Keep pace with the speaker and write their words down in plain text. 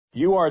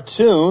You are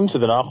tuned to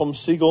the Nachum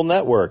Segal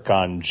Network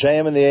on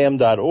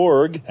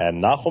jmandtheam.org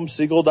and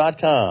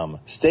nachumsegal.com.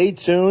 Stay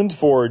tuned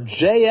for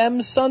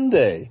JM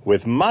Sunday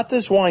with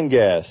Matis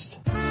Weingast.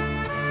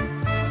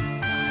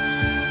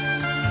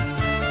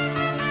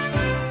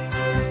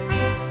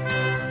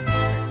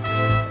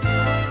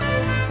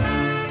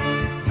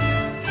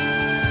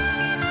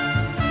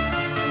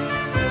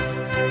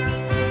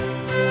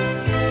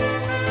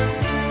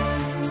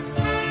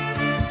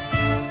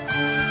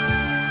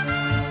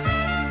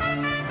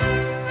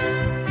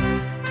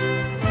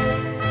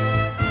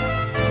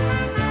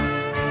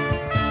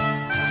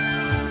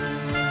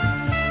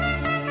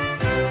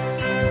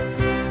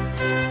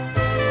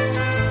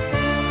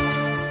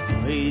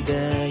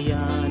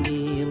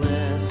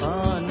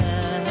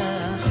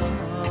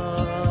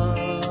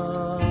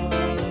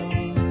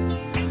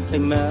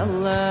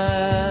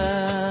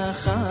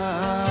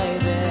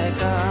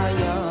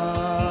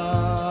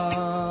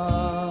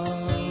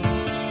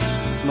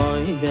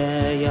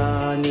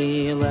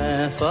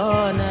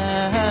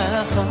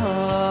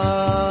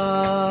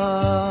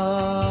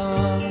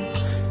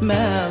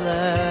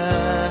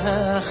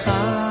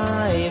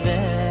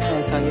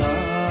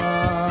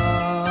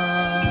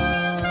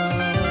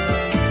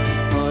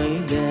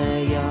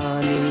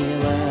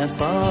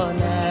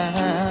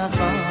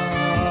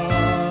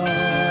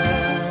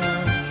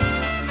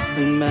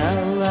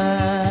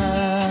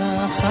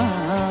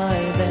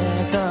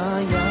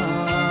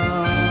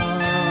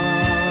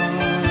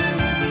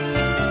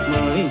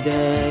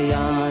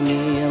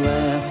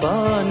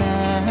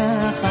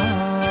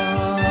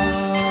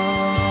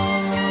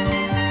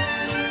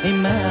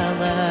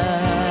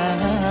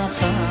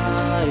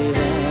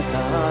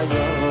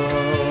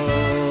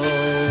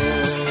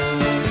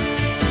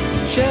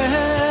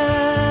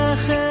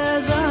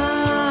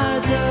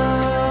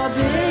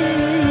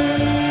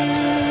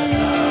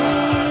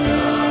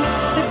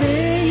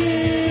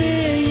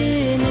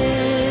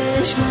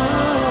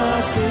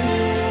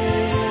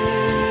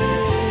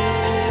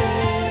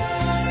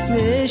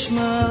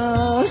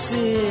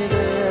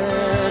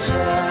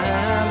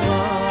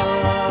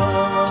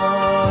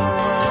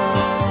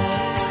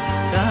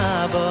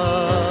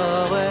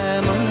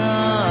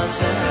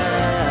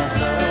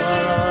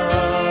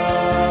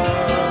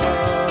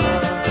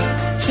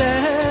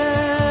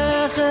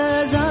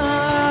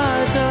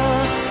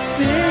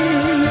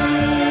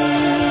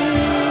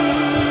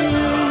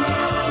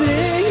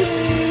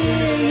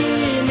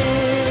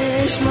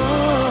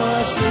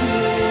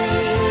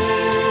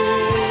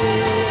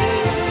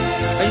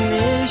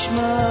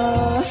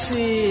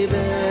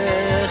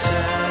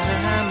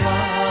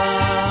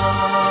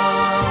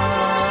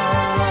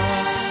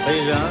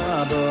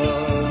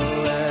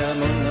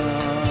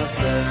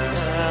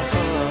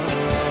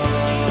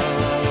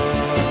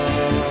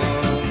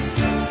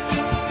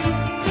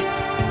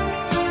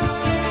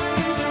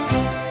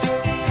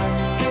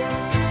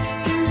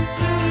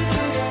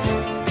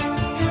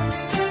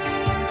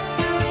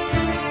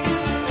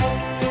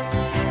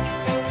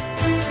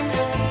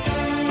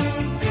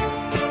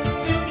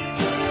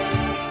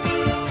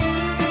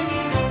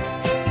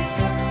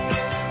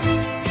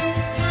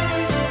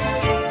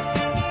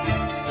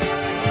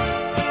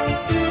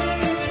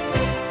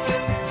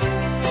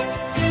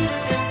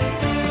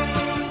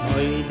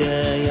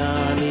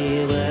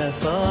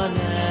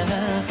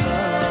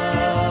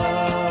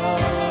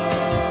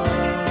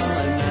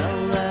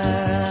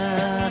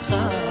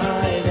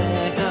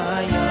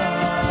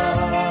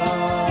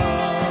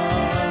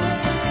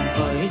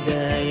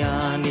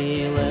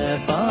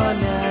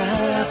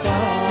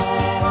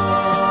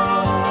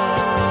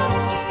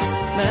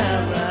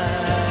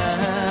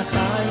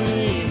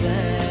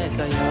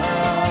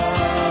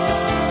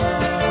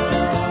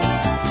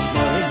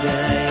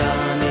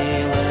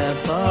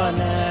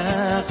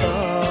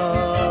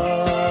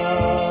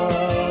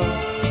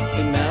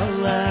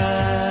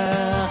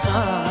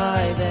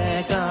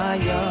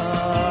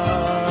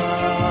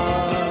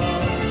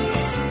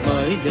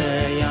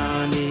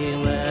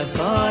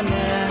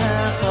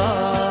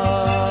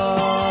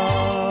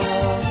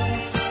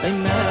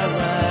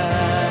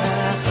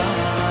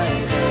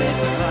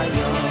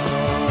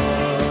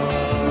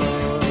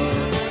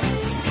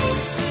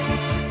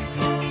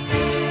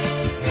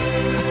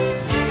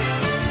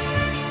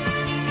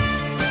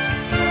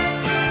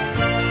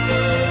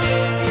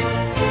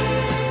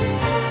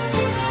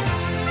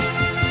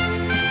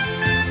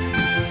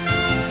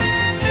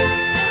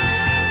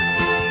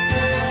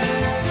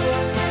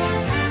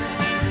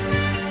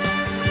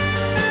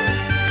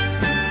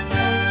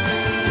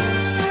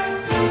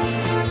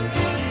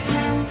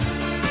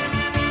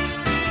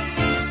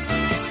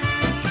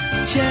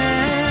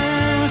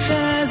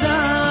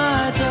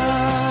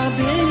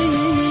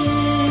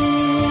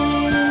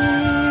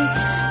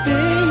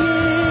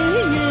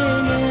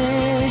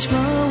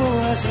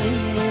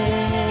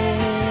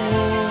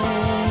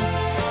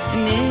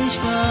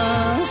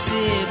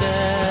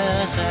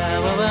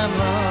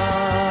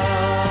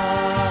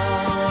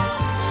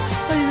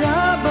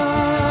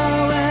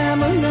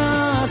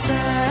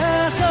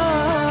 Secha,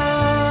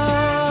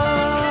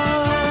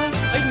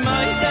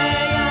 my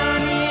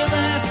day,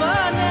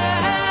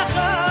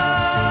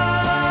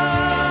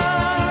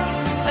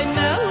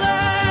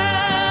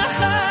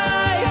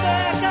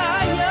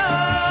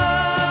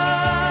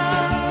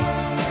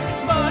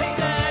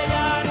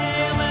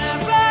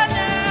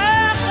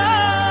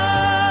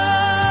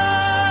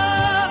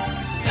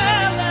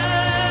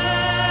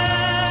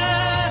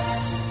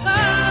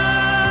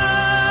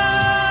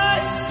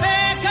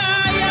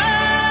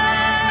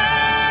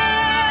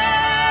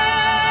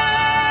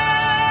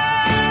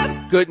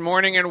 Good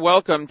morning and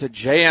welcome to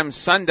JM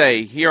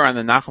Sunday here on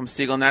the Nachum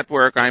Segal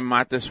Network. I'm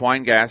Matis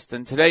Weingast,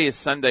 and today is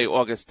Sunday,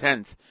 August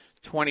 10th,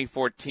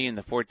 2014,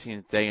 the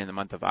 14th day in the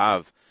month of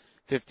Av,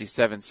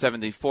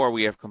 5774.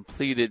 We have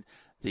completed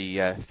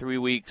the 3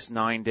 weeks,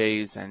 9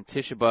 days, and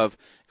Tisha B'Av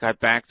got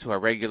back to our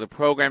regular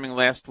programming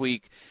last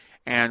week,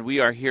 and we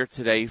are here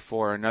today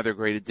for another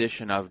great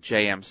edition of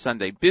JM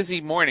Sunday. Busy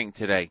morning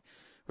today.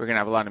 We're going to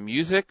have a lot of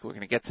music. We're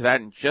going to get to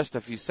that in just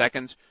a few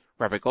seconds.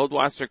 Rabbi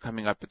Goldwasser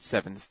coming up at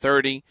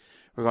 7:30.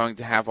 We're going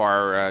to have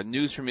our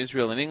news from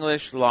Israel in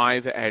English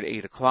live at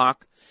 8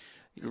 o'clock.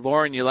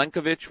 Lauren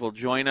Yelenkovich will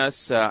join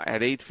us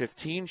at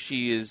 8:15.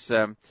 She is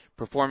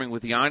performing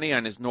with Yanni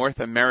on his North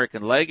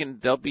American leg, and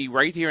they'll be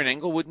right here in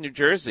Englewood, New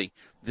Jersey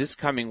this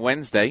coming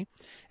Wednesday.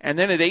 And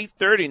then at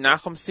 8:30,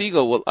 Nachum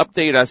Segal will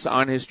update us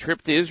on his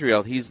trip to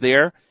Israel. He's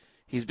there.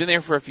 He's been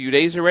there for a few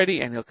days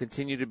already, and he'll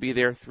continue to be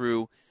there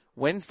through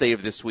Wednesday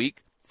of this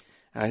week.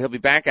 He'll be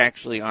back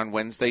actually on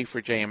Wednesday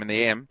for JM and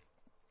the AM.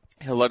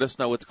 He'll let us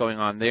know what's going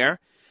on there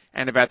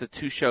and about the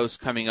two shows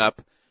coming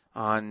up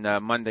on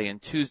Monday and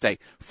Tuesday.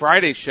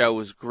 Friday's show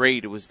was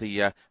great. It was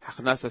the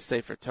Hachnasa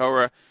Sefer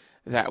Torah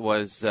that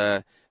was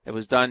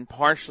done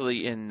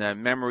partially in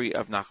memory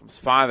of Nachum's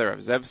father, of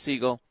Zev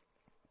Segal.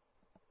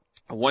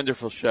 A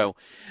wonderful show.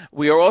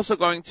 We are also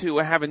going to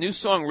have a new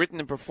song written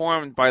and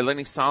performed by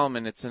Lenny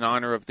Solomon. It's in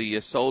honor of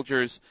the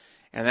soldiers,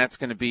 and that's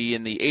going to be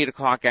in the 8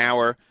 o'clock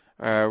hour,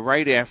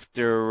 right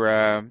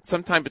after,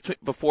 sometime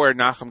before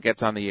Nachum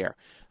gets on the air.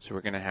 So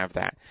we're going to have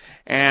that.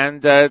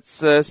 And it's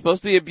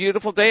supposed to be a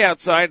beautiful day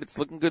outside. It's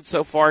looking good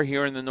so far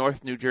here in the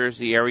North New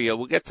Jersey area.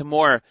 We'll get to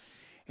more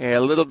a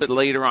little bit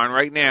later on.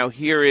 Right now,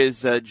 here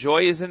is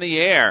Joy is in the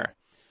Air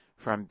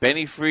from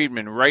Benny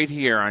Friedman right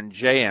here on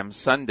JM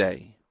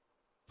Sunday.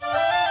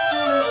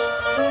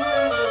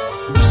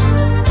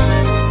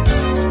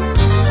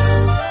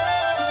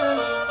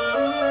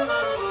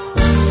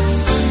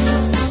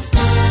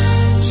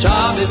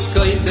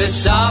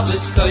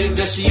 Shabbos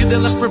Kodesh,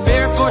 Yiddelach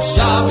prepare for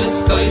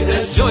Shabbos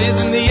Kodesh. Joy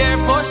is in the air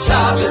for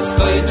Shabbos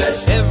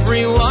Kodesh.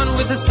 Everyone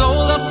with a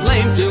soul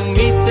aflame to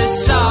meet the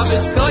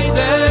Shabbos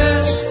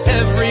Kodesh.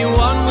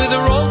 Everyone with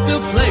a role to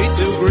play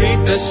to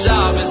greet the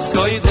Shabbos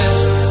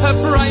Kodesh.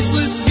 A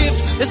priceless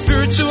gift, a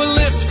spiritual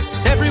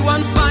lift.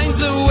 Everyone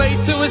finds a way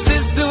to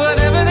assist, do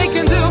whatever they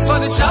can do for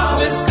the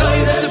Shabbos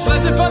Kodesh. A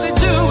pleasure for the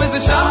Jew is the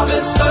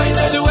Shabbos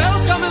Kodesh. To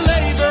welcome a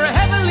labor, a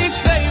heavenly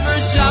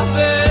favor,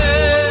 Shabbos.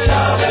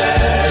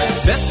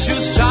 Best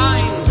shoes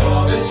shine,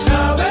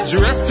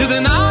 dressed to the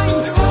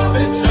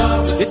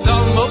nines. It's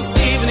almost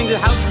evening, the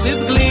house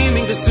is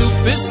gleaming, the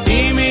soup is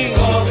steaming.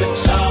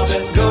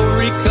 Go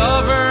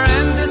recover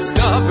and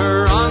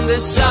discover on the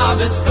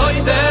Shabbos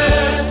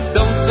Kodesh.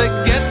 Don't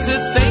forget to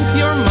thank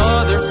your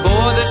mother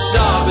for the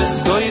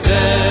Shabbos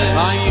Kodesh.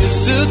 I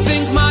used to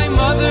think my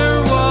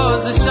mother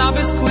was a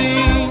Shabbos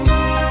queen.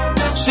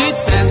 She'd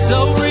stand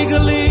so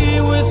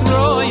regally with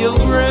royal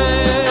grace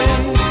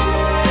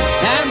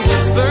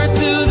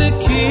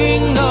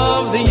King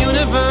of the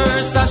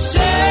universe,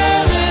 Hashem,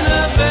 in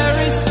a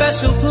very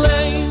special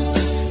place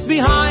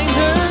behind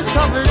her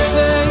covered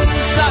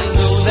face. I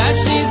know that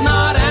she's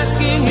not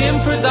asking him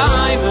for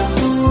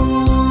diamonds.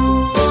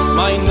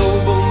 My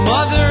noble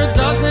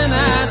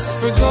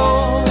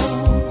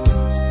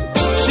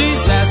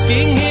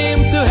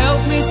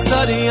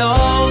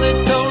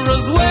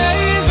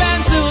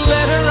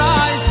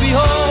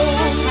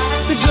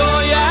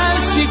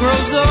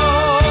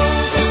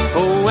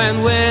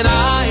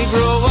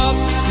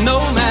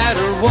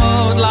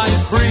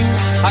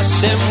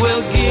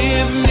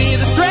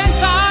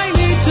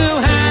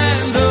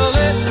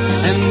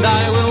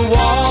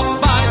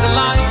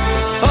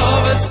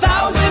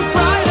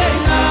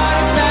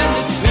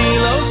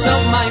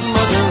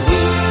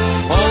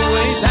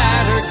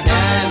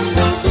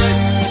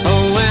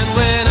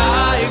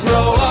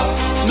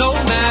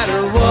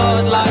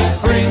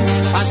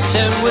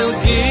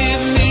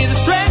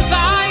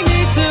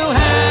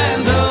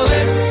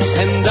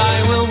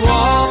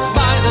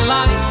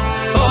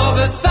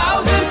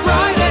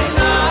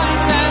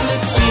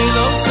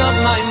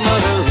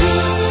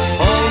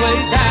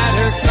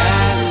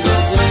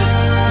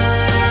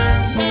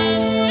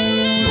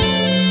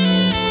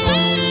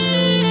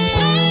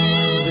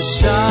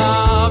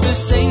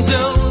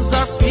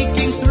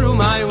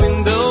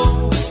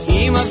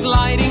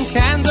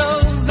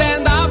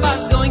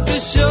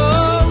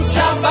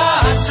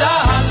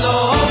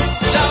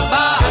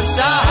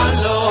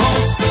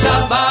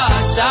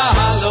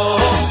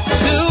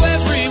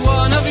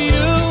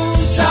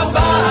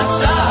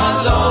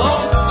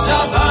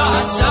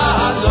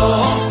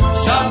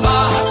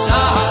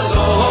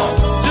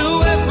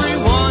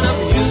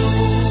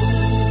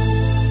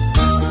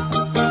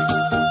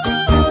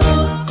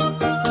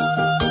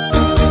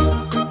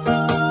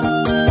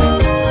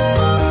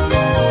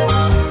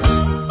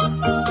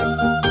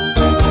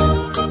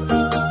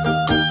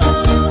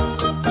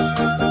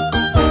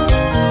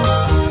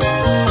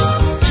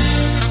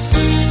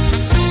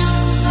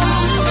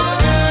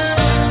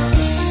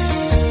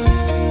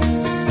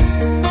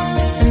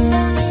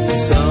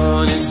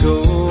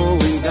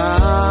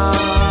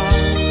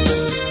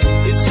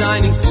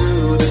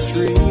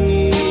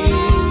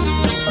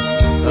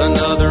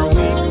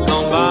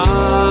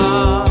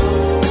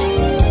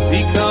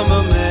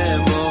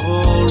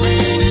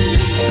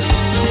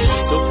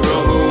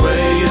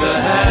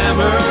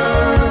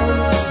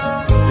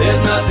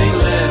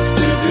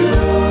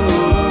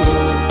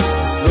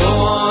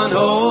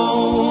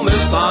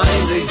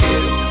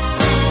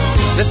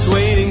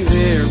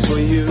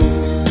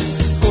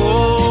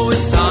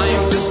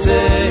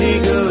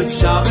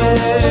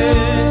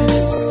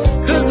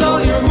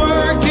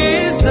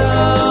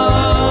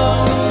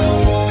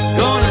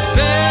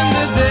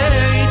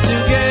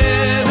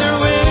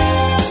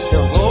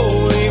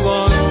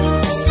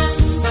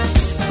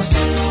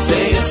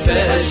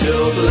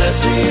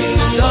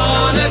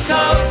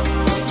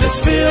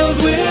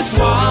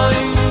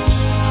intertwine.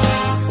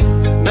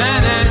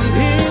 Man and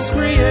his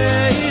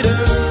creator.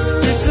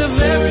 It's a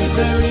very,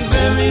 very,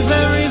 very,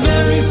 very,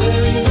 very,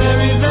 very,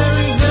 very,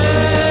 very,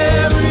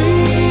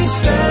 very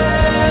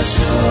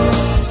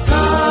special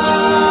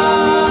sign.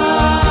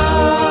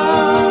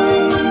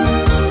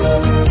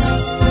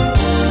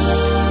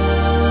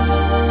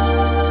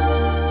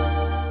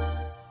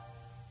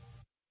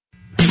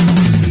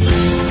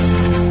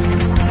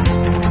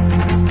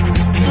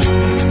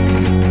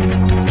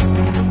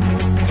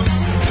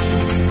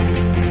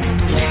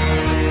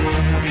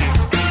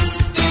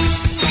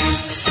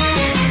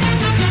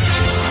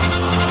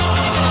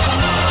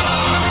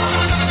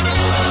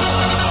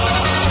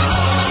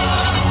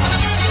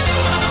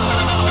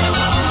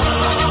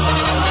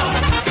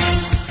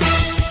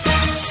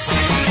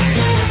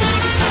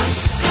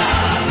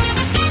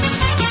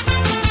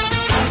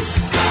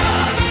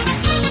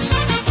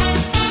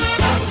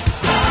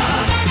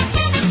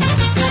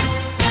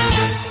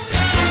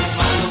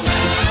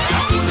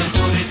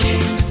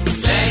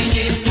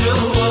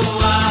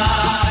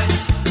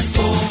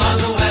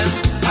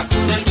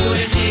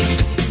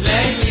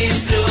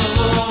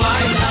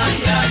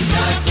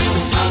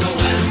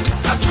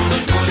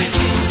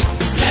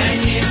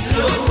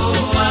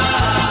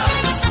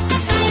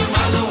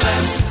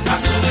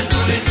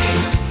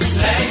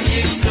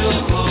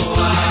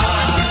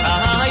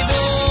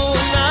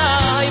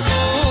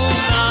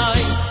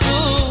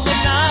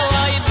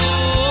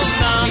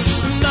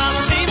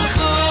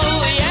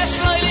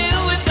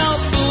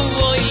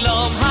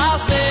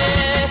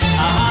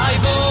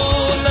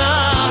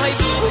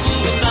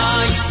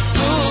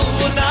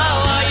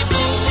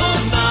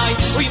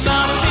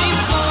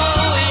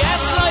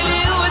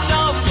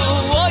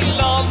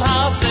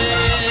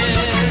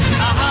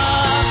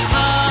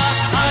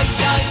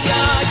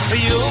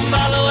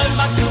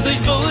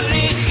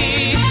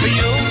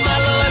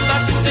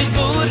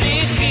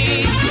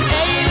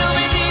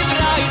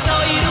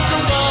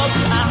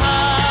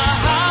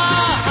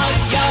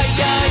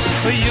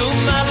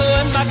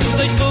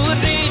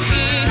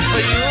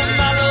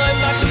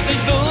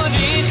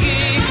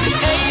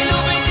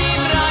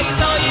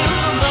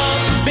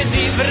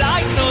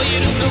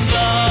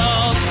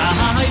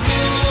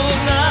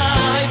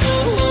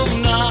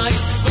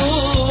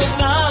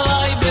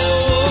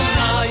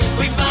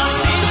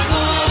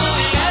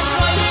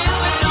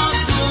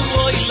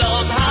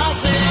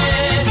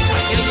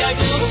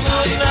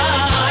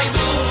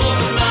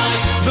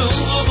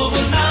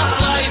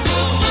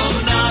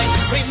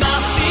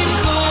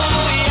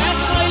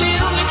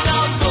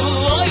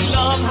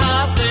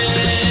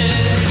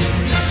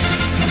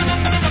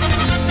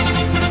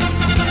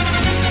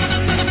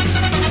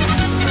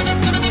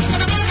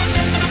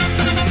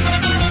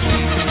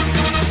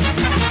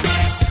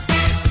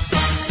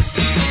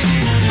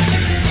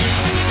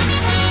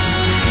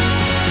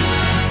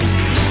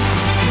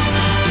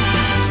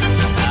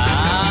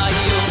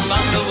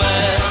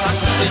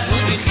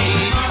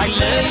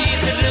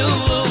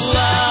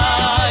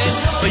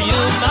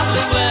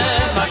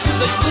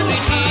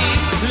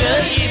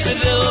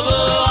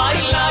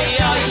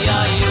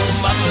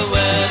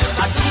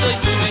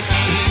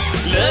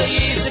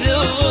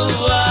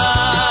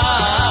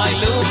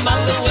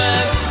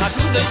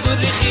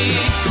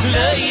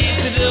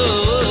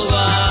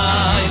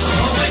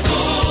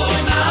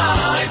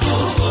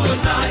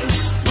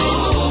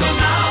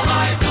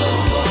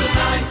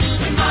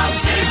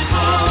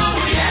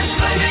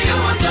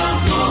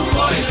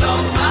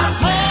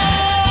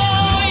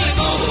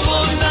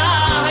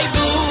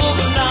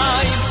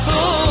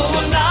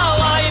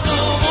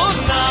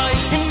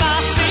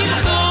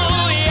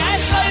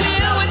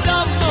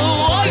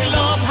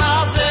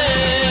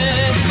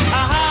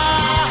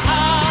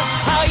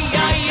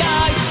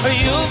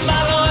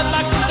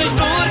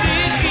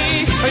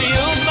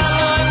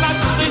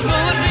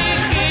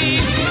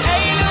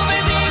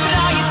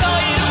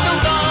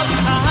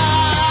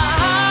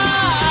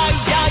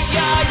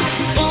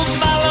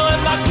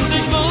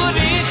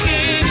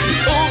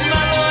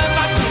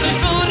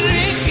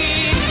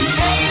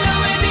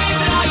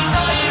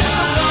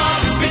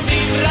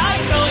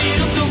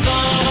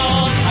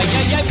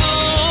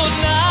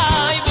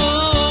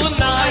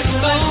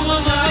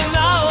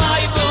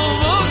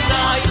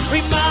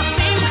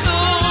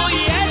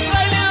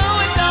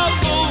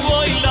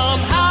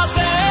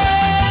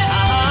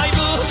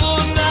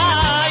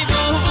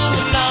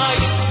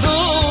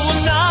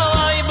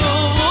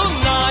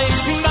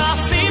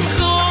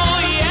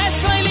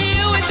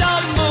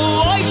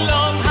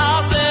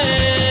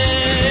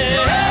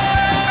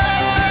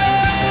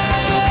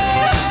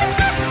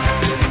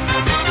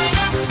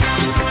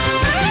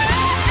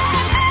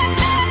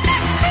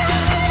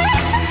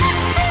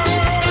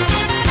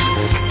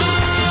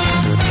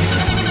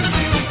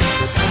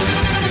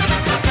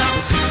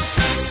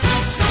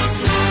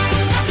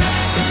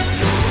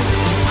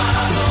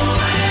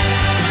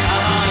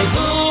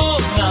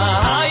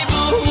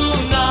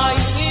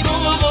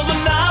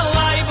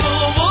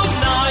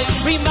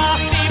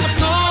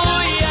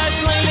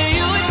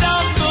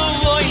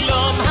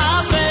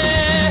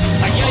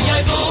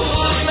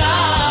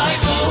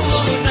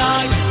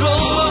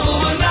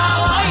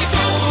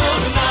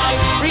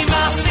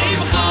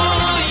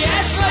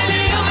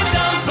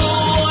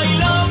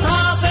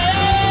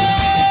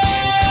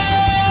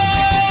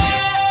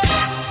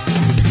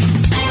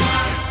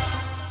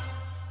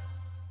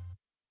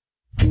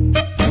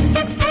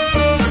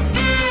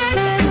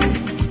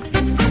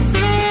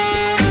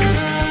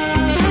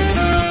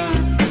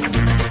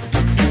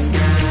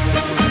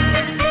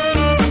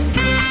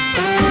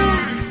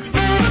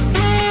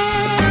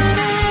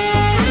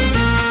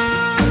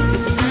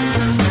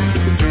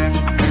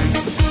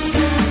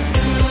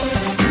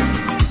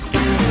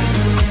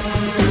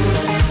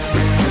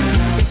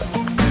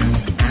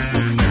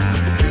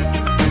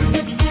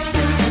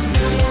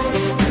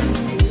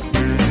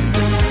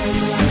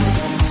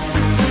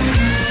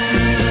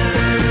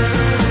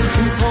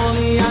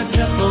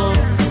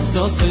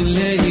 sosin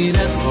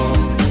leirecho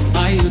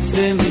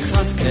ayutze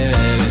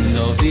michaskel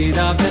David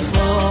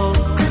abecho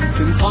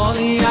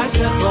simcholi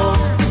artecho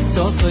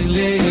sosin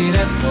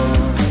leirecho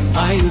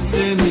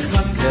ayutze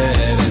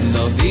michaskel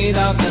David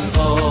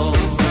abecho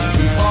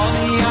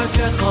simcholi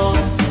artecho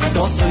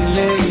sosin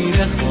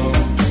leirecho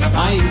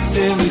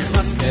ayutze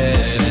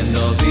michaskel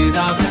David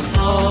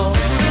abecho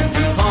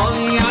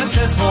simcholi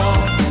artecho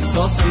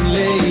sosin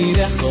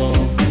leirecho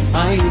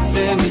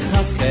ayutze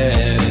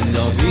michaskel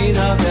David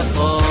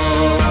abecho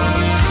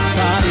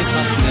tari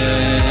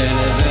chasnel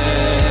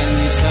ben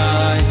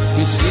Yishai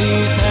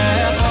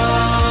Mishichecho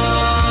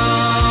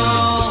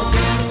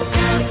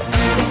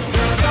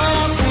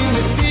sosin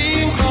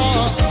mitzimcho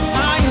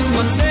ayun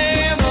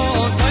matzevo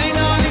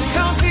toina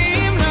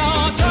mikafim no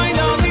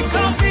toina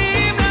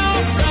mikafim no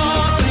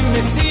sosin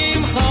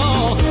mitzimcho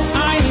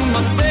ayun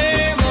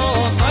matzevo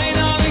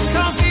toina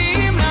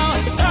mikafim no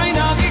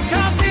toina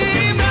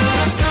mikafim no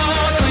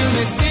sosin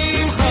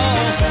mitzimcho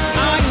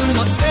ayun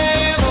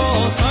matzevo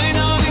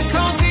toina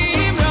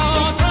mikafim no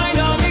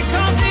toina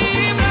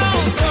mikafim no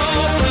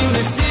sosin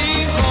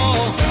mitzimcho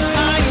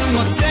ayun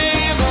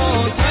matzevo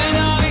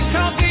toina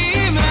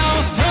mikafim no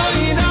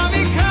toina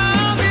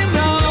mikafim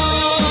no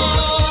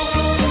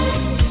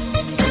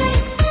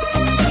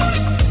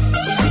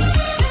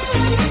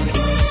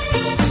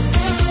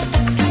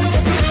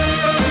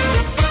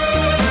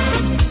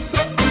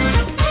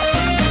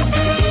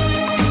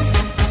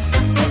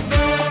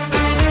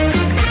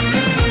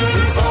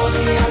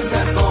simcholi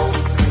artecho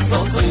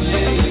sosin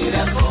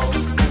leirecho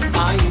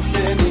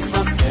ayutze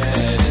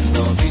michaskel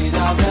David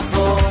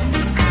abecho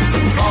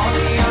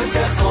simcholi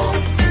artecho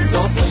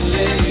sosin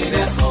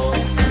leirecho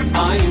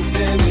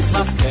ayutze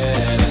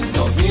michaskel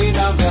David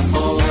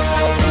abecho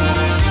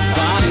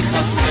tari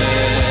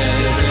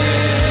chasnel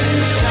ben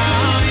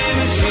Yishai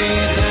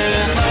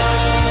Mishichecho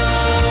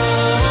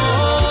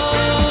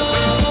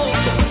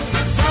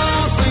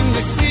sosin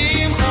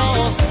mitzimcho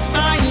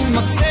ayun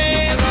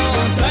matzevo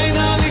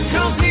toina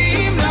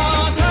mikafim no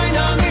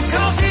toina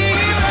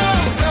mikafim no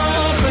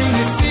sosin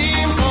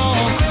mitzimcho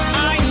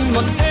ayun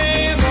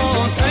matzevo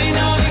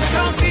toina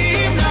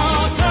mikafim no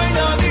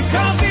toina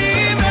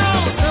mikafim no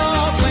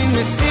sosin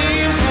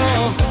mitzimcho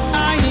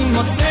ayun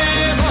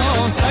matzevo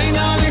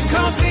toina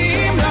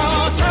mikafim no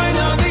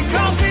toina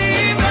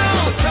mikafim no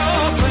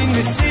sosin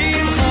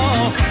mitzimcho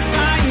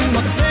ayun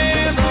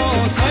matzevo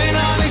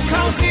toina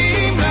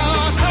mikafim no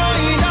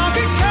toina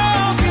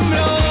mikafim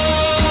no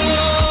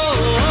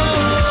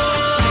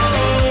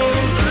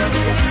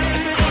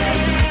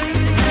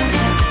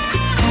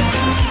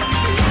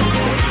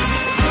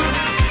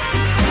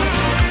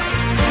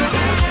sosin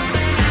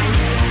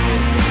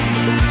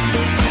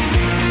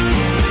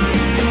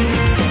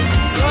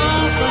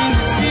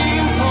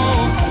mitzimcho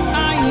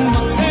ayun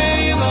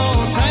matzevo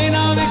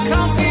toina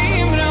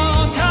mikafim no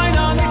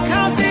toina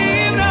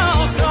mikafim no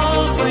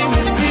sosin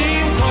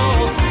mitzimcho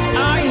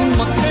ayun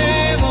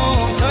matzevo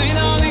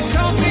toina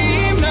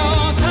mikafim no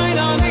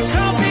toina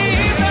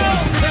mikafim no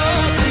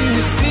sosin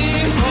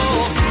mitzimcho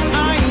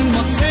ayun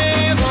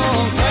matzevo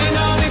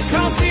toina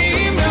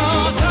mikafim no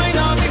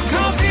toina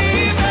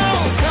mikafim no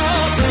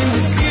sosin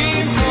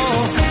mitzimcho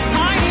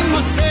ayun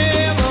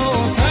matzevo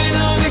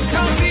toina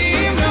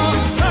mikafim no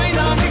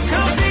toina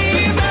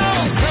mikafim no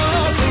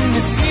sosin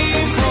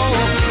mitzimcho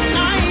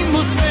ayun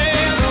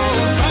matzevo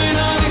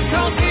toina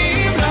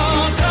mikafim no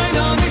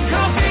toina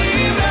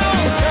mikafim no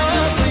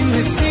sosin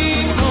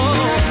mitzimcho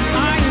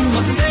ayun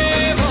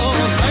matzevo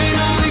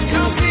toina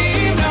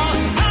mikafim no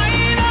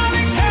toina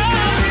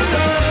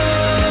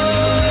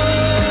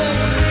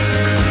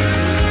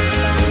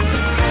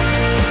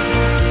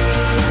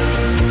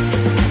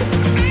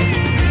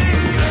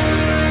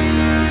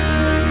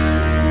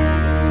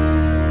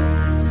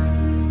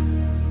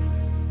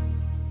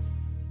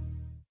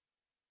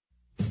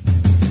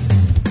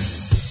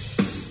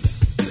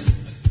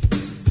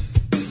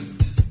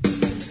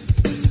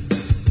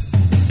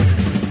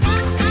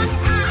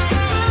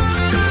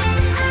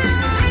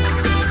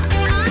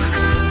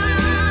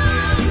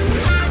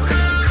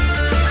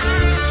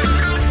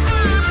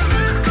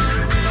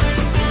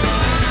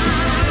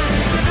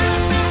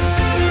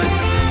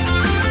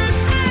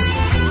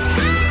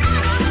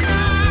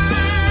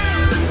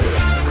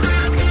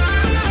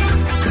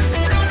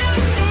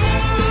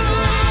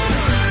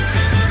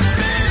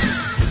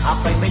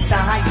Après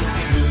Messiah,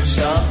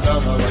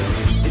 Yerushalayim,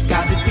 the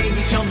God that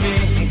takes on me.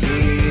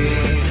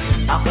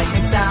 Après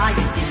Messiah,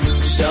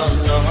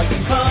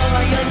 Yerushalayim, Kol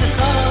Hayom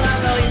Kol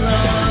Halayla.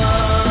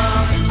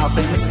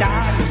 Après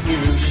Messiah,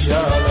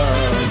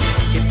 Yerushalayim,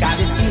 the God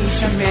that takes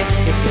on me.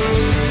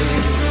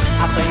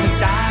 Après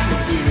Messiah,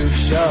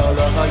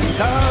 Yerushalayim,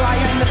 Kol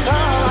Hayom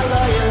Kol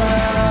Halayla.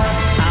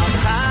 Al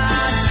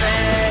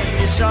Chasvei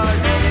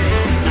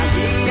Yisrael,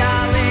 Nagia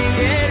le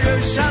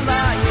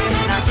Yerushalayim,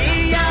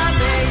 Nagia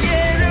le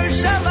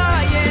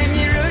Yerushalayim,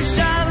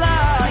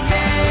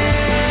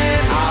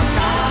 Yerushalayim. Al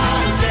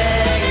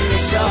Chasvei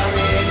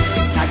Yisrael,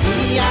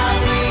 Nagia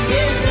le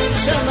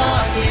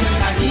Yerushalayim,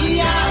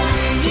 Nagia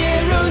le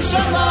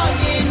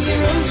Yerushalayim,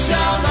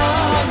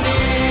 Yerushalayim.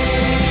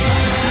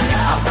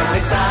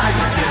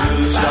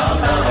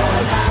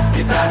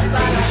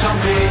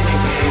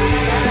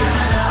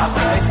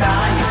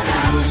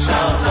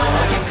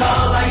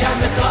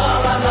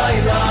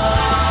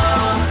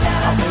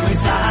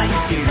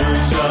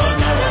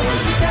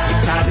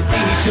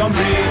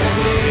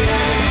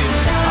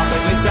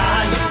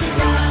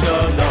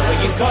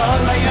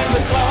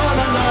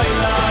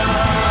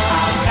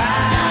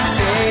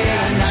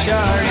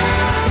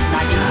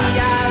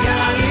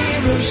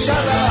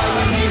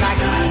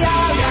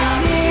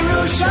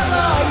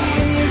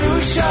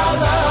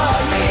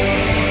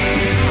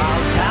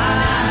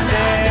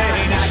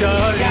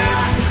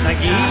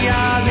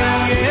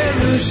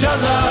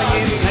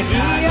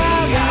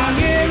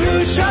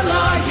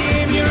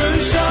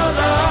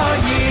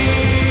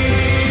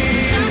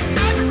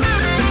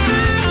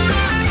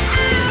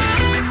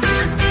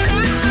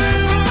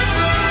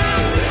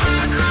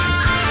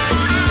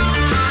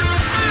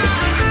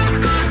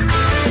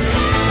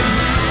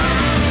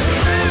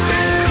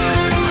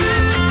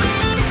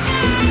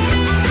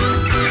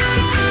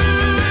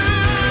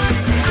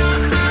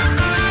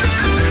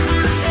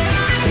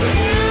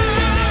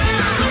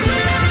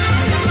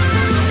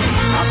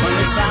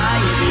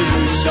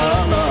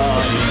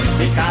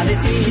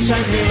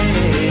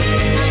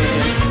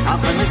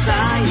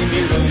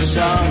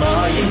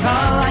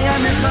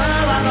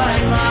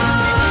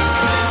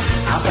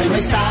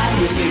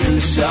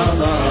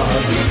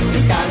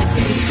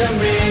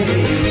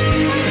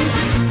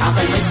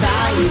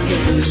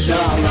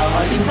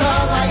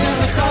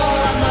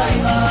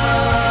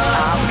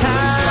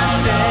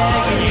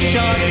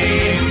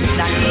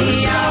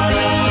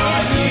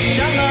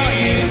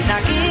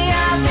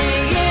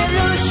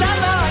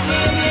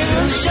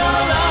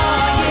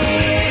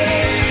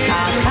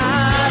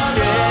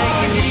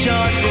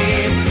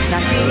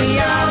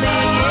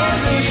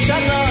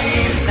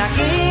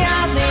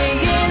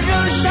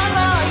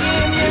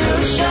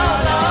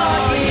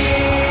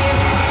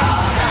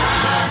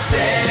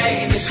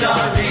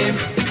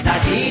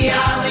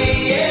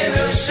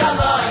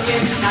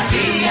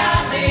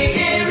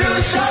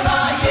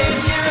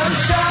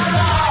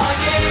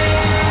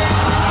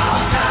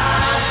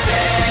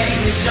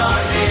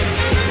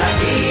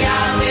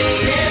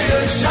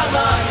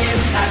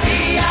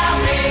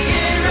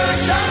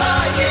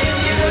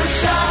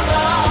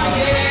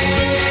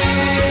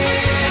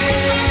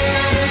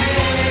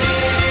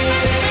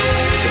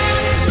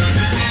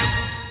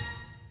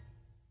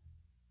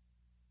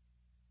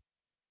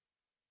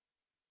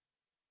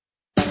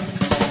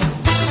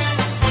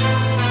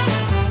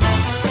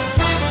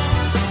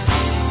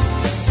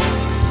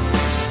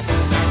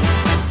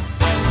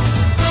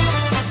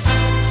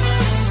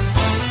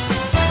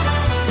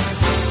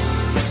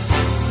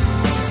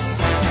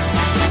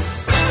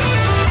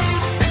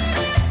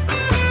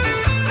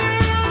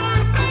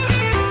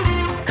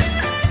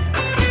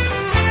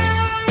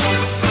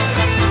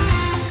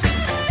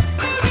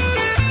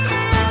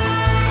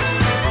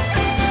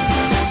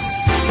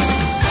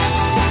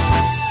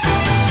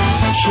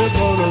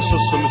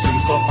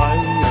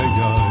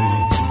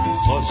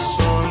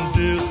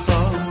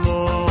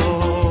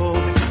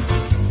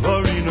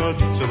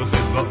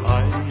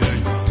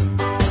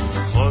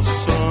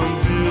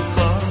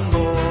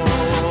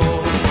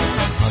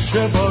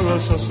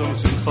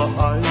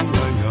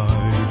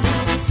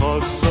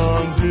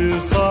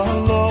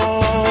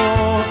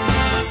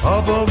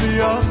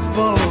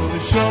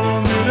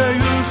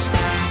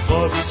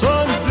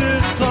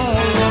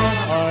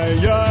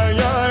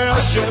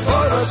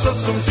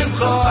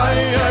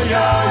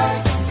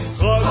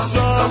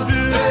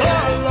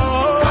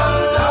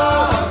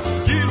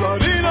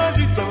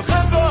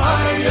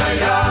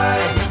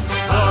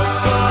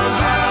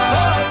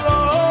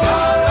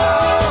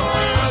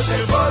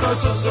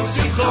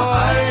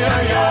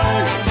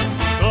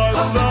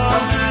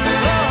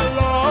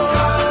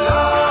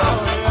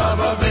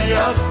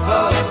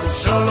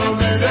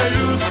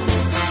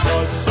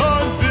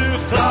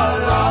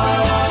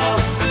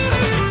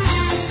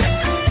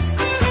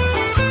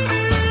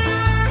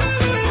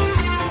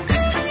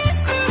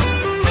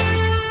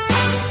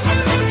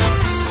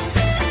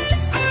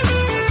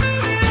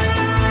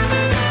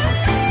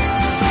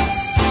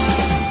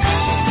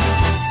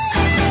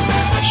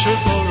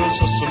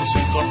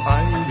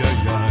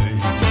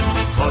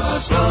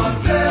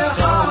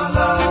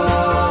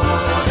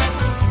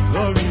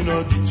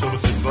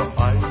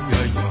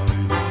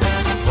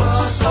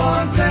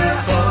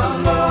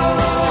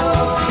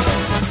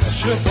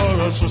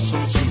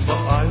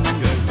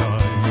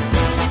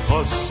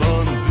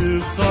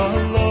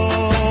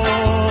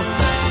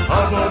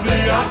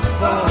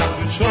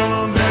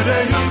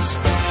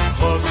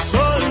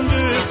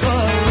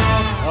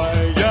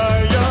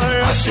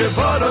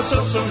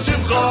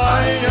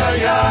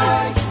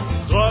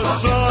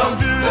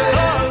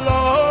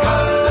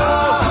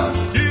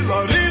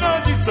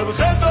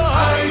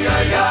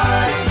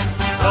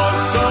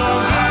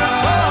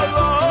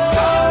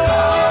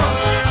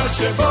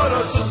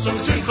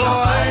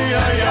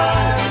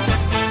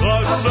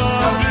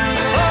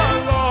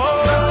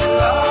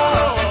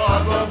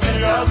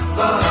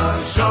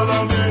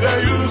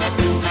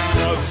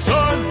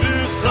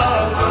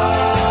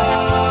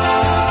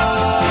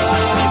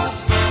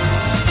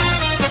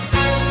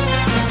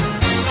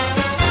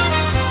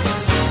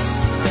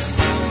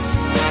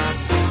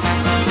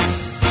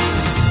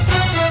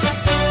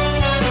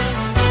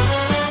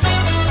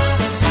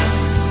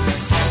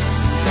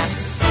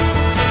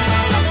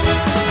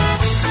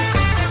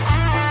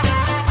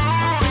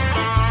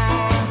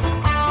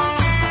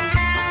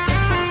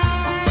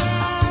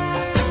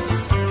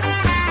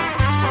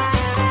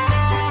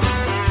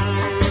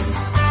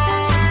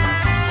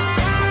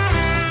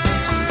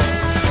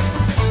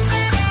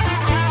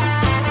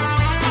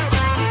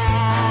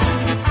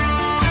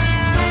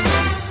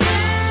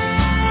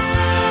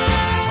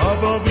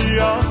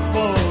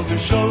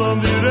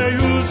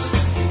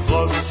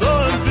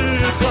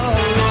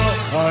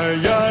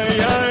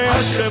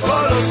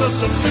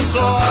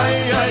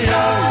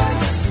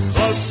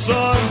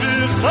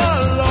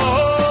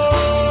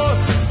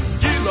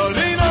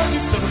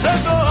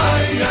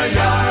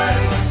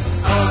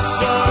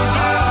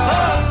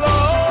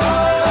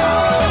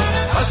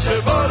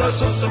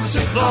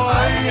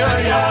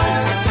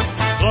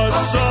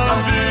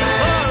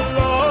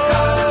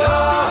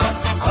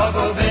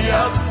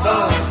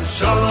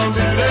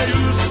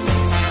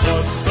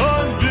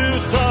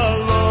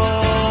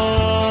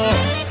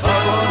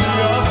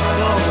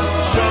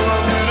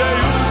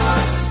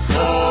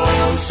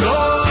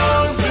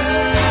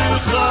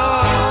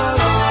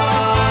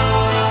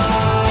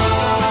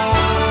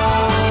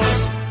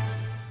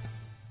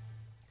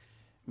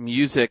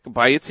 music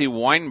by Itzi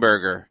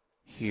Weinberger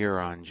here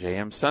on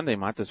JM Sunday.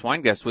 Matis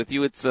Weingast with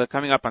you. It's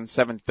coming up on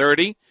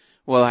 7:30.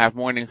 We'll have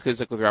Morning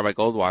Chizuk with Rabbi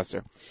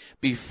Goldwasser.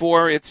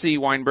 Before Itzi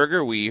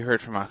Weinberger, we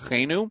heard from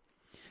Achenu,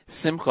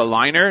 Simcha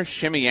Leiner,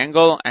 Shimmy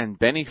Engel, and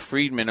Benny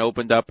Friedman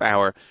opened up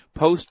our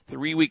post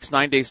 3 weeks,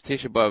 9 days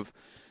Tisha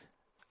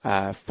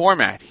B'Av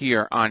format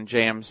here on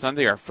JM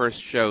Sunday, our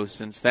first show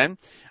since then.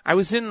 I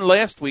was in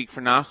last week for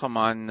Nachum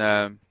on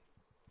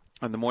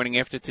the morning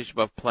after Tisha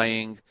B'Av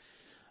playing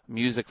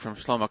music from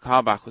Shlomo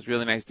Kalbach. It was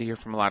really nice to hear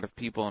from a lot of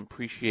people and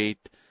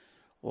appreciate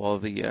all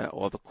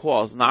the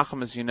calls.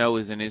 Nachum, as you know,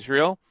 is in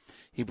Israel.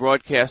 He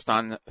broadcast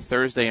on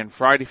Thursday and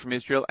Friday from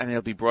Israel, and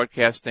he'll be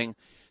broadcasting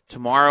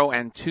tomorrow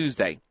and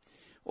Tuesday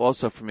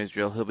also from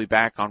Israel. He'll be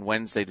back on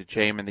Wednesday to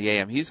JM and the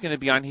AM. He's going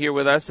to be on here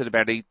with us at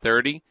about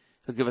 8:30.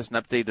 He'll give us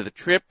an update of the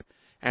trip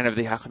and of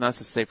the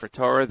Hachanasa Sefer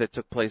Torah that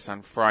took place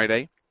on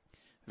Friday.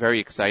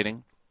 Very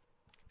exciting.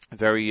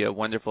 Very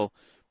wonderful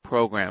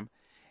program.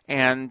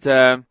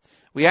 And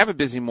we have a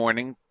busy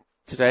morning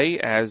today,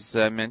 as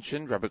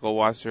mentioned. Rabbi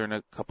Goldwasser in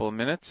a couple of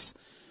minutes.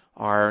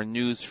 Our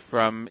news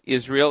from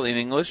Israel in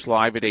English,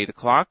 live at 8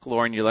 o'clock.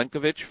 Lauren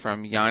Yelenkovich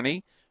from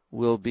Yanni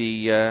will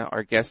be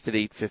our guest at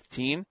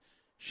 8:15.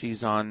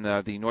 She's on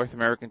the North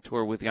American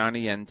tour with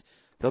Yanni, and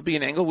they'll be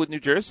in Englewood, New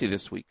Jersey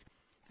this week,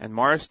 and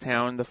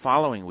Morristown the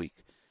following week.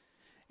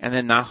 And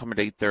then Nachum at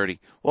 8:30.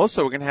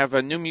 Also, we're going to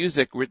have new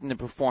music written and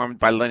performed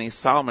by Lenny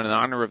Solomon in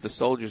honor of the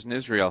soldiers in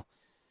Israel.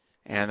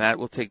 And that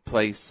will take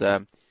place,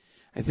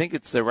 I think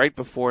it's right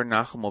before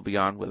Nachum will be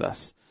on with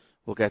us.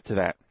 We'll get to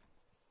that.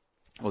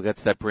 We'll get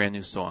to that brand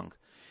new song.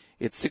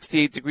 It's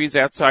 68 degrees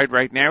outside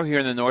right now here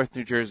in the North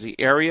New Jersey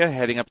area,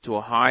 heading up to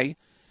a high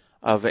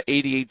of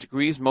 88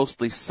 degrees,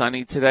 mostly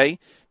sunny today,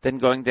 then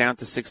going down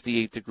to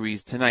 68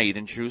 degrees tonight.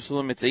 In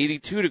Jerusalem, it's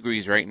 82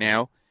 degrees right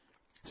now,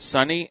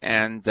 sunny,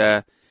 and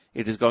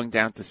it is going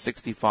down to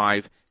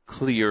 65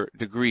 clear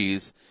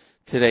degrees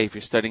today. If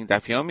you're studying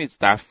Daf Yomi, it's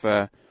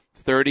Daf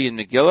 30 in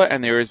Megillah,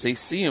 and there is a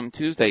Siyum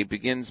Tuesday,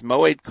 begins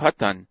Moed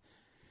Katan.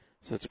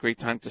 So it's a great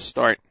time to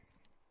start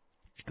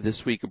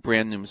this week, a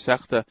brand new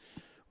Masechta,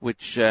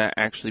 which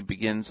actually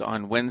begins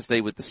on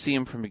Wednesday with the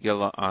Siyum from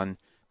Megillah on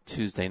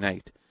Tuesday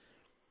night.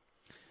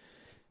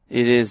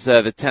 It is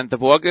the 10th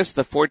of August,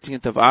 the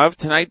 14th of Av.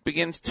 Tonight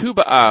begins Tu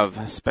B'Av,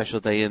 a special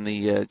day in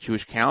the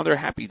Jewish calendar, a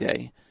happy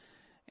day.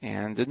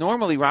 And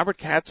normally Robert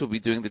Katz will be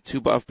doing the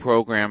Tu B'Av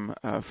program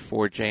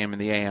for JM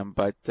and the AM,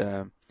 but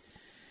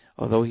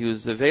although he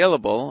was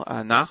available,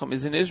 Nachum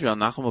is in Israel.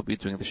 Nachum will be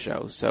doing the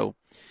show, so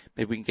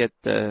maybe we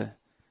can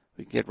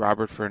get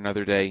Robert for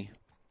another day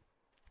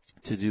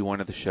to do one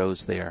of the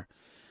shows there,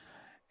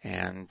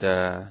 and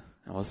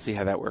we'll see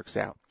how that works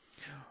out.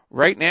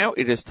 Right now,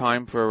 it is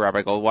time for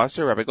Rabbi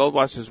Goldwasser. Rabbi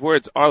Goldwasser's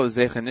words are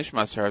L'Zecha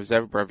Nishmas Rav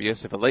Zev Bar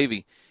Yosef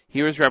Alevi.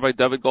 Here is Rabbi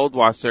David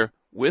Goldwasser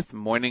with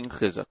Morning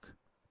Chizuk.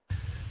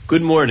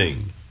 Good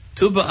morning.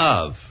 Tu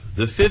B'Av,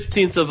 the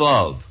 15th of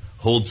Av,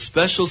 holds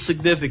special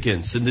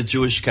significance in the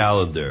Jewish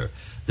calendar.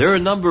 There are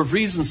a number of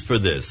reasons for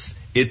this.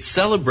 It's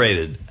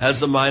celebrated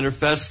as a minor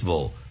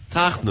festival.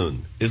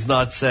 Tachnun is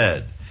not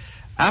said.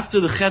 After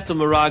the Chet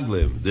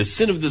HaMeraglim, the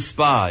sin of the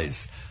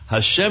spies,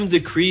 Hashem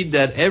decreed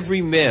that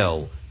every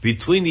male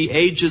between the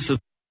ages of...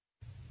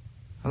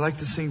 I'd like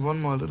to sing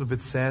one more little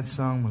bit sad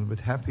song, a little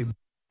bit happy.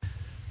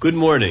 Good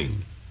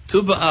morning.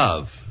 Tu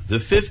B'Av, the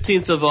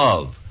 15th of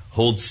Av,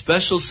 holds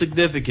special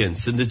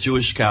significance in the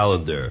Jewish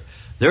calendar.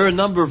 There are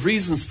a number of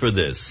reasons for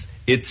this.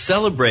 It's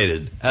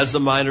celebrated as a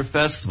minor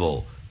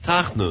festival.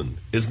 Tachnun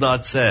is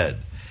not said.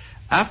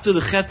 After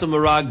the Chet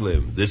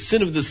HaMeraglim, the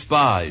sin of the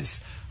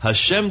spies,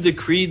 Hashem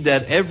decreed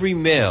that every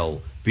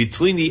male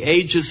between the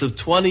ages of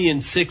 20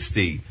 and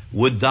 60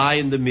 would die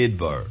in the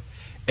Midbar.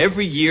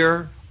 Every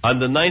year, on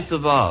the 9th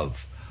of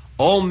Av,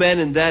 all men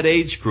in that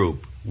age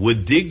group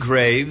would dig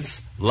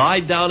graves,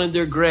 lie down in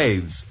their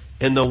graves,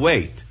 and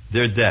await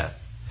their death.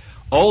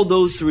 All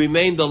those who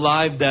remained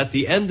alive at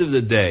the end of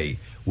the day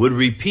would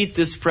repeat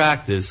this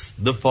practice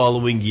the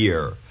following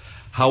year.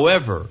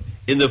 However,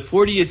 in the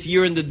 40th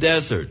year in the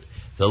desert,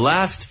 the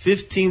last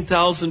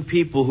 15,000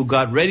 people who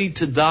got ready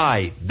to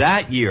die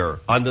that year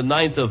on the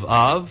 9th of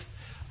Av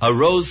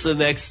arose the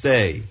next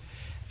day.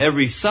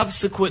 Every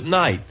subsequent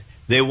night,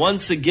 they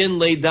once again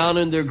lay down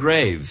in their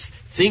graves,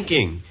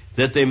 thinking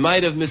that they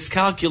might have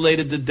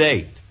miscalculated the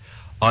date.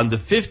 On the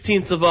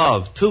 15th of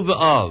Av, Tu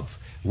B'Av,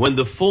 when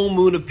the full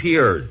moon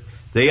appeared,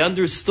 they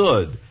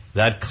understood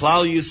that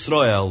Klal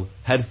Yisrael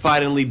had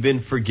finally been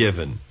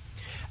forgiven.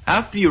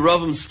 After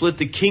Yerovam split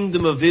the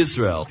kingdom of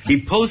Israel,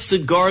 he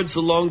posted guards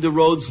along the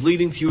roads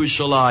leading to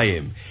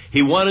Yerushalayim.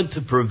 He wanted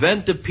to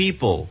prevent the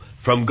people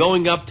from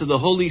going up to the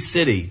holy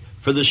city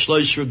for the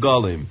Shlosh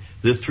Regalim,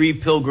 the 3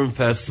 pilgrim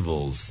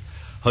festivals.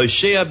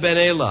 Hoshea ben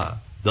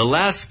Elah, the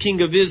last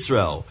king of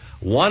Israel,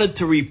 wanted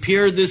to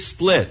repair this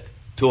split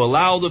to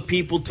allow the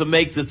people to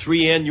make the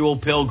 3 annual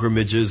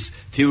pilgrimages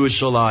to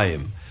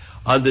Yerushalayim.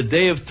 On the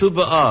day of Tu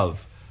B'Av,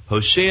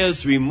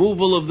 Hoshea's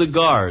removal of the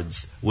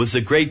guards was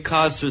a great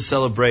cause for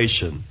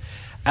celebration.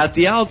 At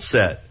the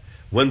outset,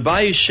 when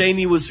Bayis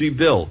Sheni was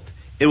rebuilt,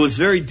 it was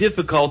very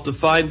difficult to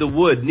find the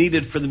wood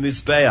needed for the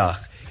Mizbeach.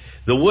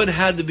 The wood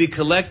had to be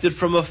collected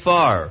from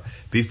afar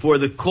before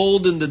the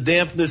cold and the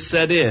dampness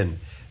set in,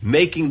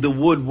 making the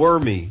wood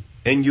wormy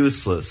and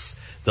useless.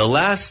 The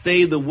last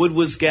day the wood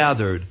was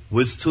gathered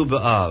was Tu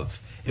B'Av.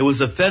 It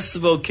was a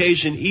festive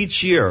occasion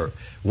each year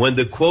when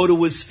the quota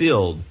was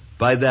filled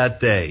by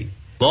that day.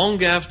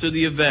 Long after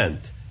the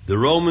event, the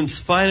Romans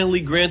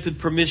finally granted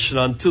permission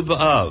on Tu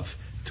B'Av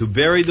to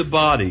bury the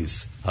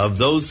bodies of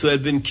those who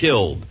had been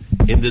killed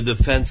in the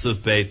defense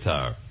of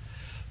Beitar.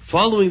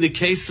 Following the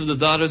case of the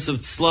daughters of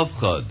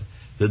Tzlofchad,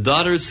 the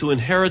daughters who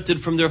inherited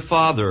from their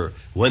father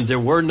when there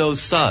were no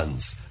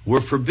sons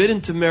were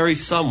forbidden to marry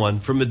someone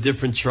from a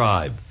different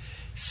tribe.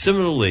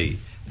 Similarly,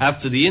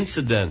 after the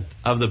incident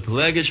of the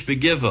Pelegish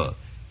Begiva,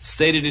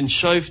 stated in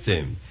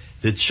Shoftim,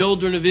 the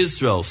children of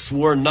Israel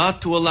swore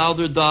not to allow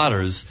their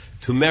daughters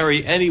to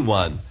marry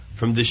anyone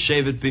from the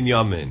Shevet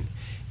Binyamin.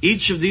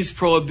 Each of these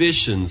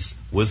prohibitions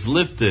was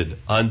lifted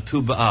on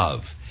Tu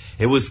B'Av.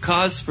 It was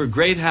cause for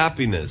great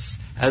happiness,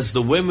 as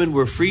the women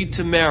were free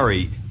to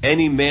marry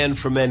any man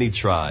from any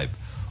tribe.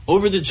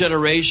 Over the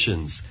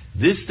generations,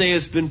 this day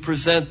has been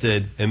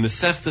presented in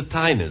Masechta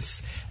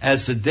Taanis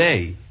as a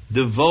day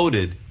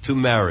devoted to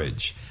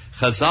marriage.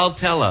 Chazal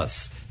tell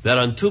us that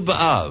on Tu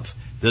B'Av,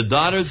 the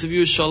daughters of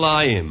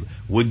Yerushalayim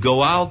would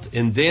go out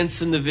and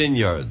dance in the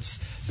vineyards.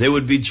 They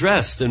would be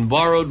dressed in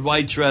borrowed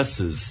white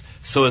dresses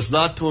so as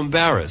not to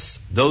embarrass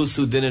those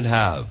who didn't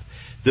have.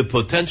 The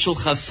potential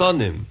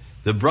chasanim,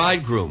 the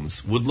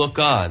bridegrooms, would look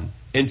on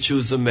and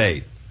choose a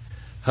mate.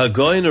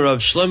 Hagoyin Rav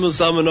Shlomo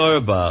Zalman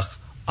Auerbach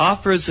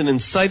offers an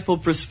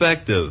insightful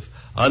perspective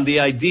on the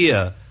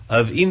idea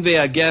of in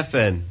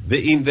ve'agefen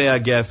be'in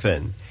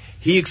ve'agefen.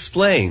 He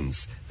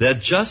explains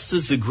that just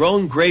as a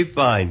grown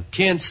grapevine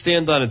can't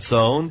stand on its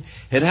own,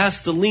 it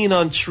has to lean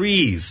on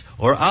trees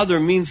or other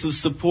means of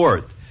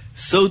support.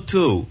 So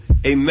too,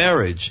 a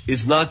marriage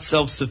is not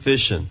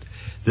self-sufficient.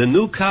 The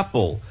new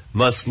couple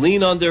must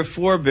lean on their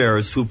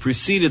forebears who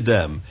preceded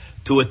them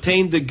to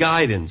attain the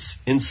guidance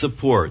and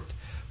support.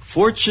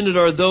 Fortunate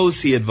are those,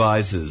 he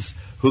advises,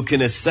 who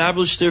can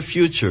establish their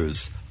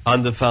futures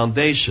on the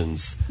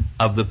foundations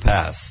of the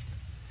past.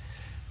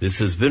 This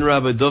has been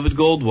Rabbi David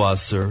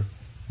Goldwasser,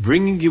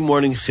 bringing you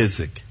morning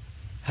chizuk.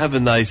 Have a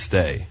nice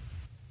day.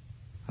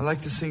 I'd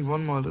like to sing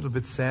one more little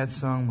bit sad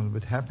song, a little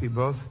bit happy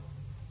both.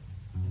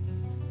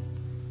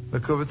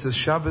 Lekovitz is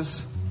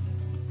Shabbos.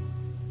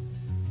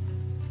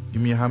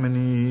 Give me how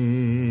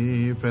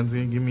many, friends,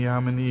 give me how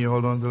many,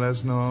 hold on to the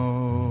last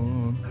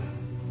note.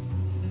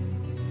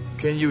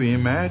 Can you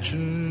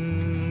imagine?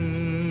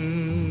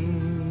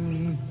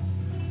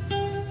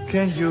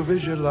 Can you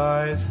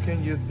visualize?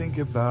 Can you think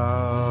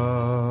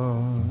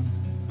about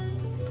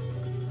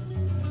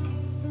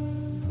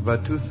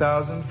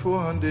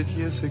 2,400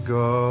 years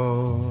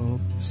ago,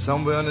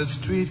 somewhere on a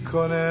street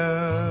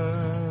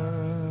corner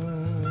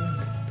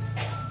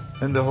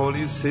in the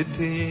holy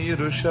city,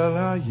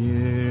 Yerushalayim.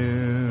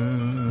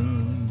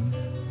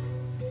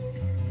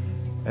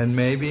 And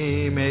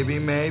maybe,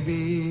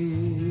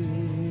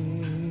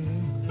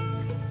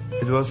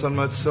 it was on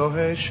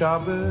Motzei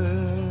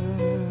Shabbos.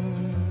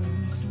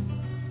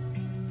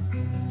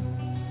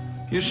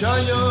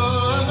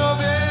 Yeshayahu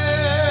Noveh,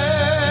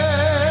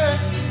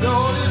 the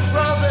holy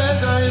prophet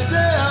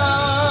Isaiah,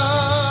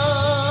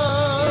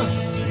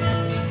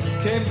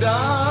 came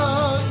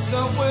down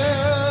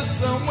somewhere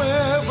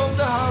from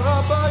the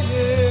Harabayim.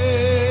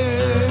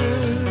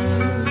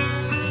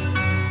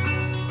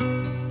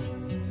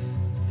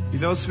 You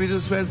know,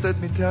 sweetest friends, let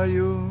me tell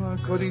you,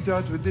 according to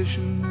our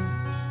tradition,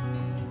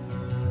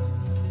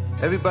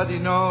 everybody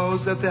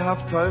knows that the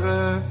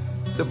Haftarah,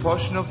 the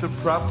portion of the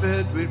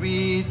prophet we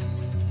read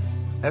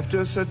after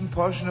a certain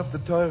portion of the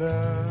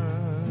Torah.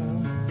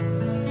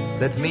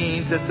 That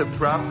means that the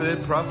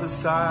prophet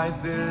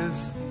prophesied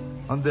this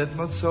on that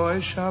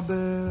Motzei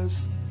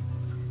Shabbos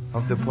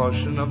of the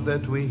portion of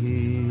that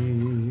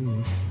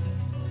week.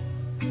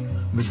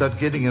 Without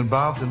getting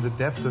involved in the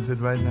depths of it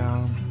right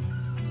now.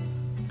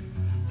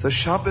 So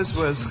Shabbos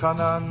was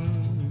Hanan.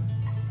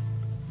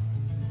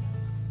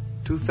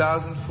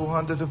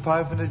 2,400 to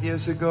 500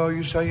 years ago,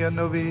 Yeshayahu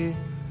Novi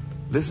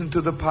listened to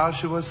the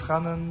Parsha was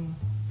Hanan.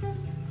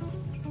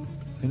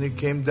 And he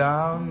came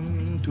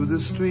down to the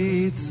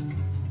streets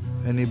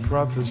and he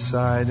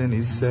prophesied and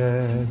he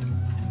said,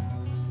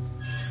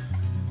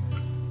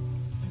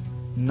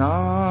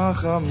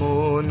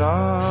 Nachamu,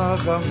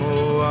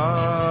 Nachamu,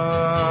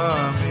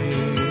 Ami,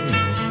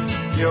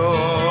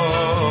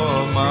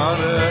 Yomar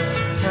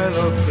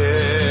Elokechem,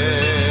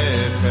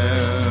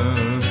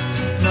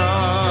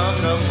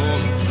 Nachamu,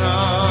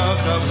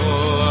 Nachamu,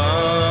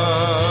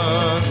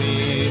 Ami,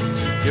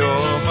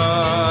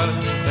 Yomar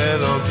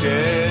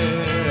Elokechem.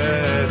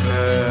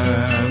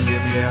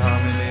 Give me how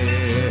many?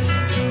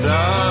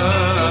 La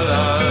la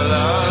la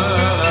la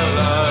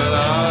la la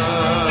la la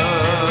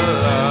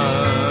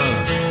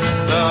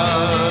la la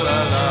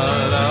la la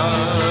la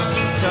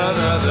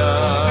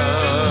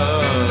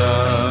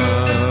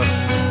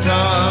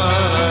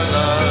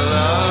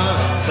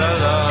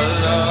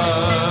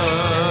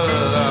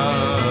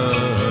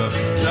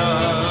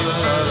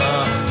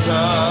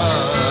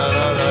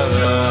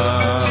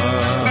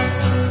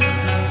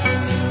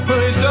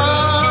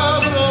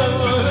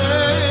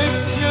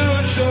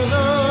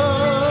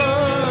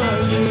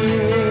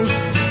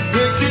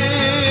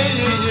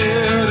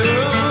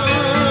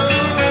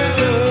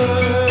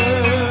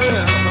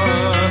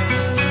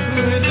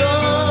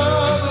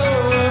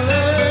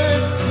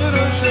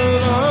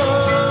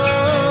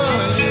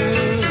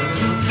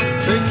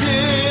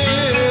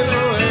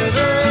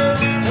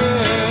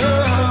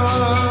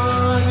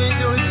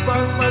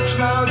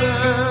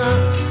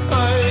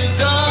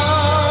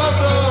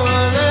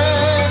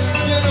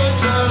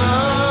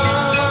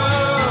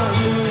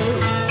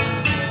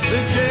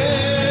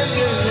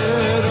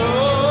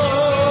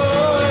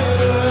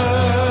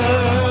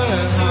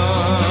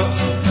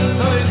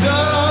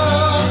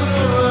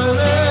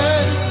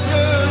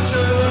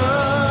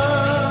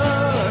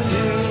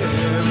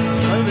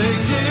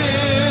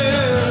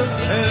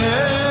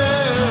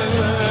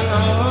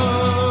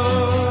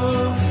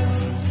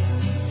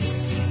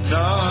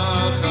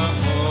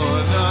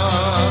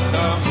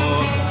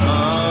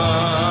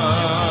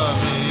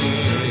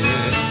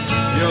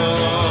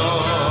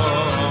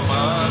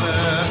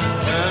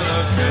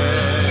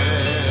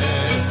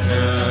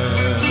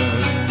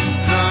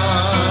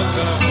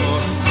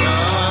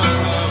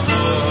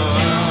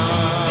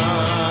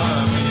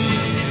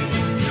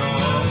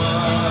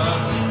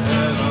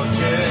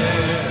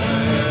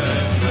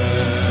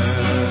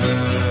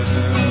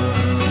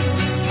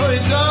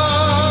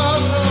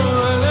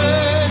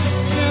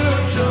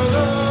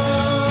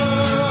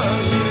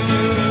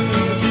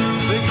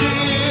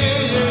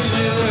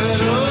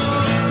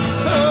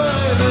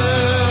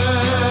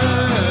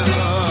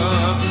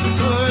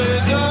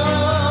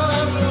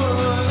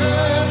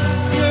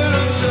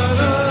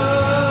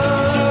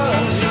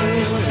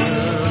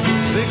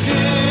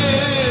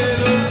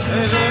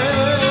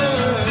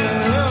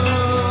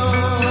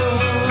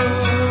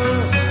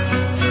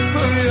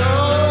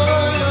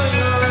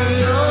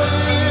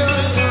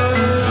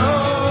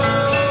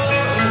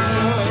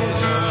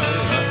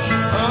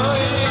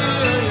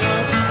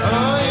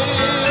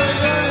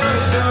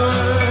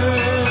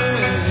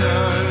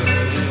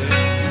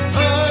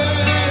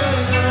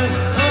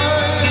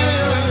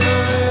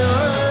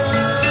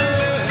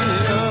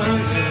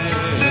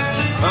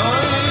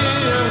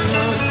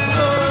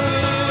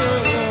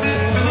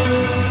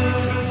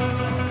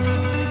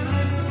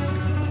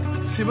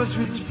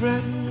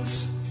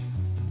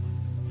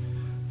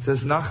It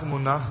says, Nachem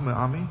Unachme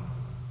Ami,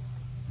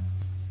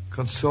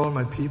 console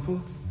my people.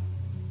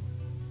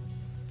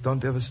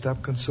 Don't ever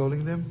stop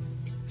consoling them.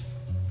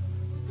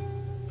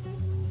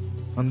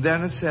 And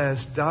then it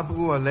says,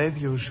 Dabru Alev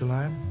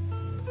Yerushalayim,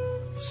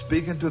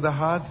 speak into the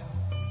heart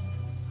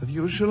of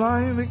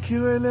Yerushalayim,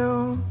 V'kiru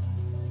Eleo,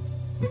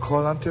 and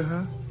call unto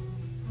her.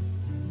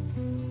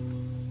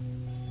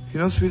 You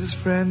know, sweetest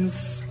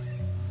friends,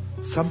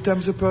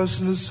 sometimes a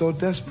person is so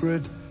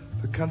desperate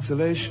for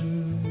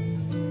consolation.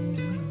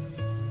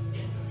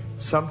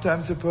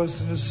 Sometimes a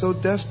person is so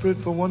desperate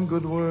for one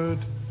good word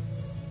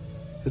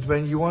that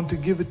when you want to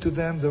give it to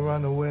them, they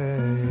run away.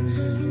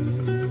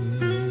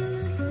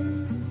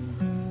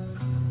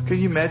 Can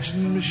you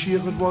imagine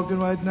Mashiach would walk in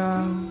right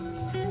now?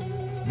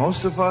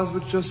 Most of us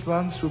would just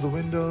run through the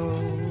window.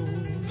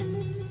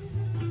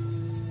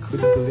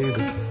 Couldn't believe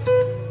it.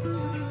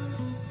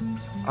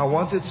 I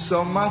want it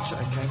so much,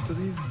 I can't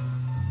believe it.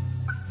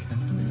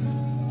 Can't believe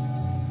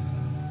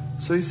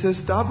it. So he says,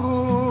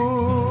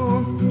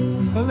 Dabru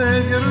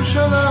Alev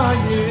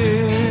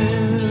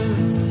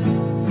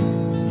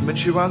Yerushalayim. When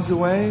she runs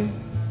away,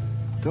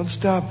 don't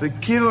stop.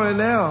 V'kiru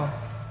Eleo.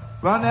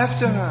 Run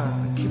after her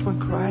and keep on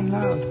crying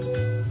loud.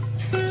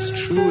 It's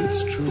true,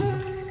 it's true.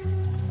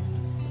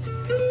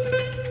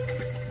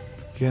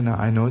 Yeah, now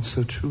I know it's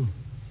so true.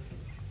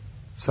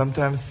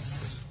 Sometimes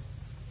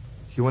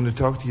you want to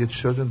talk to your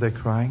children, they're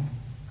crying.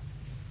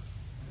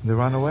 And they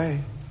run away.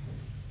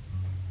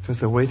 Because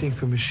they're waiting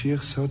for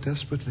Mashiach so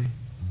desperately.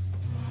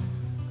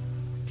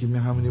 Give me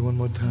harmony one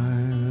more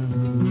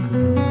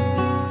time.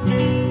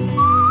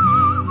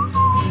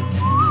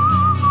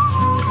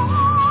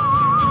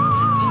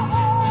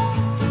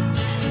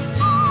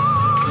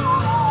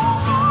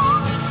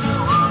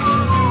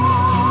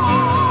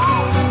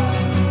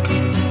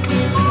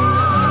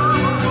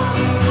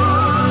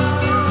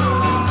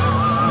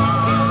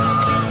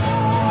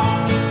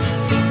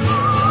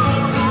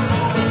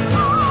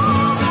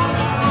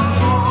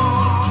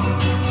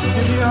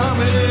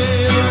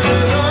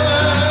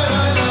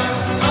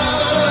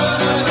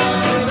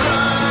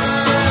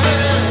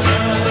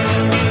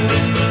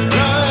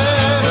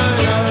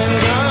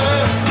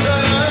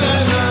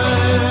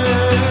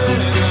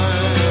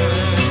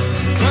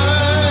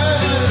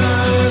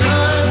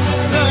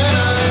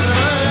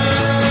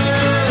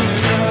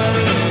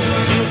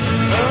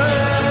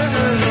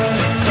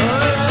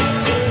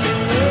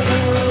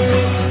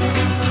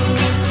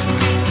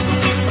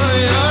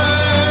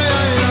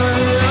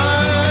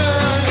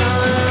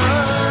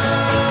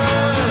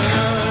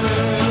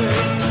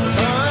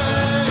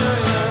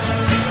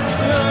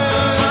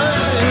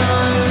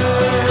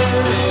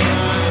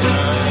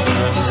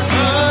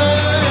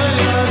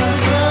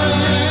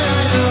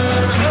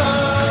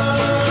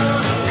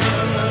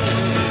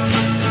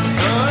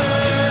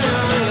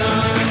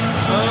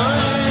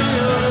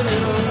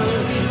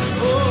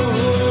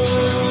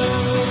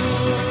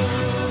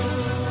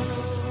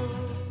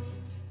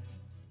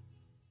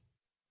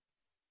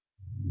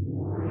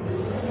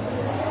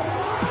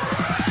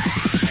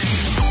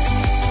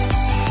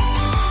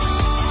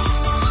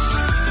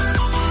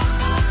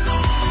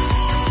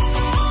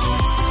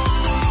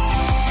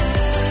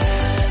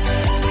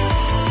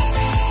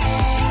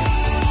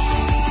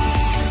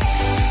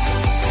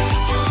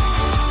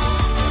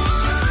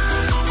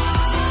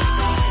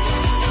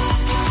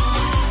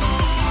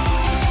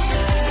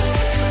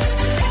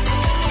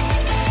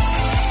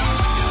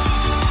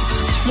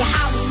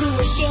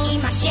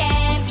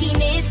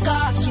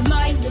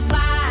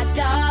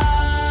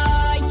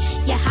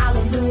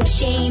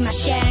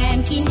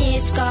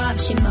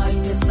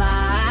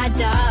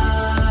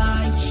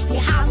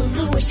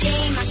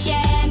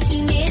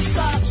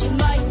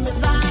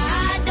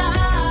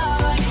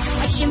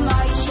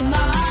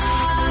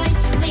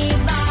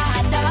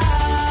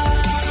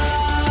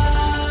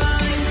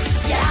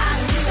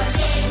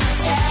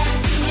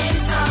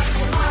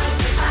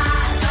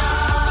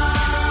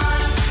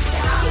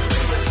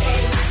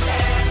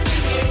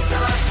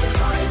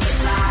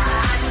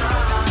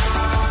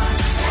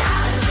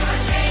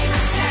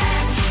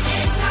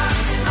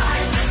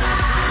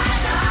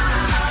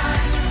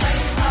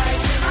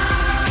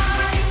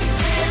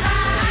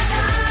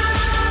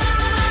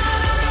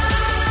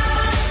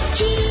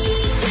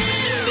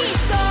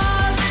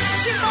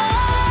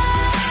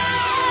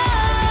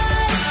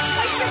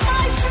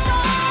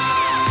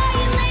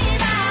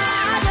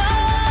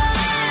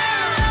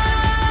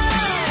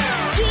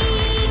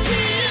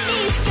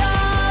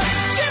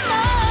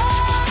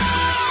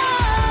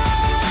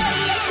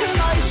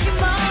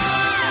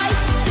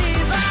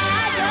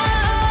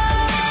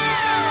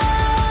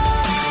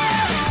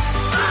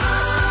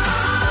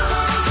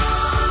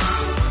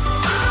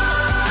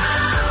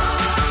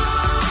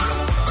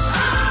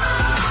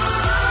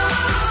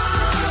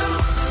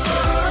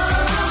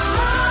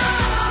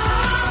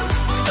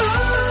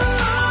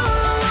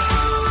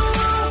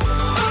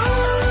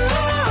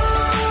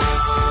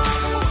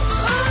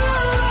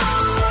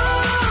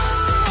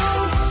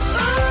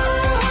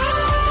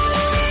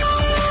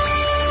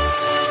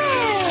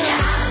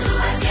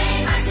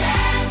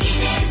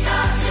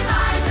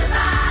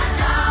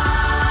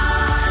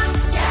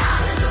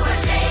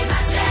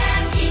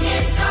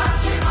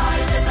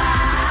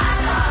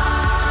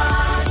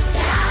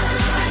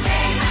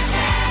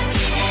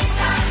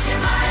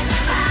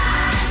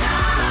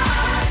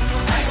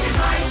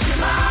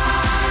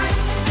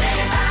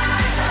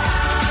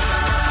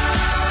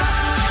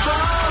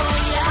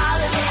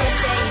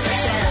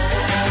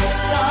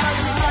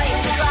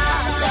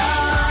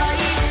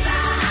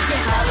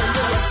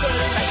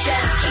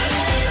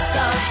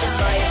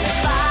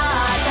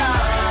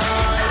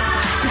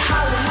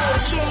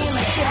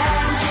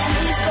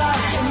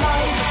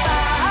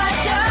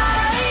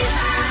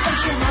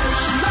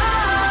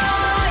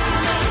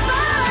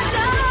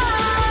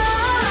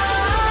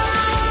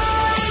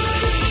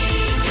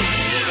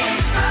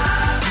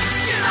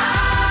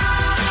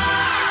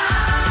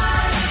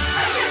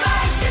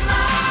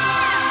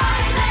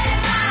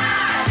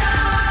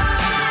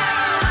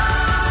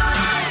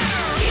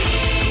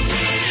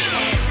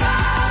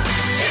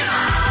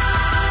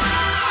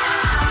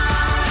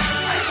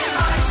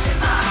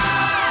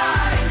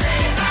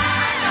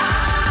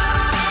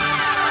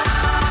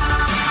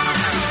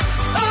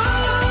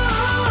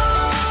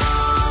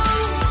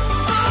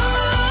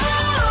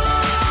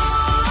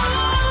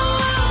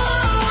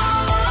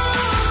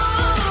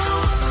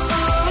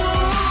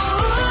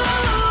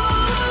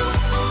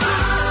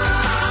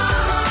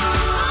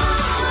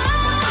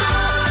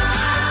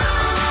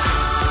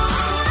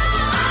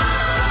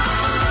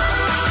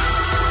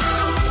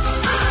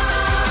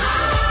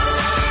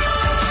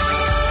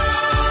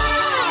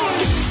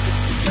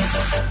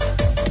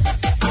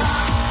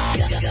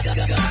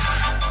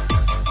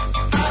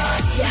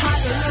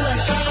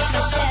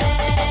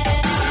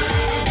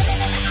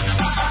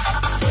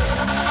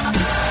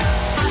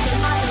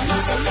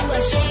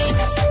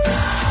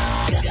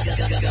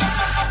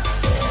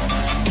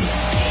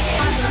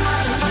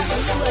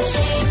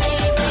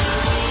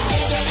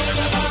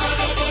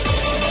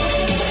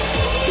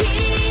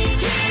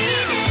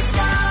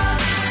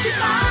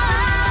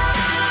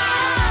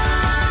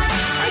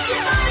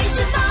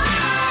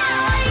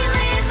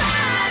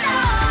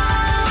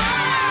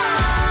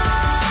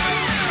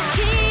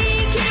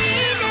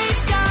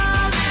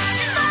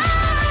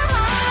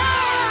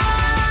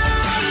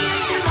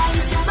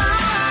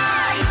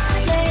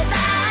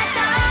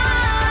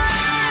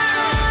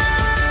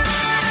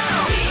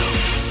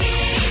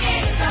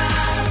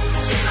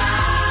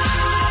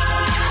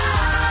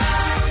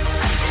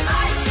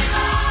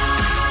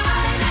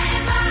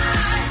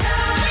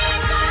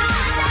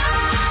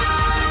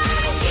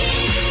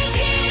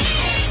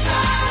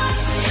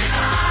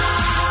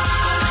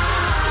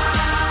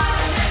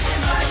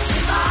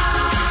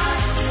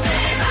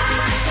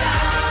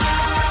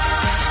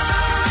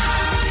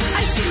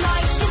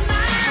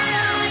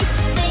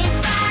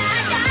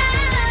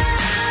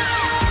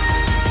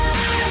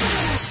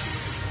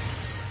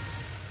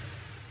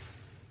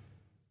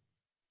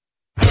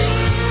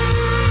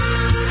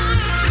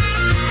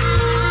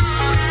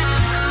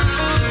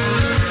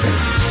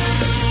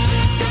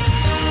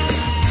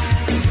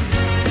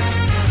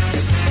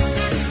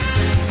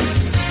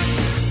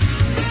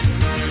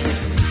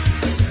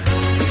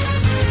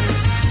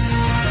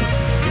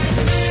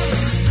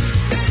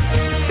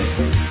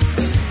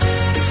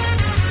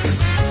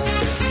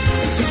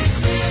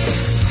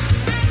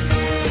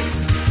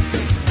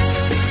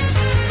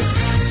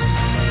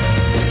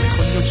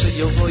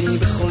 שיבואי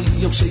בכל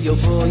יום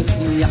שיבואי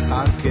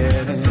יחכה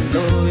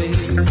אלוהי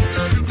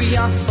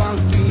ואף על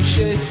פי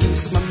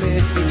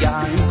שיסממך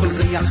יין כל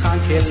זה יחכה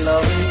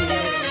אלוהי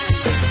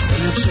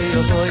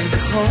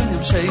בכל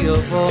יום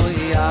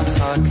שיבואי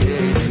יחכה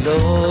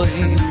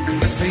אלוהי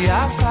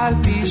ואף על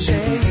פי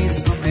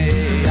שיסממך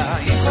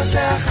יין כל זה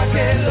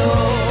יחכה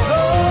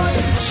אלוהי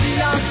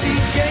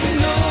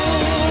שיעתיקנו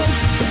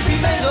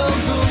במרום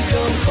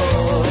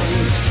יבואי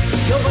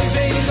יבואי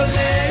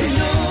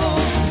ויגולנו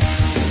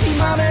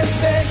Mames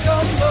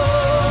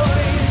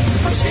bekomboy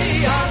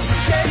Mashiach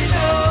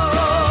tzidkenu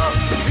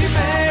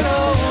Bimeno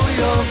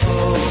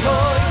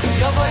yovoy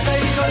Yovoy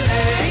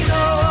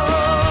veigoleinu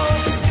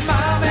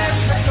Mames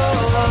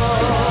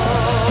bekomboy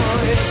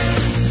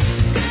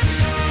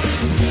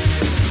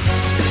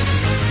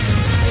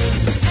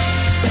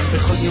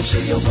Bechol yom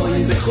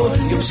sheyovoy Bechol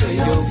yom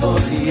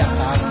sheyovoy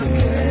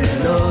Yachake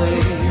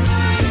Elohim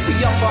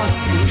Yovoy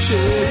yom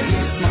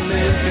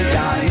sheyismameh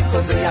B'yayin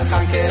Kol ze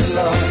Yachake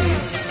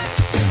Elohim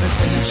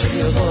בכל יום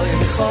שיבואי,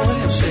 בכל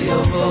יום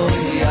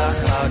שיבואי,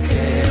 יחכה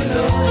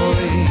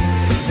אלוהי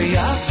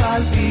ויף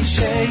על פי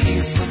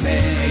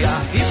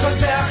שישמח, איפה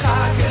זה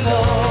יחכה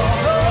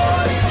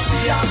אלוהי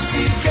משיח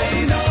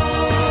צדקנו,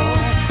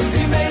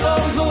 במהרה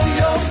הוא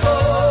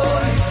יבוא,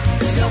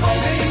 יבוא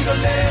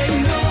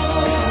ויגולנו,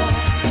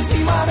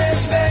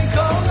 יממש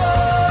בקולו,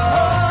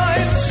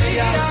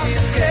 משיח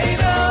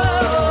צדקנו,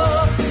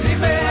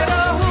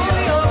 במהרה הוא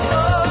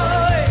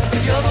יבוא,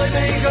 יבוא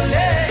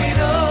ויגולנו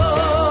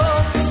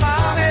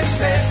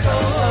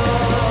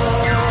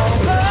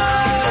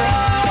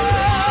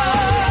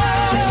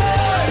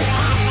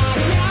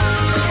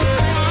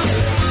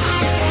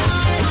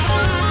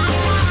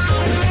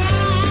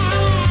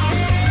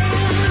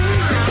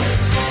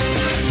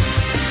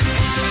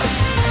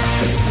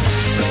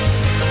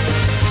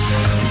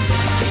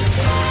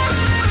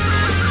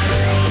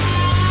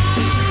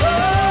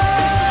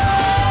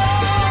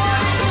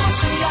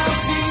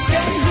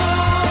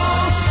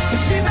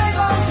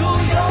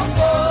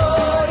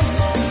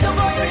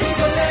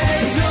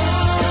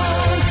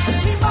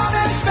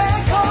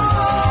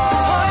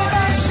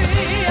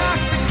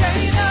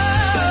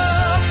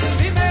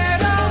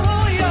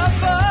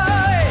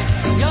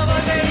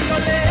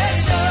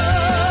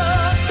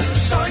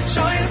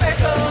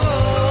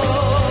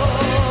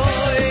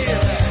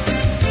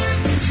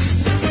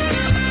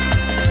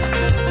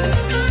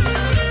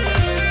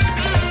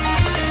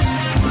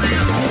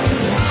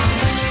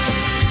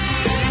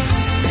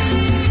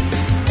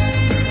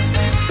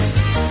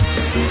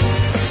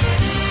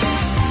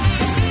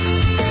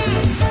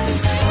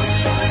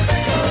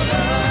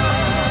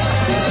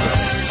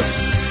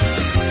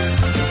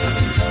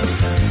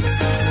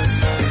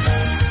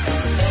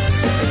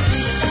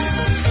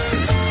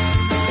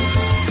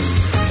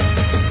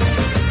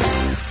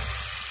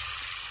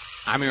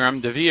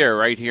Amiram Devere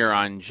right here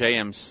on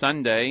JM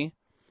Sunday.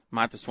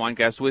 Matis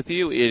Weingast with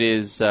you. It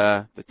is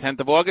the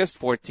 10th of August,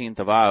 14th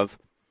of Av.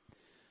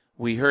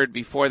 We heard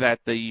before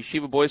that the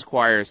Yeshiva Boys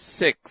Choir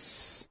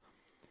 6,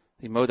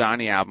 the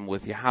Modani album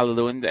with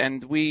Yahalelu,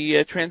 and we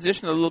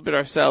transitioned a little bit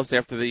ourselves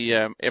after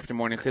the after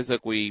Morning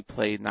Chizuk. We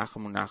played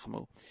Nachamu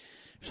Nachamu,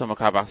 Shlomo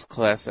Karbach's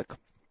classic,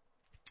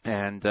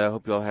 and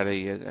hope you all had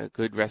a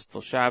good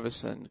restful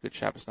Shabbos and good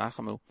Shabbos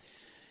Nachamu.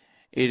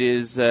 It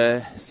is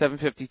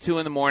 7:52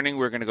 in the morning.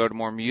 We're going to go to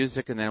more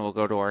music, and then we'll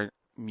go to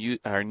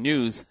our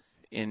news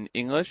in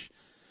English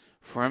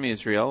from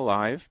Israel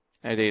live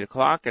at 8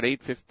 o'clock. At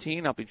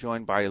 8:15, I'll be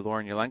joined by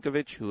Lauren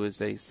Yelenkovich, who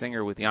is a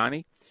singer with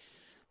Yanni.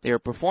 They are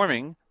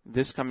performing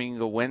this coming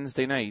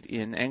Wednesday night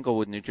in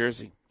Englewood, New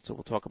Jersey. So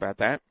we'll talk about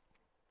that.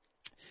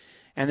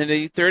 And then at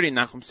 8:30,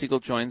 Nachum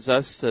Siegel joins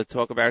us to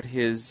talk about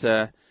his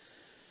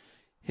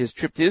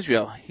trip to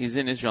Israel. He's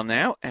in Israel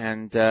now,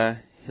 and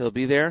he'll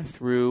be there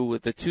through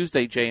the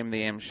Tuesday JM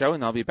the AM show,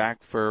 and he'll be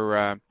back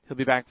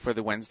for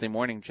the Wednesday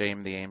morning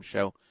JM the AM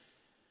show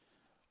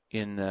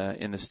in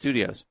the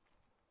studios.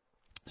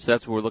 So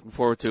that's what we're looking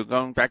forward to.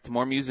 Going back to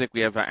more music,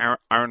 we have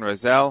Aaron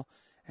Razel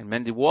and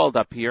Mendy Wald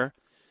up here.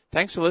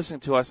 Thanks for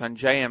listening to us on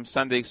JM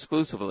Sunday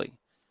exclusively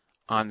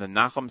on the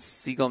Nachum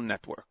Siegel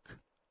Network.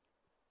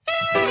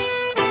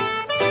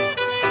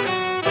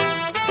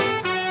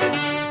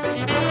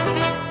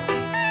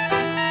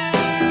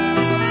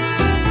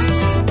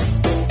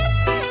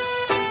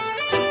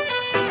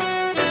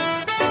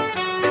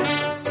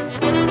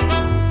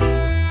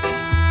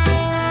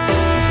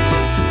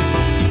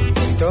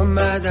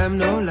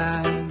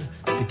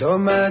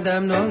 פתאום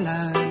אדם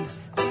נולד,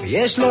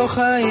 ויש לו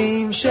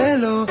חיים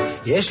שלו,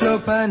 יש לו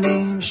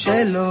פנים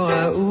שלא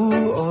ראו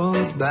עוד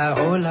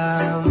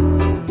בעולם.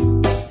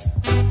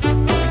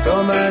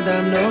 פתאום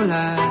אדם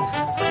נולד,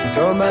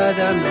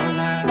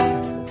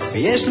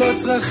 ויש לו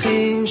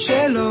צרכים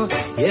שלו,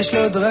 יש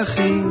לו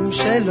דרכים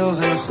שלא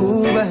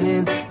הלכו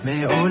בהן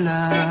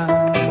מעולם.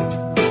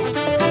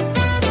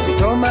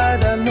 פתאום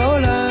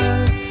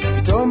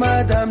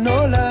אדם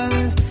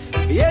נולד,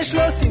 יש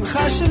לו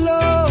שמחה שלו,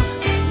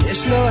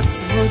 יש לו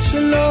עצבות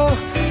שלו,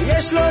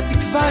 יש לו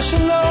תקווה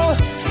שלו,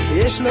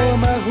 יש לו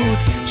מהות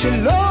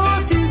שלא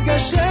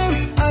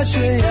תתגשם עד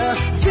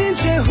שיבין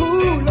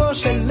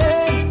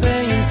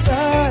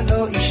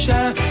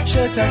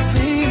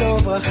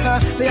ברכה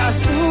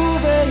ויעשו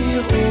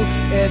ויראו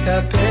את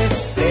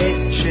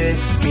הפלא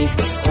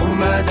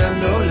שפתאום אדם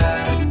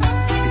נולד,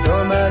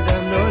 פתאום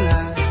אדם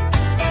נולד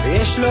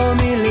ויש לו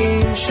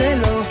מילים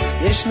שלו,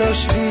 יש לו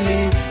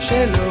שבילים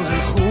שלא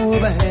הלכו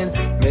בהן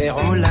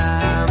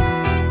מעולם.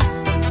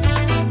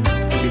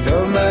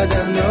 פתאום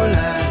אדם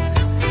נולד,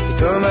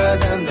 פתאום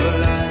אדם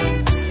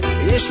נולד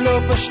ויש לו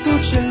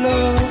פשטות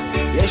שלו,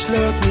 יש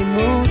לו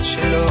תמימות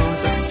שלו,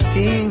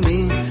 תסכים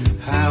עם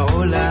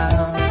העולם.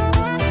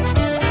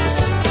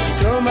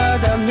 פתאום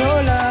אדם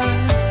נולד,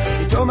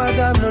 פתאום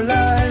אדם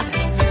נולד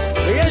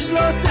ויש לו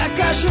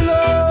צעקה שלו,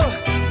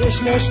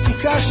 יש לו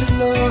שתיקה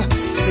שלו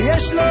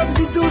ויש לו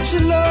בדידות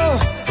שלו,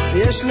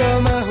 ויש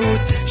לו מהות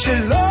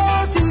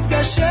שלא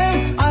תתגשם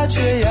עד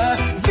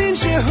שיבין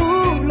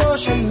שהוא לא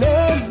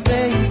שלם,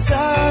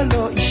 וימצא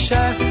לו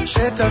אישה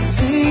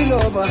שתביא לו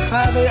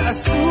ברכה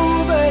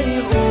ויעשו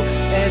ויראו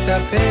את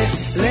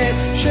הפלא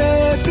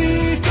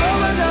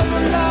שפתאום אדם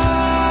נולד,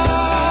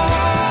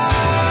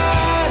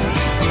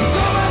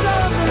 פתאום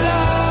אדם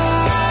נולד,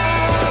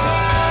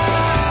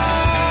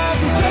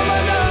 פתאום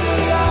אדם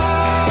נולד.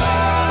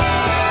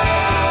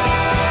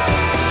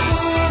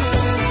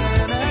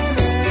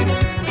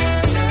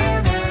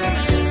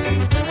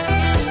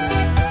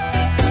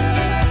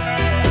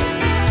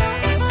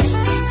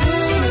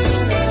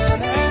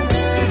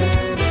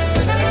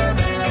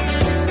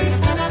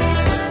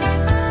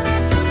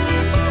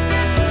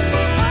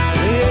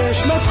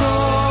 יש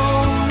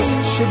מקום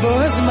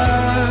שבו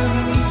הזמן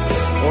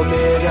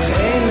אומר לך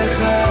אין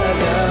לך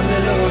אדם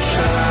ללא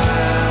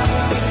שעה,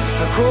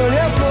 הכל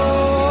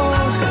יבוא,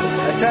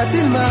 אתה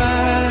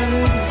תלמד,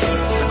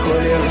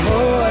 הכל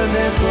יבוא על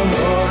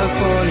מקומו,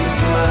 הכל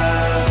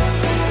יצמח,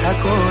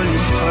 הכל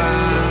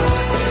יפרח,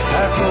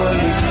 הכל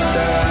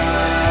יפתח.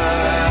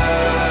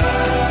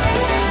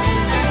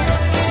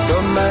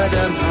 פתאום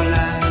אדם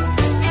נולד,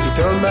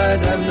 פתאום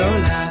אדם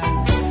נולד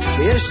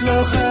יש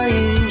לו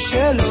חיים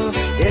שלו,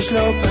 יש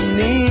לו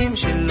פנים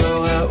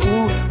שלא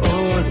ראו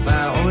עוד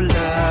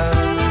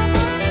בעולם.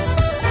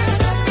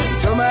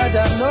 פתאום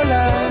אדם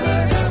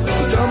נולד,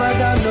 פתאום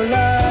אדם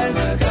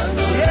נולד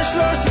יש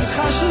לו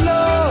שמחה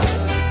שלו,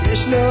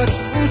 יש לו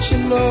עצבות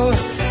שלו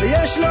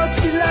ויש לו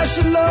תפילה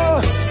שלו,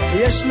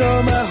 יש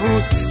לו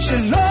מהות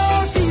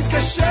שלא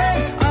תתקשר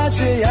עד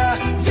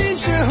שיבין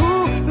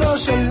שהוא לא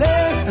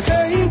שלם,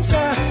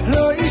 וימצא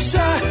לו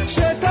אישה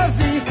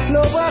שתביא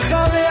לו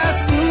ברכה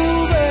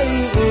ויעשו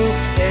ויראו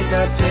את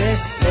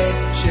הפלא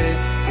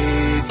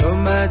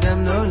שפתאום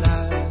אדם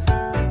נולד,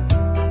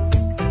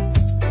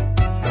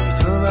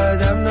 פתאום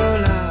אדם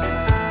נולד,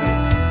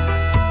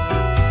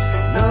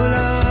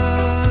 נולד.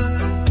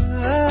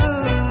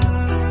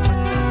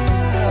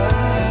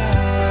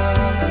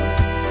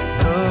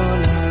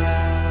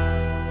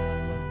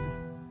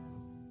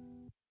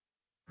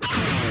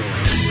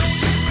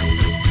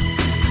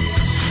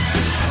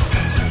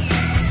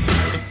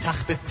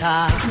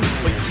 בתח,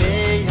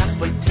 בויתח,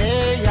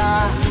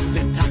 בויתח,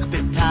 בתח,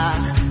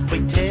 בתח,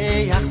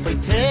 בויתח,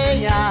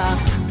 בויתח,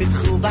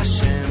 בתחו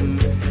בשם,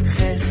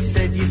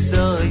 חסד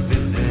יסוי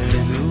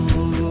בלנו.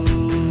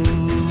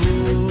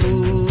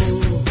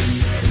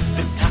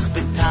 בתח,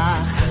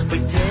 בתח,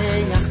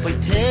 בויתח,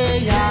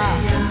 בויתח,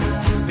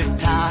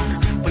 בתח,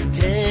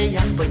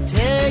 בויתח,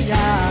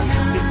 בויתח,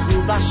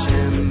 בתחו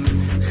בשם,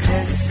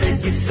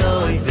 חסד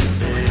יסוי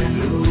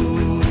בלנו.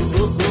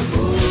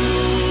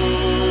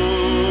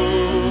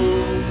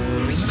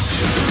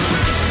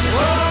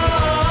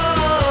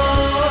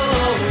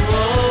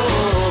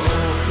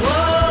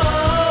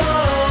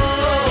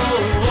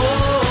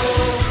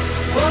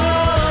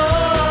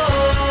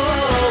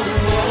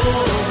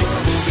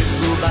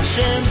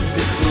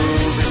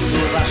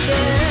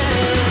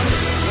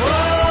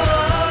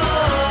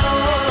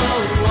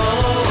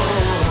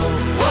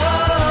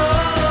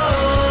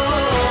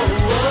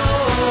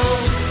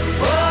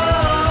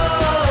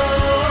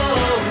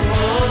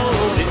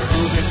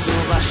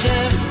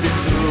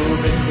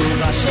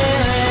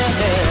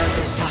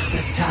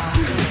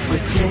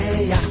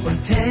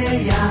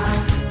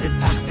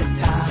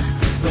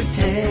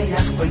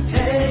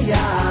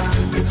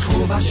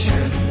 בתחום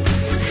השם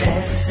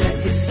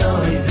חסד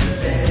יסוי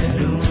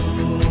בלנו.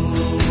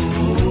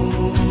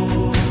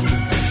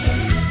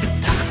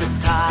 בתח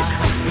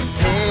בתח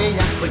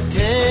בתח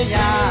בתח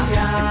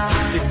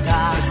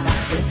בתח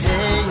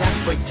בתח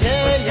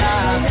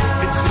בתח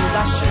בתחום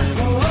השם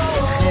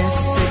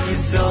חסד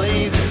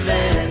יסוי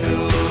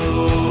בלנו.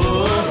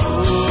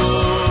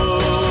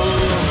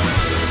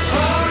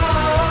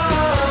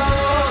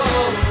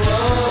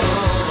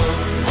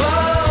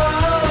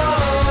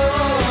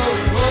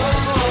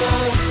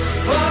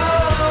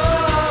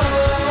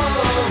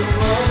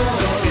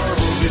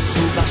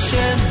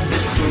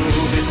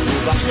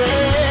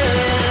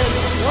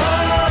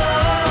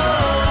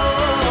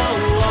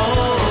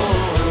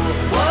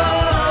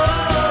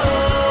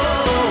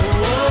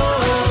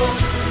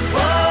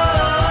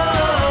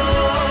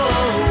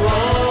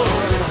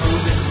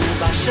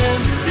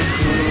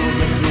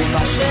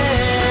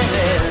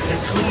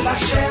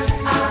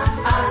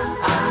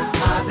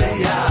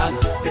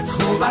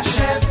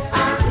 Hashem,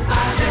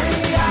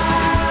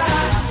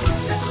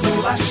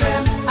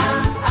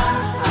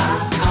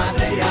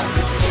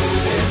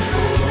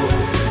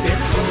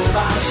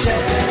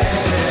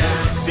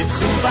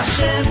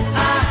 Bashem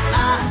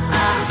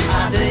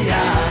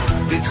Adeya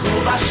Bitchu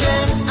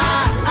Bashem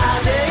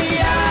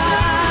Adeya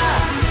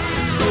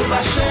Bitchu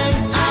Bashem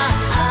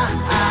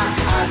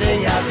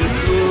Adeya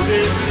Bitchu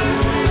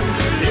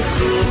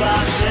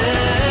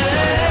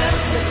Bashem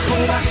Bitchu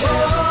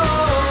Bashem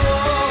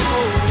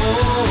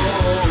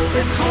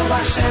Bitchu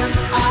Bashem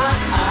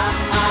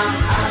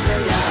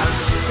Adeya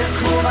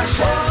Bitchu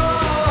Bashem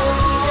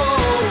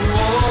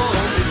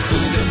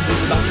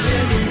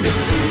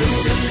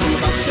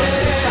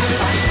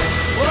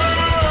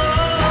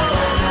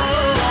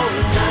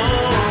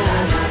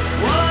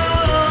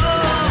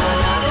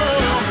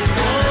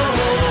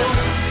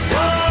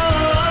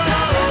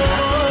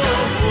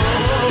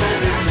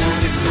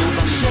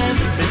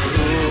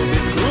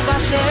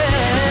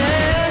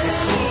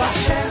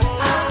Bashem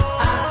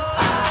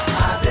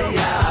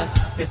Adeya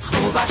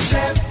Bitchu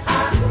Bashem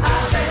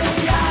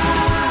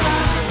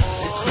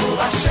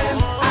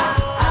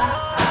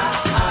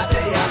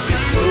Adeya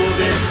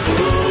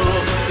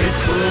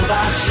Bitchu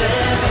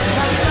Bashem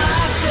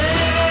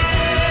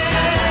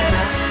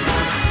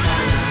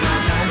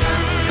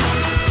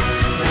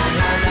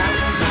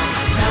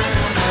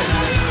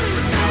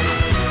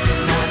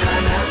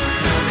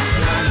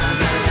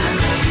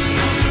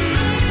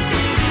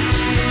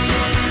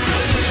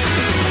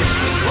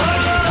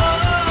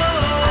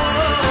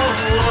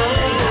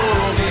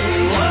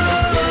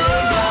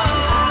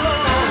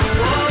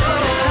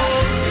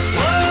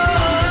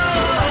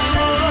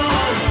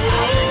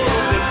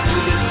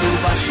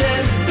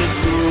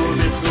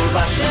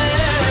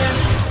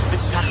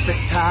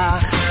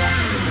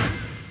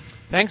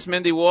Thanks,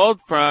 Mindy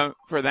Wald, for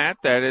that.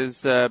 That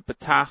is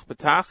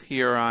Batach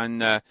here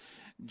on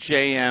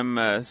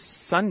JM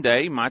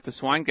Sunday.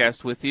 Matis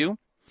Weingast with you,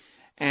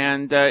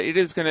 and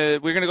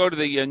we're gonna go to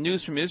the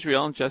news from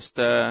Israel in just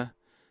a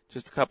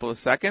couple of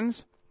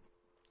seconds.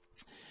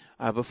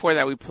 Before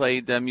that, we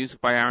played music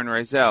by Aaron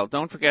Reizel.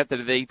 Don't forget that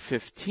at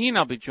 8:15,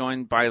 I'll be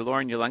joined by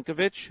Lauren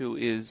Yelenkovich, who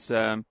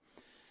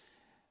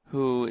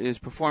is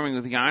performing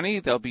with Yanni.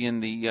 They'll be in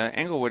the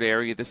Englewood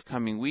area this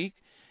coming week.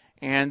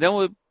 And then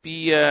we'll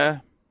be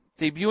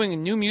debuting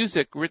new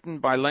music written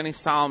by Lenny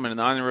Solomon in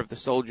honor of the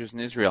soldiers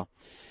in Israel.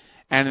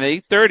 And at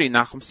 8:30,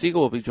 Nachum Segal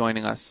will be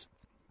joining us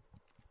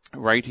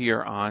right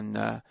here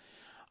on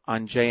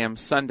JM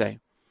Sunday.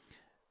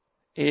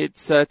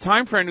 It's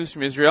time for our news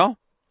from Israel.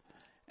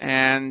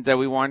 And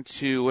we want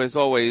to, as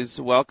always,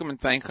 welcome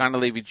and thank Hannah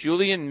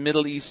Levy-Julian,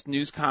 Middle East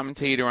news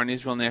commentator on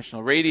Israel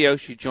National Radio.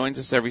 She joins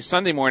us every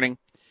Sunday morning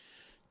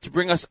to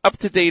bring us up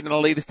to date on the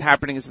latest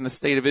happenings in the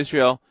state of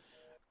Israel.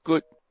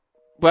 Good.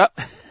 Well,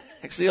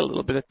 actually a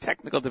little bit of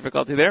technical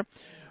difficulty there.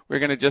 We're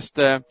going to just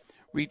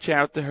reach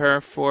out to her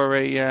for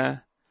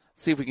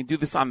see if we can do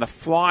this on the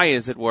fly,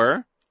 as it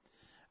were.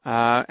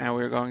 And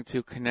we're going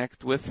to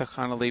connect with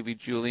Hannah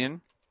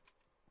Levy-Julian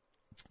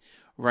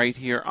right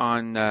here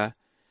on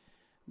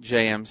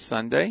JM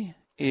Sunday.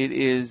 It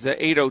is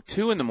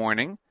 8:02 in the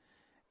morning,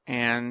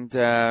 and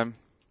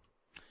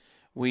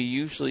we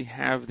usually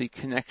have the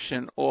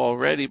connection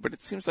already, but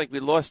it seems like we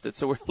lost it.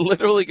 So we're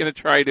literally going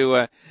to try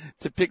to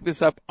pick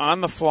this up on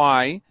the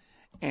fly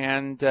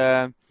and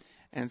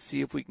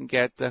see if we can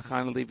get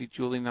Hannah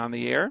Levy-Julian on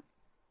the air.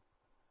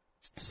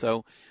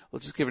 So we'll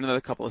just give it another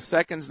couple of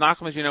seconds.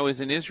 Nachum, as you know,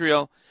 is in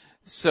Israel,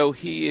 so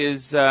he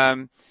is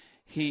going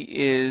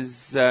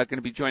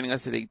to be joining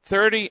us at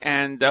 8:30,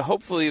 and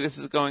hopefully this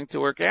is going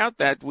to work out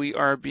that we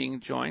are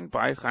being joined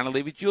by Hannah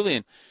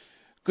Levy-Julian.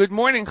 Good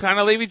morning,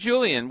 Hannah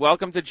Levy-Julian.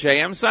 Welcome to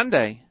JM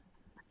Sunday.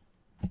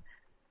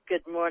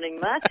 Good morning,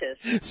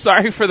 Matis.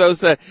 Sorry for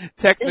those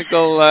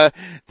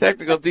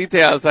technical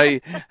details. I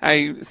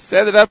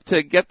set it up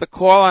to get the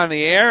call on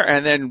the air,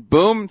 and then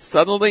boom,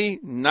 suddenly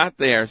not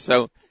there.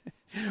 So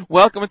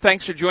welcome and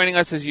thanks for joining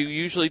us, as you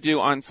usually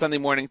do on Sunday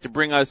morning, to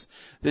bring us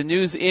the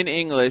news in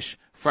English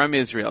from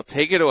Israel.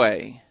 Take it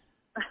away.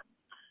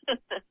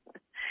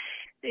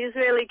 The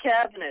Israeli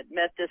cabinet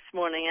met this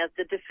morning at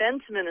the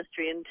Defense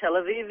Ministry in Tel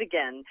Aviv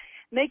again,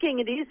 making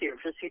it easier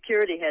for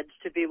security heads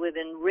to be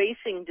within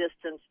racing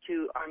distance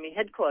to Army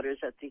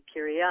headquarters at the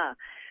Kiryat.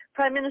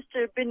 Prime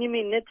Minister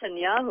Benjamin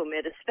Netanyahu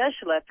made a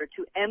special effort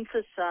to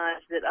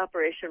emphasize that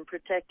Operation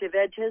Protective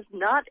Edge has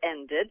not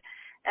ended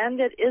and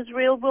that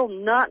Israel will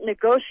not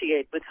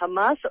negotiate with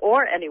Hamas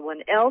or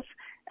anyone else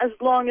as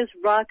long as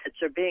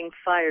rockets are being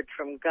fired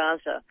from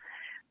Gaza.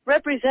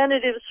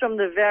 Representatives from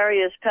the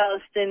various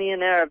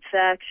Palestinian Arab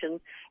factions,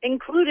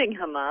 including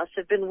Hamas,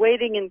 have been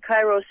waiting in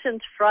Cairo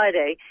since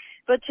Friday,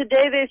 but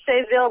today they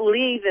say they'll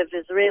leave if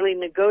Israeli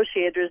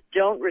negotiators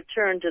don't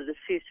return to the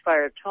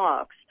ceasefire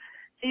talks.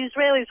 The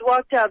Israelis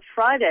walked out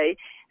Friday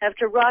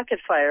after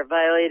rocket fire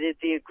violated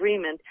the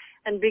agreement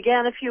and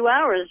began a few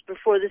hours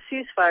before the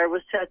ceasefire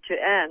was set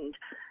to end.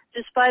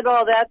 Despite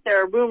all that, there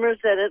are rumors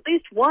that at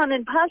least one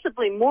and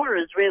possibly more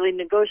Israeli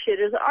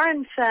negotiators are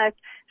in fact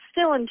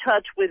still in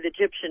touch with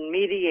Egyptian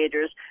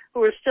mediators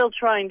who are still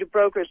trying to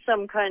broker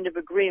some kind of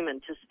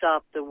agreement to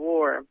stop the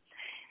war.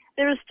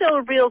 There is still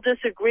a real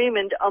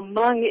disagreement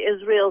among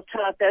Israel's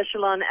top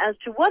echelon as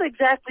to what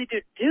exactly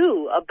to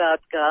do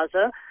about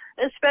Gaza.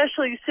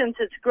 especially since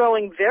it's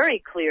growing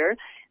very clear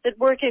that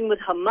working with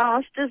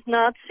Hamas does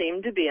not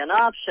seem to be an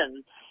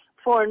option.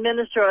 Foreign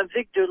Minister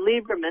Avigdor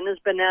Lieberman has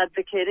been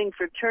advocating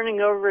for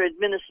turning over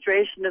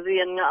administration of the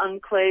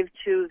enclave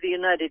to the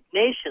United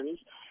Nations.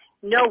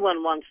 No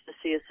one wants to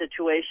see a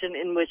situation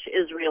in which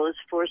Israel is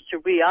forced to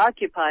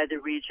reoccupy the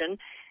region,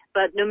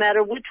 but no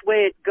matter which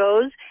way it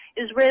goes,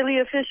 Israeli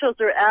officials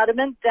are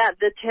adamant that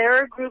the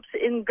terror groups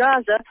in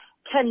Gaza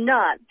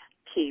cannot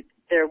keep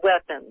their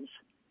weapons.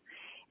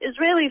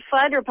 Israeli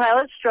fighter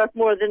pilots struck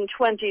more than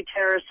 20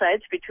 terror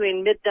sites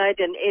between midnight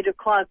and 8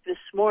 o'clock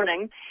this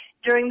morning.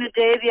 During the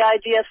day, the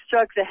IDF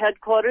struck the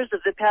headquarters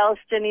of the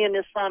Palestinian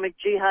Islamic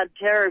Jihad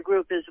terror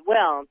group as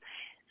well.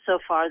 So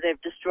far,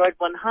 they've destroyed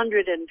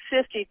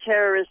 150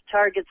 terrorist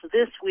targets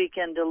this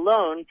weekend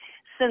alone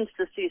since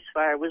the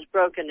ceasefire was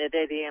broken at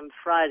 8 a.m.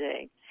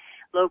 Friday.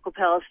 Local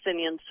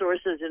Palestinian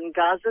sources in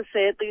Gaza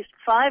say at least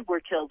 5 were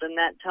killed in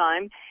that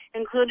time,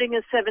 including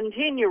a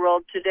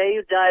 17-year-old today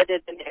who died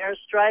at an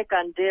airstrike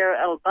on Deir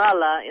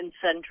el-Bala in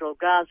central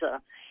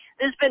Gaza.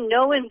 There's been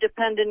no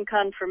independent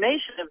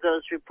confirmation of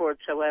those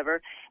reports,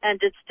 however, and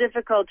it's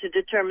difficult to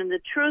determine the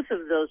truth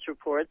of those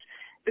reports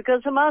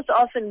because Hamas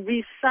often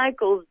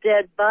recycles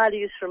dead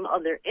bodies from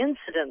other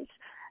incidents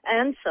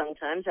and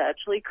sometimes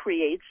actually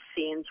creates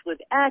scenes with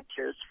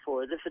actors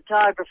for the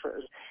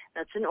photographers.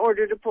 That's in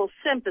order to pull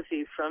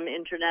sympathy from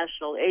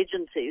international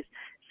agencies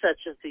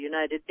such as the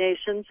United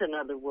Nations and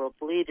other world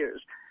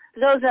leaders.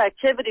 Those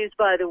activities,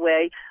 by the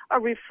way,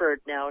 are referred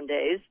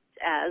nowadays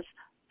as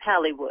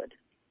Pallywood.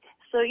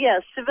 So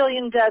yes,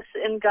 civilian deaths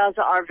in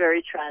Gaza are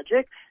very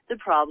tragic. The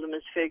problem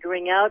is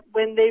figuring out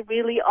when they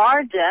really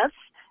are deaths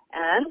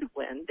and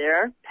when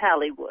they're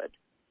Pallywood.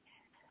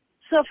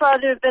 So far,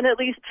 there have been at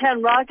least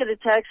 10 rocket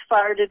attacks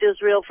fired at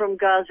Israel from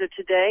Gaza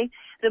today.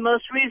 The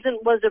most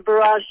recent was a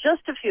barrage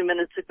just a few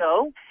minutes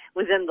ago.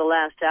 Within the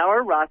last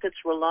hour, rockets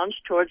were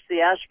launched towards the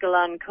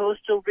Ashkelon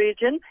coastal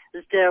region,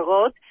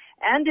 Sderot,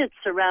 and its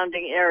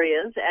surrounding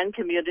areas and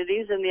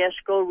communities in the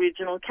Eshkol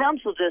Regional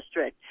Council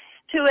District.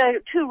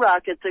 Two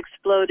rockets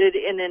exploded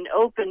in an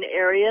open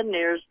area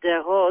near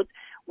Sderot.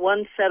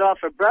 One set off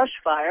a brush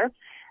fire.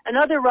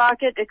 Another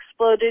rocket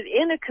exploded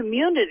in a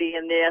community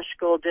in the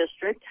Eshkol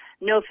district.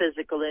 No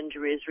physical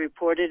injuries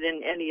reported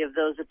in any of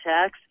those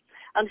attacks.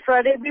 On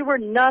Friday, we were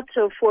not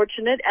so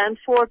fortunate, and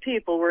 4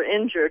 people were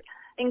injured,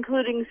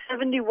 including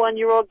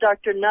 71-year-old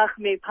Dr.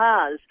 Nachmi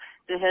Paz,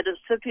 the head of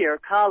Sapir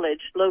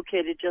College,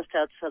 located just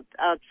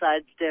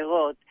outside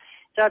Sderot.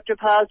 Dr.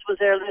 Paz was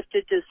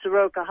airlifted to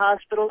Soroka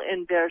Hospital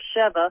in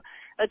Beersheba.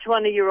 A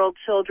 20-year-old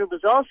soldier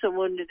was also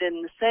wounded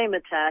in the same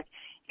attack.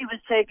 He was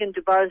taken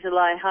to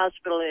Barzilai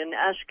Hospital in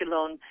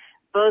Ashkelon.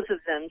 Both of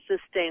them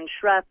sustained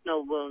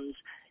shrapnel wounds.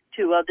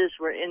 2 others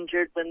were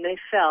injured when they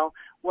fell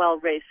while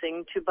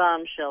racing to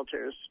bomb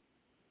shelters.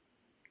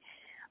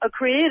 A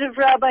creative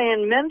rabbi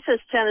in Memphis,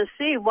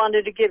 Tennessee,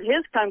 wanted to give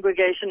his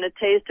congregation a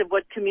taste of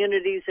what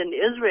communities in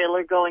Israel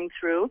are going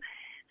through.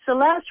 So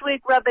last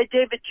week, Rabbi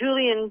David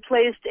Julian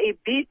placed a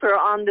beeper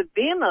on the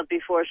bima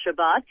before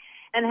Shabbat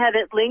and had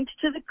it linked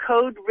to the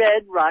Code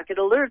Red rocket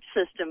alert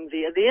system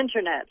via the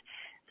Internet.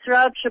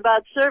 Throughout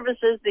Shabbat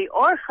services, the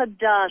Or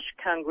Hadash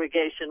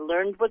congregation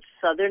learned what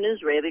southern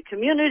Israeli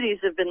communities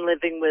have been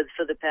living with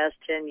for the past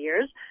 10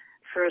 years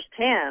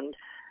firsthand.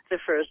 The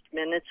first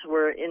minutes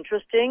were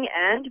interesting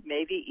and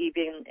maybe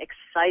even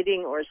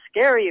exciting or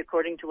scary,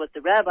 according to what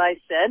the rabbi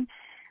said.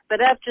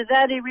 But after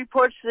that, he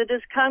reports that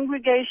his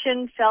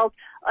congregation felt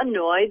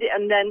annoyed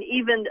and then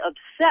even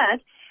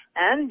upset,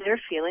 and their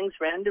feelings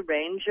ran the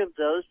range of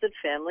those that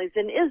families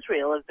in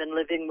Israel have been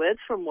living with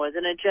for more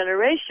than a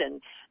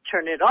generation.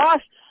 Turn it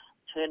off,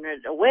 turn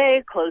it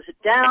away, close it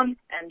down,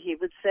 and he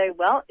would say,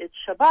 well, it's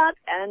Shabbat,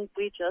 and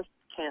we just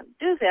can't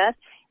do that.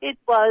 It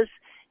was,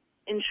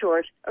 in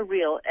short, a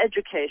real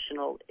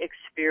educational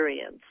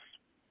experience.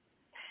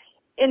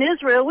 In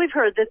Israel, we've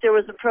heard that there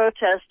was a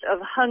protest of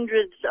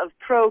hundreds of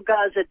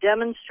pro-Gaza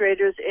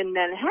demonstrators in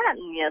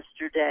Manhattan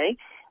yesterday.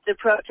 The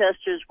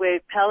protesters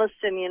waved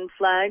Palestinian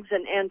flags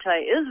and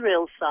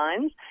anti-Israel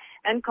signs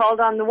and called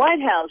on the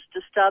White House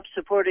to stop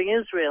supporting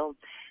Israel.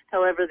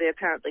 However, they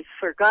apparently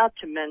forgot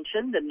to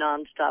mention the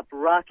nonstop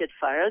rocket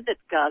fire that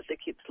Gaza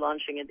keeps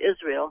launching at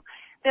Israel.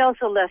 They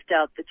also left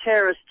out the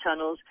terrorist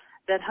tunnels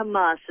that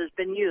Hamas has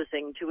been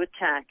using to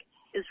attack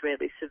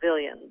Israeli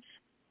civilians.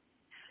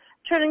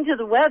 Turning to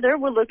the weather,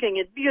 we're looking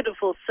at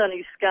beautiful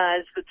sunny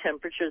skies with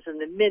temperatures in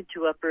the mid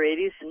to upper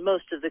 80s in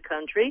most of the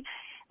country,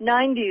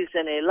 90s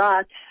in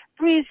Eilat,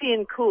 breezy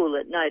and cool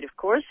at night, of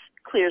course,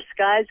 clear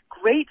skies,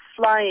 great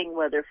flying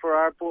weather for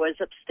our boys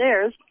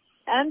upstairs,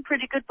 and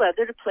pretty good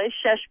weather to play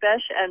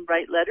sheshbesh and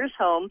write letters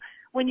home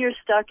when you're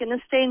stuck in a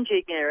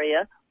staging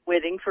area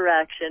waiting for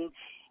action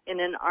in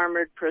an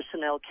armored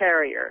personnel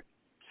carrier.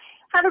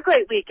 Have a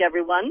great week,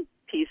 everyone.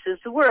 Peace is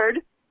the word.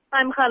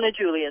 I'm Chana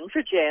Julian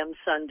for JM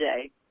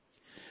Sunday.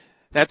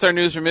 That's our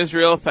news from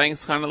Israel.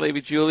 Thanks, Chana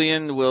Levi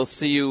Julian. We'll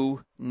see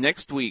you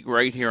next week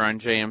right here on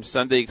JM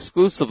Sunday,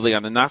 exclusively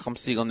on the Nachum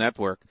Segal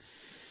Network.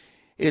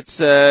 It's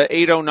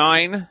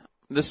 8:09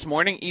 this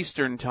morning,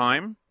 Eastern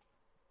Time,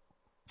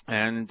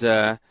 and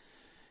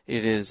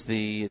It is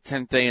the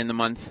 10th day in the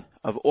month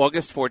of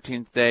August,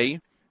 14th day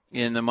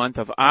in the month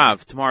of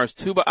Av. Tomorrow's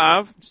Tu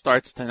B'Av,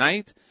 starts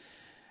tonight,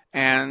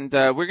 and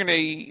we're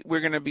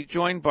gonna be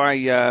joined by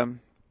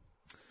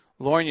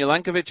Lauren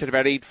Yelenkovich at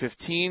about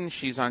 8:15.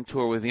 She's on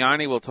tour with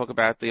Yanni. We'll talk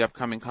about the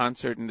upcoming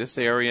concert in this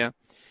area.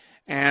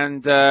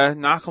 And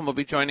Nachum will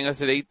be joining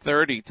us at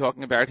 8:30,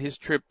 talking about his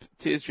trip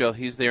to Israel.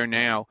 He's there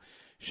now,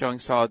 showing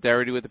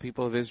solidarity with the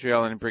people of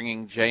Israel and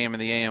bringing JM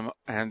and the AM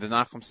and the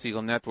Nachum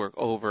Segal Network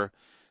over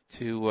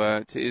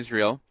to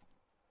Israel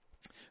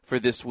for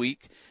this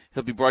week.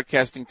 He'll be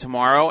broadcasting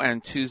tomorrow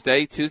and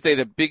Tuesday. Tuesday,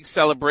 the big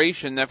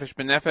celebration, Nefesh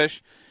B'Nefesh,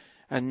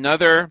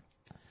 another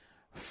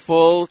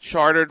full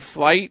chartered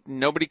flight,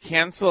 nobody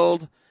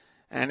canceled,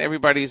 and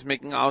everybody's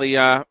making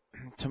Aliyah,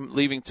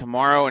 leaving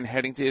tomorrow and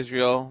heading to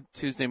Israel.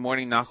 Tuesday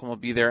morning, Nachum will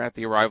be there at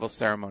the arrival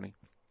ceremony.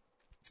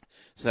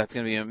 So that's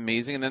going to be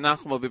amazing. And then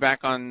Nachum will be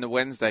back on the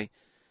Wednesday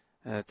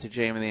to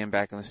JM and the AM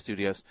back in the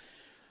studios.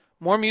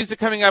 More music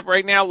coming up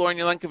right now. Lauren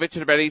Yelenkovich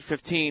at about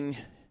 8:15.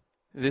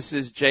 This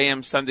is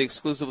JM Sunday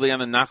exclusively on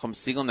the Nachum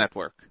Segal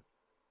Network.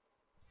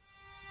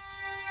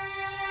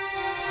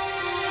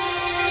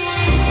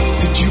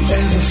 Did you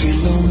ever feel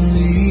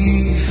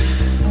lonely?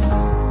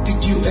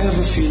 Did you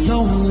ever feel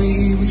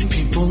lonely with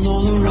people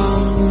all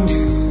around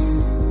you?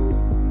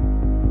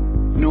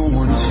 No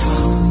one's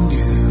found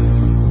you.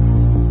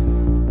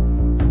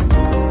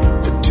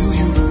 But do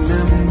you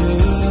remember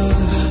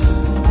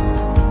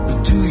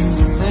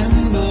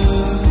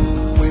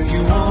where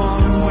you are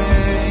and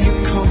where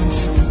you're coming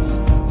from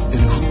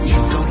and who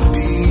you're gonna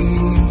be?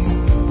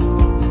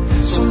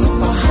 So look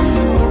behind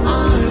your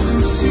eyes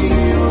and see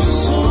your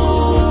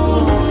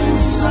soul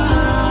inside.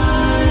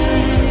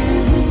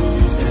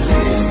 It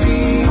lives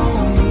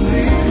beyond the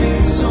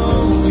limits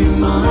of your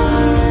mind.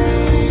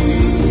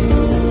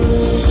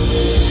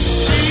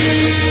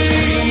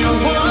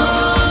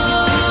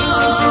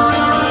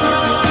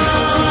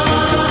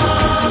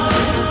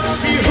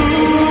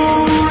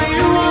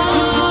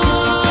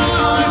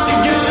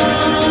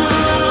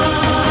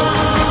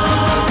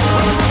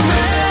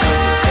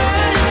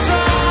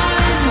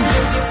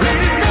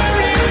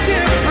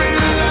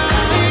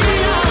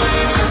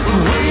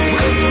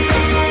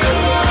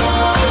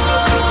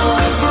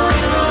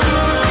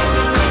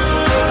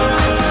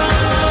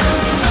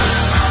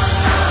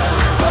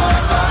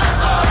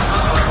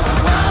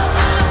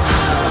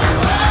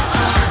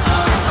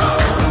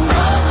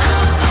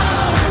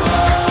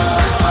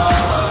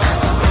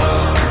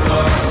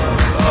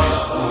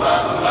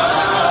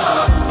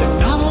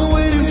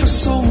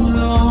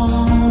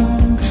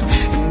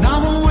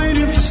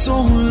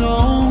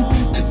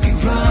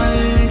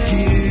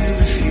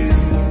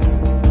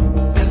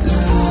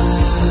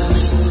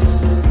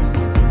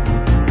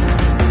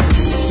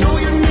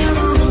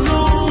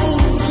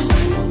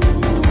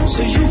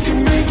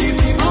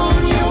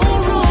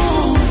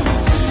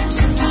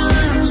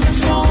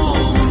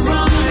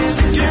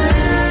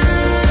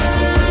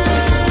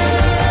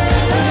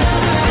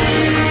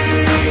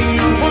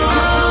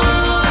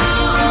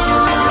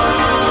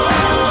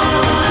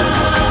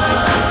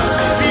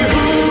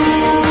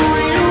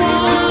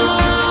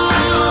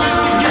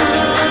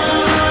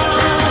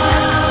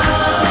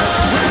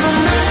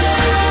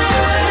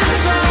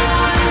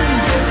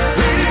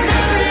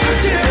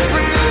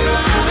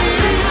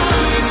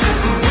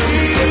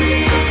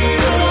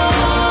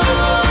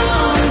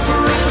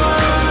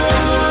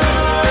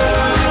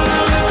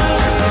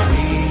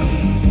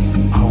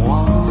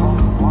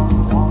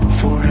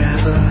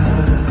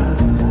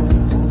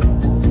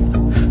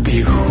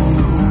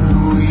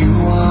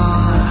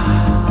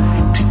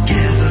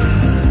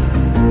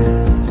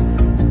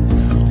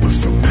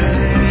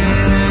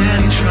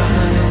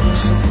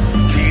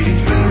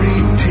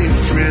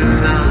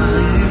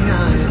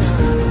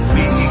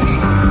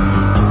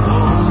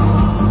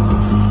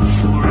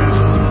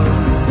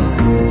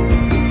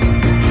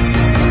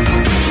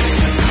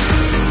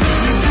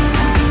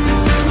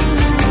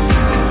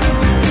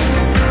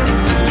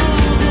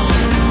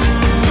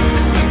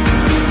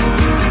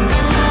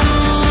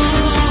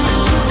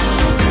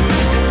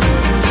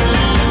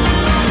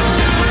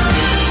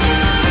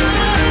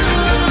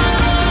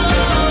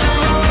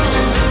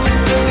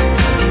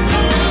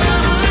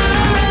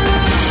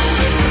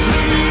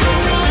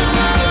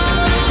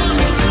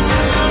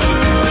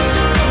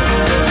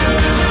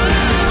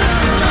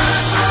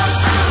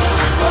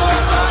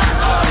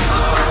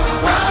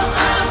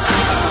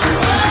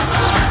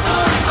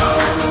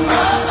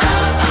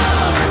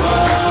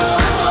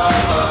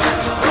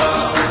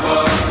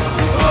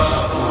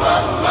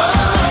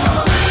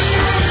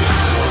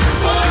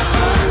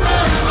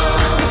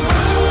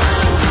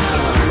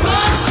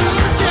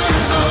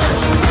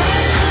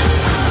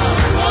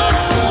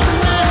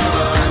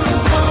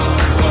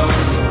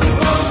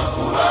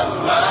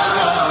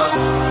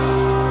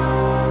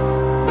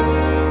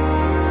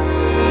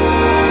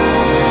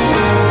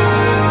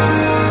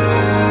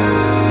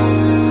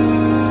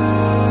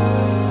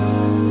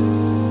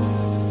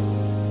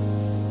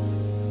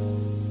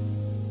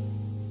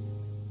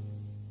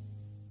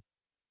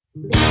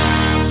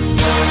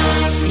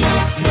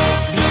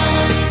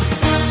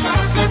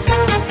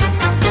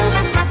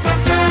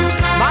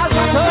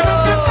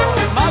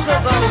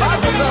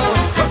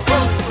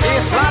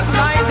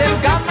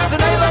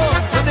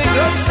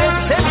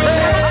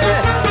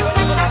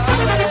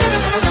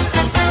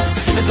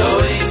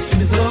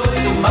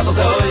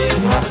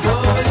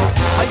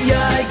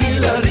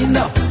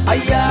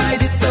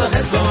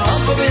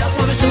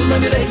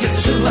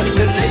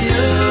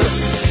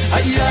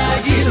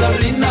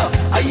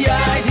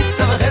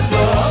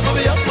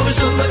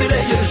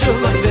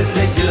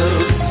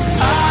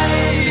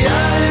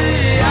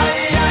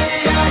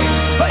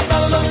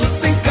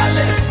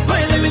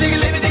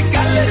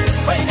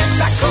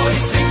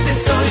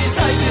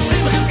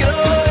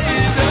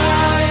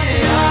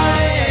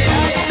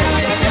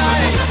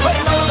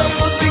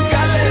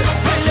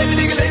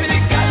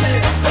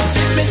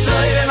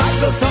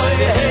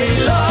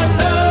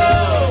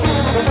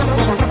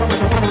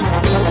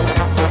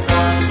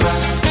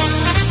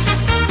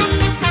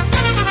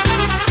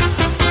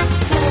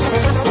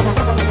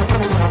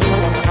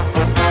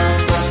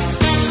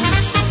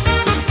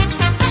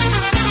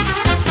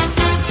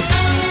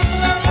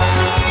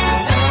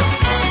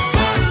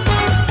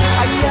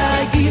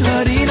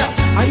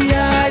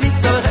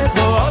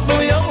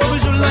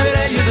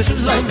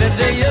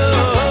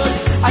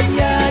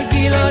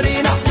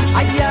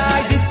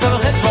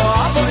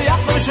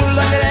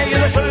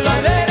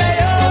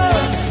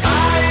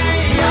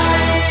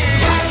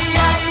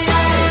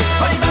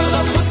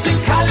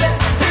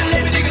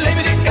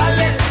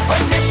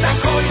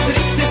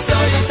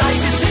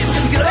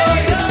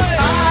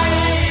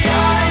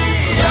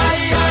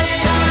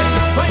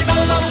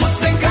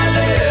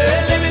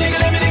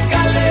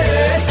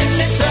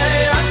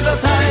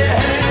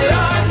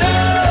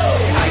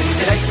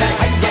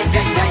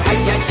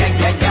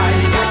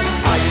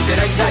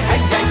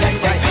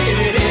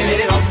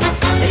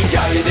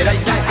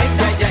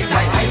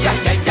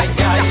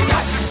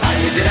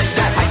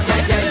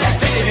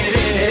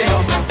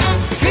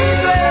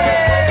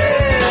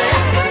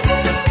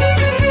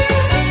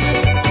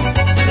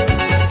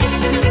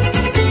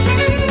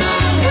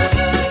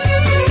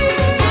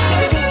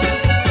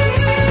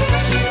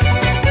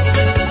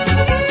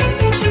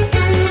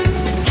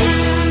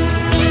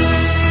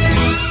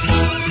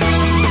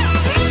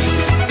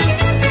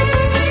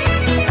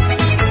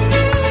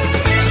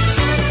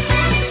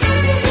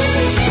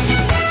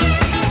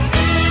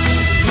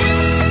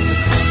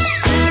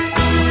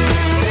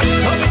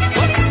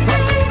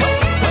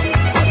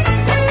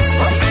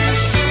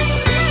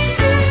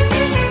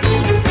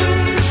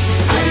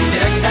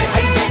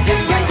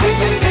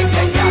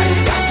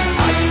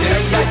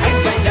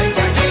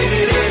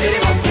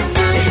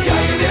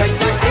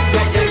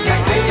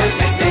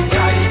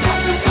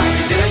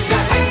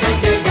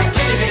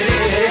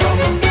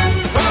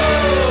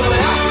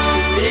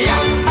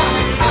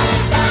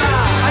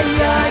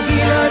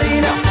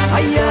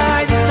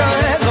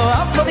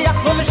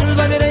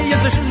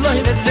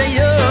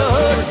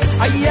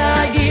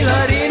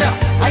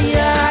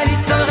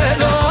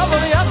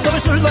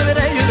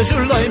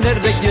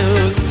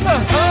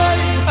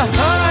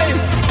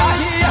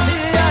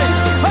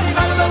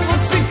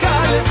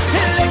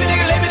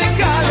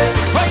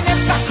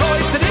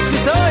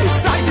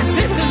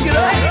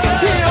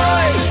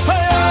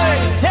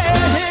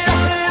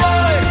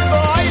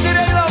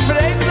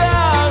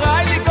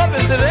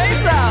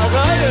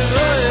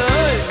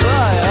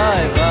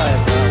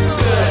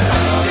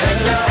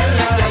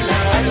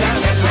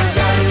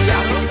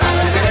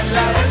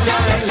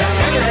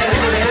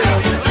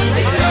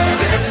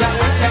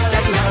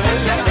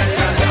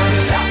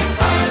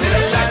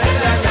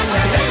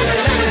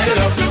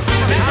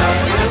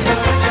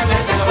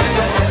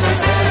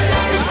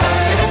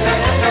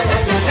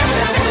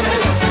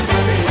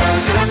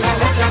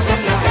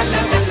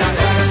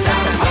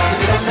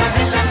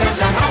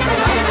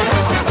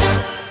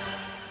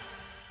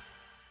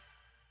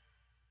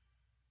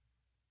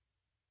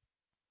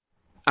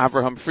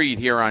 Avraham Fried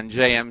here on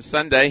JM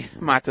Sunday.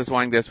 Matas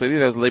Weingast with you.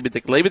 That was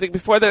Lebedik.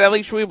 Before that,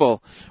 Eli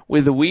Schwebel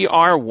with We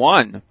Are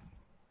One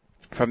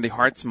from the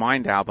Heart's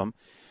Mind album.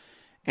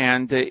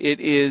 And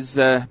it is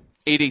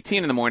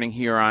 8:18 in the morning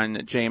here on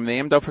JM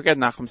AM. Don't forget,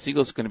 Nachum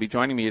Siegel is going to be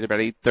joining me at about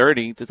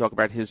 8:30 to talk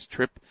about his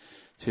trip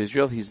to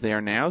Israel. He's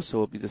there now, so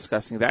we'll be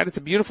discussing that. It's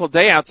a beautiful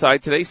day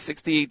outside today,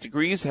 68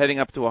 degrees, heading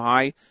up to a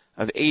high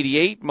of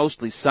 88,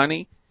 mostly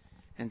sunny,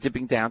 and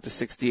dipping down to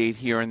 68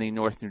 here in the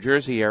North New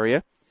Jersey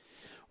area.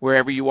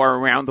 Wherever you are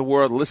around the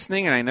world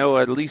listening, and I know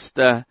at least,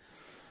 I've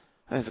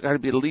got to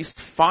be at least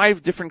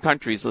 5 different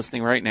countries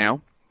listening right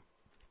now,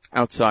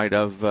 outside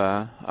of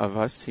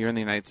us here in the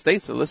United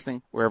States, so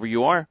listening wherever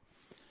you are.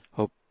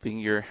 Hoping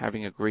you're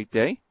having a great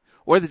day.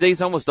 Or the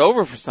day's almost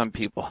over for some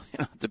people,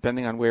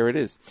 depending on where it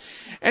is.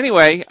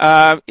 Anyway,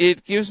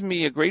 it gives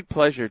me a great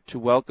pleasure to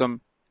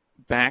welcome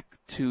back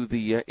to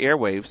the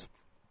airwaves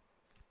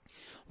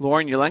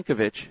Lauren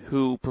Yelenkovich,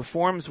 who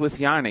performs with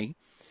Yanni.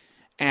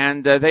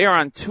 And they are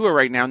on tour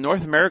right now,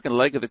 North American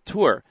leg of the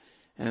tour,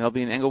 and they'll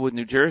be in Englewood,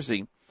 New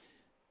Jersey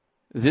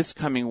this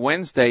coming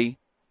Wednesday.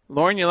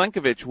 Lauren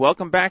Yelenkovich,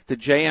 welcome back to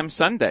JM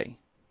Sunday.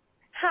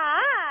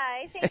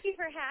 Hi, thank you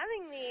for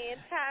having me.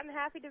 I'm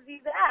happy to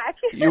be back.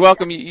 You're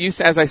welcome. You,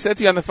 as I said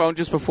to you on the phone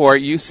just before,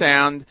 you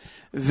sound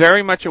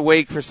very much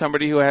awake for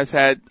somebody who has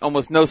had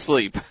almost no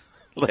sleep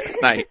last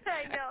night.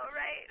 I know,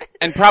 right?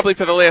 And probably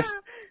for the last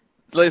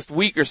last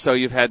week or so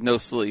you've had no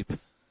sleep.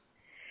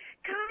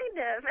 Kind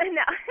of.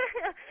 No.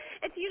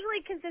 It's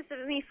usually consists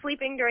of me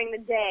sleeping during the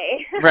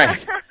day.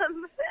 Right.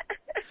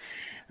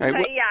 Right.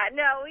 But yeah,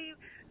 no, we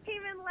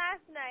came in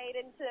last night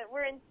and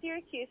we're in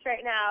Syracuse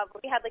right now,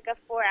 but we had like a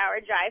 4-hour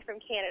drive from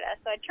Canada.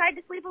 So I tried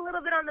to sleep a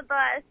little bit on the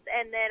bus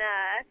and then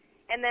I,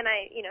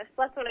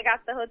 slept when I got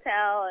to the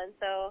hotel, and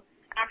so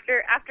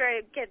after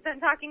I get done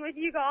talking with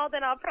you all,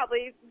 then I'll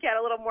probably get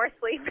a little more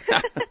sleep.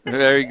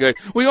 Very good.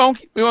 We won't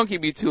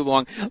keep you too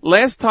long.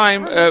 Last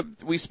time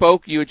we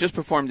spoke, you had just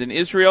performed in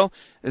Israel.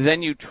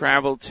 Then you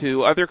traveled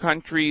to other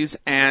countries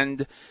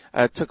and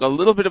took a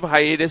little bit of a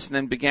hiatus, and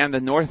then began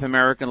the North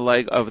American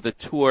leg of the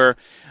tour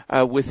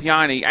with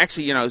Yanni.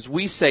 Actually, as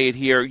we say it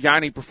here,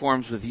 Yanni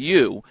performs with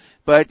you,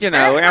 but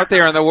out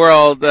there in the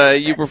world,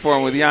 you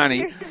perform with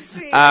Yanni.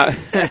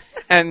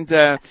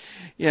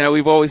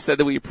 We've always said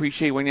that we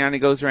appreciate when Yanni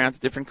goes around to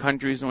different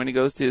countries and when he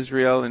goes to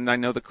Israel, and I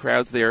know the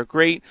crowds there are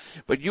great.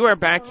 But you are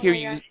back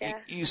here.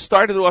 You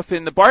started off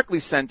in the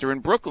Barclays Center in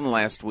Brooklyn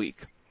last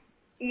week.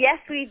 Yes,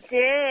 we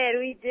did.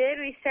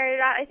 We started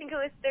out, I think it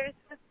was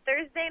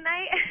Thursday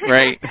night.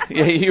 Right.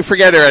 Yeah, you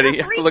forget already.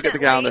 You have to look at the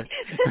calendar.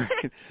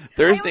 Right.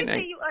 Thursday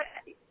night.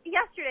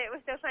 Yesterday it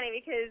was so funny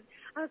because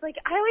I was like,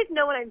 I always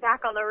know when I'm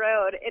back on the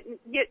road. It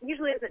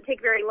usually doesn't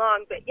take very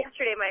long, but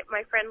yesterday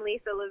my friend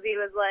Lisa Levy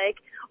was like,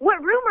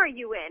 what room are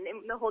you in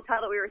the hotel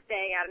that we were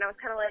staying at? And I was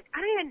kind of like,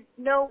 I don't even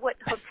know what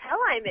hotel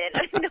I'm in.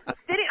 I don't know what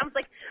city. I was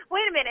like,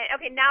 wait a minute.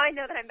 Okay, now I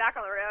know that I'm back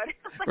on the road.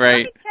 Like,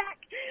 right. Let me check.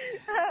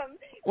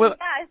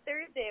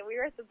 Thursday we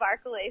were at the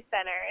Barclays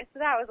Center, so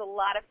that was a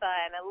lot of fun.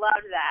 I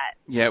loved that.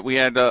 Yeah, we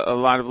had a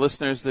lot of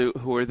listeners who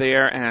were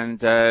there, and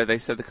they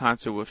said the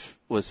concert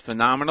was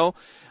phenomenal.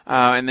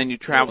 And then you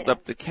traveled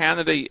up to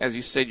Canada. As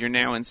you said, you're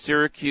now in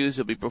Syracuse.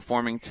 You'll be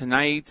performing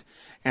tonight.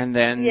 And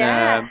then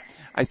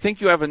I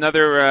think you have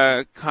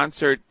another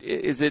concert.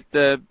 Is it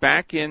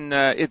back in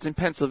it's in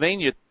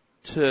Pennsylvania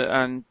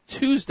on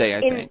Tuesday, I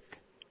think.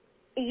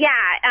 Yeah,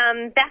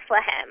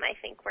 Bethlehem. I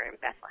think we're in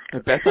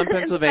Bethlehem. Bethlehem,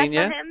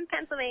 Pennsylvania. Bethlehem,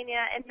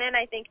 Pennsylvania, and then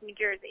I think New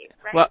Jersey.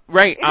 Right? Well,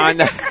 right on.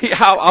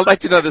 I'll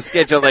let you know the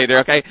schedule later.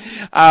 Okay.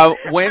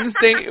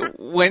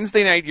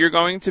 Wednesday night, you're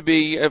going to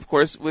be, of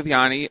course, with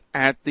Yanni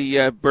at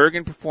the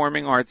Bergen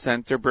Performing Arts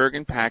Center,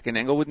 Bergen PAC in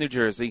Englewood, New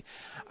Jersey.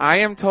 I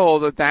am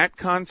told that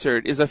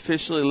concert is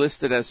officially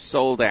listed as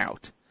sold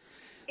out.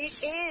 It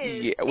is.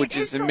 Yeah, which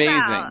is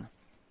amazing.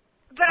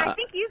 But I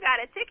think you got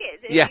a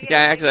ticket. Yeah.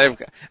 Actually,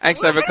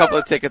 I have a couple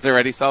of tickets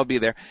already, so I'll be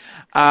there.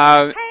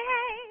 Hey.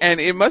 And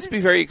it must be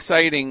very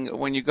exciting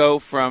when you go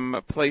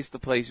from place to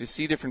place. You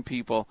see different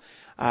people,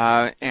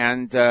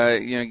 and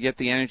get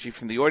the energy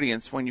from the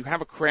audience. When you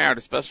have a crowd,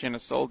 especially on a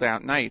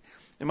sold-out night,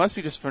 it must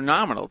be just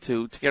phenomenal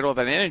to get all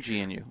that energy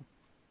in you.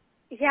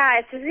 Yeah,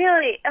 it's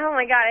really. Oh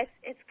my God,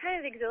 it's kind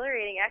of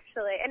exhilarating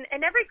actually,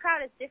 and every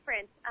crowd is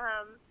different.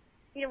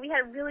 We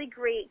had a really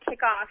great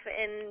kickoff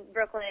in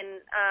Brooklyn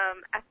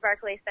at the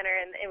Barclays Center,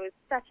 and it was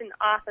such an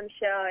awesome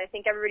show. I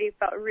think everybody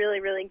felt really,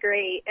 really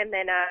great. And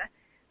then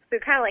so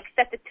it kind of like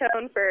set the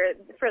tone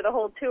for the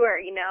whole tour.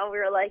 We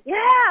were like, yeah,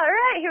 all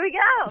right, here we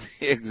go.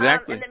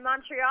 Exactly. And then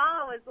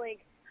Montreal was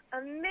like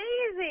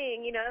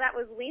amazing. That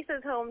was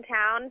Lisa's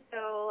hometown.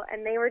 So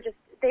and they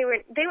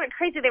went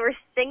crazy. They were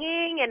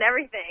singing and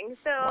everything.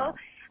 So wow.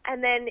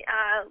 And then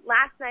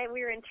last night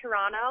we were in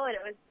Toronto, and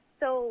it was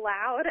so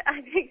loud.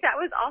 I think that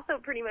was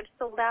also pretty much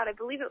sold out. I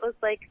believe it was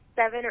like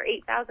 7,000 or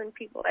 8,000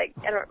 people. I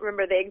don't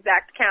remember the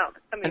exact count.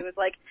 Somebody was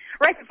like,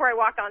 right before I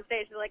walked on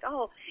stage, they're like,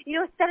 oh,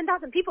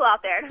 7,000 people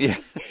out there. And I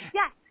was like,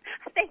 yes,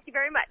 thank you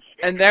very much.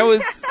 And that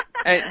was,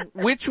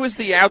 which was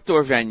the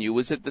outdoor venue?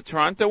 Was it the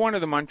Toronto one or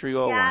the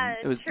Montreal one?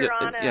 It was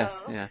Toronto.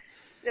 Yes, yeah.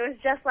 It was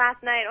just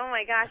last night. Oh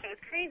my gosh, it was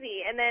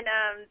crazy. And then,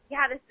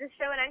 this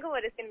show in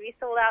Englewood is going to be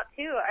sold out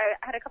too. I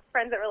had a couple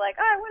friends that were like,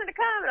 oh, I wanted to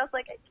come. And I was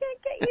like, I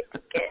can't get you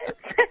tickets.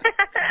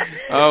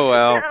 Oh,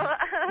 well.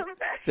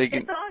 So,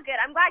 it's all good.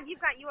 I'm glad you've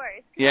got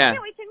yours. Yeah. I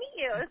can't wait to meet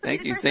you.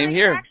 Thank you. Same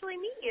here. Actually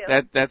meet you.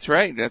 That's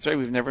right.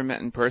 We've never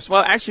met in person.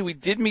 Well, actually, we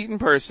did meet in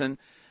person,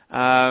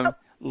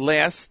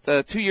 last,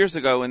 2 years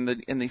ago in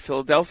the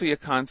Philadelphia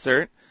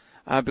concert.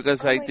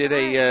 Because I did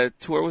a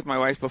tour with my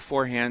wife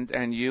beforehand,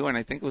 and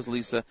I think it was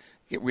Lisa,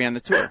 ran the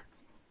tour.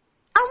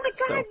 Oh my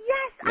God!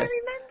 Yes, I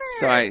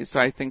remember. So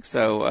I think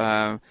so.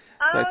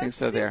 I think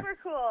so. There. Super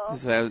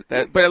cool.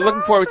 But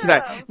looking forward to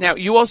that. Now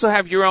you also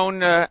have your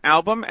own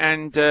album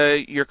and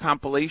your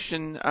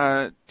compilation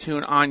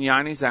tune on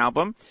Yanni's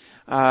album.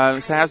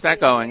 So how's that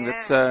going?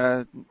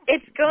 Yeah.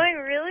 It's going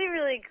really,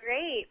 really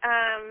great.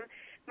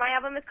 My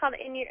album is called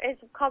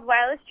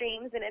Wireless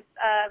Dreams, and it's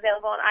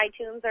available on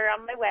iTunes or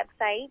on my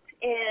website.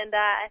 And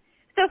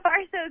so far,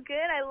 so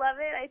good. I love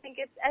it. I think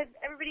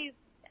everybody's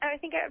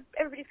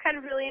kind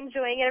of really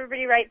enjoying it.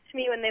 Everybody writes to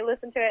me when they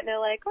listen to it, and they're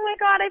like, "Oh my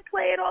God, I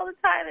play it all the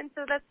time!" And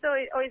so that's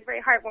always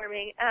very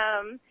heartwarming.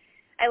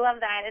 I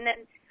love that. And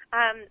then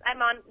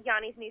I'm on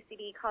Yanni's new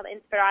CD called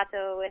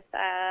Inspirato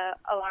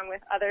along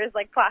with others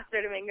like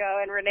Placido Domingo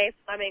and Renee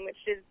Fleming, which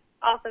is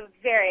also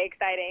very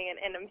exciting,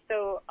 and I'm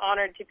so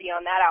honored to be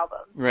on that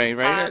album. Right.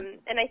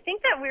 And I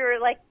think that we were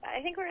like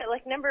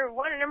number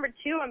 1 or number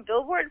 2 on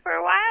Billboard for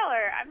a while,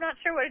 or I'm not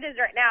sure what it is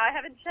right now. I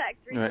haven't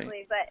checked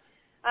recently, but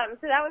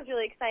so that was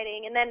really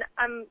exciting. And then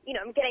I'm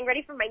getting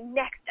ready for my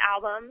next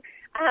album.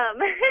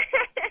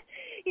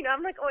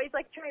 I'm always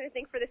trying to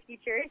think for the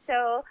future.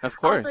 So of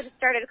course, also just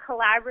started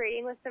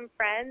collaborating with some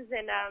friends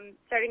and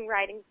starting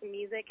writing some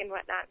music and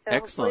whatnot. So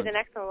excellent. Hopefully the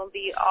next one will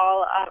be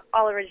all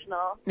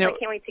original. Now, I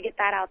can't wait to get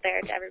that out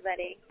there to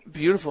everybody.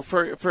 Beautiful.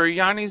 For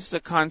Yanni's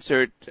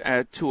concert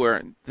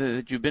tour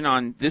that you've been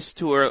on, this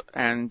tour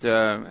and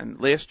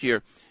last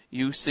year,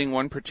 you sing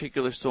one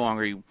particular song,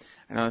 or you,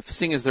 I don't know if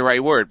sing is the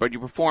right word, but you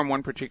perform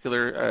one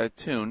particular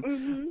tune.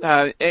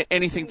 Mm-hmm.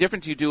 Anything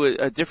different? Do you do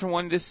a different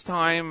one this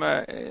time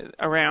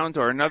around,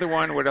 or another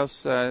one? What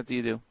else do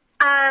you do?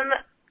 I'm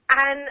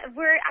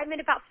in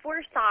about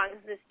 4 songs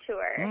this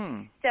tour.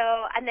 So,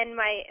 and then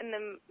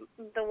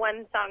the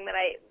one song that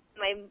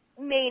my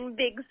main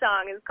big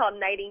song is called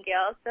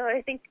Nightingale. So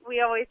I think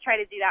we always try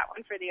to do that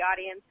one for the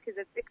audience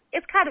because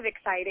it's kind of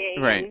exciting.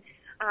 Right. And,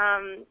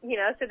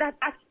 so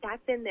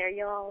that's in there.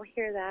 You'll all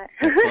hear that.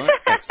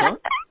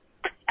 Excellent.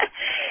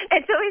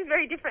 It's always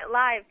very different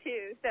live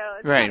too. So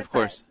it's right, of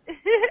course.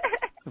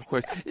 Of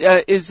course.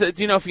 Do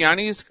you know if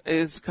Yanni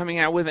is coming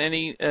out with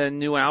any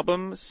new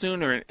album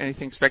soon, or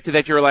anything expected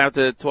that you're allowed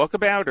to talk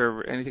about,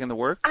 or anything in the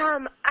works?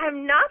 I'm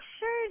not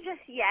sure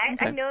just yet.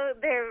 Okay. I know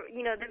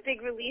the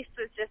big release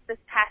was just this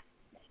past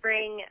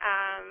spring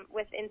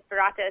with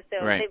Inspirata,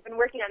 so they've been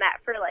working on that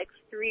for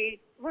 3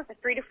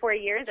 to 4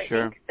 years, I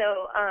think.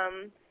 So,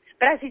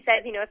 but as he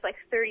said, it's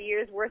 30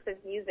 years worth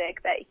of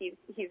music that he's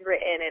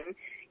written, and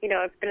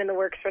it's been in the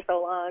works for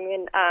so long,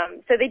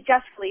 and so they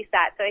just released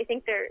that. So I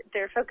think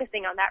they're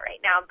focusing on that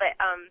right now, but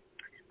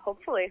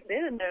hopefully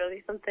soon there'll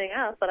be something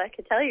else that I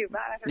could tell you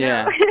about. I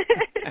don't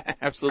know.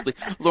 Absolutely.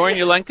 Lauren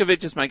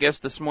Jelenkovich is my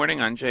guest this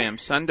morning on JM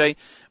Sunday,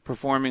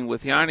 performing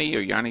with Yanni, or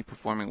Yanni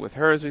performing with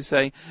her, as we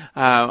say,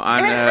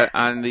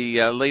 on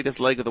the latest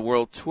leg of the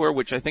world tour,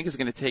 which I think is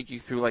going to take you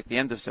through the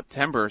end of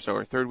September or so,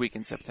 or third week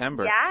in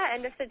September. Yeah,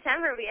 end of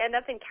September. We end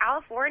up in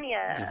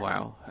California.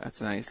 Wow,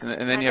 that's nice.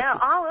 And then you have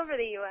all over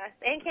the U.S.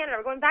 and Canada.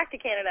 We're going back to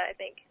Canada, I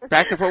think.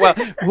 Back and forth.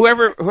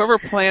 Well, whoever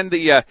planned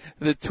the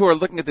tour,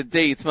 looking at the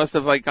dates, must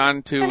have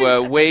gone to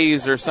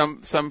Waze or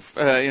some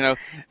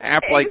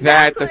app like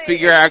that to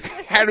figure out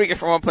how do we get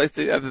from one place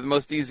to the other the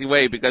most easy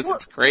way, because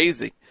it's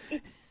crazy.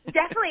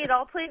 Definitely, it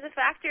all plays a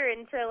factor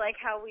into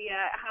how we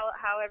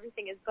how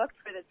everything is booked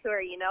for the tour,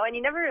 and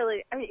you never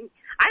really, I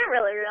don't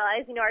really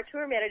realize, our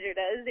tour manager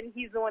does, and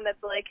he's the one that's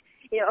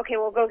okay,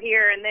 we'll go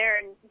here and there,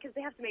 and because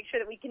they have to make sure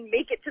that we can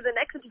make it to the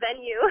next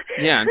venue.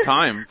 Yeah, in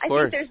time, of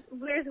course. I think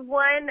there's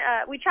one,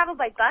 we travel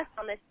by bus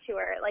on this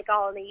tour,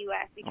 all in the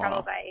U.S. We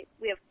travel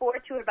we have 4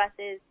 tour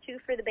buses, 2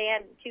 for the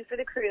band, 2 for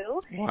the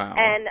crew. Wow.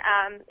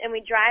 And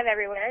we drive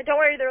everywhere. Don't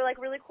worry, they're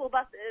really cool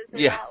buses.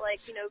 They're not I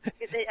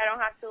don't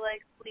have to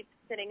sleep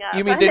sitting up.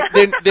 You mean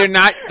they're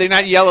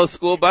not yellow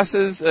school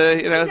buses? No,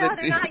 they're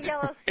not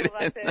yellow school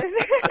buses.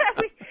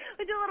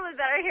 We do a little bit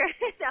better here.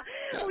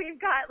 No, we've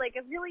got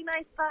a really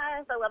nice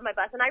bus. I love my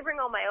bus, and I bring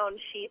all my own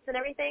sheets and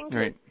everything.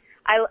 Right.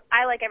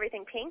 I like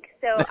everything pink,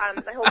 so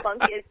my whole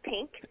bunk is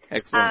pink.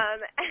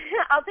 Excellent.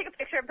 I'll take a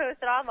picture and post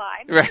it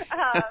online. Right.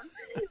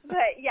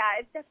 But yeah,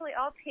 it's definitely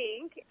all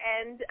pink,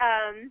 and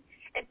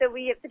so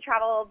we have to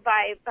travel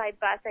by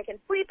bus. I can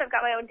sleep. I've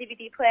got my own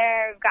DVD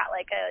player. I've got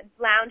a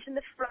lounge in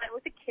the front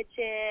with a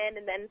kitchen,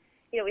 and then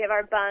we have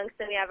our bunks,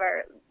 and we have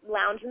our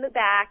lounge in the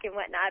back and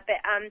whatnot.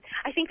 But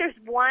I think there's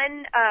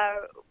one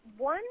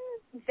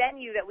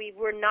venue that we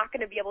were not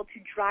going to be able to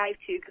drive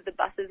to because the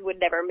buses would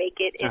never make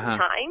it in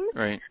time.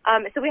 Right.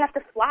 So we have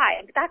to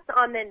fly. But that's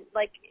on in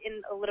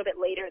a little bit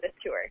later this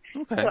tour.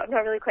 Okay. So I'm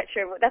not really quite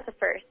sure. That's a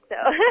first. So.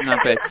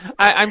 Not bad.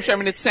 I'm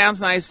sure. It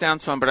sounds nice,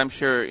 sounds fun, but I'm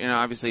sure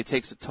obviously it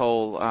takes a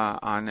toll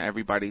on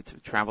everybody to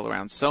travel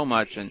around so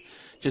much and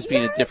just be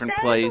in a different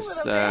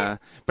place. But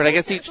I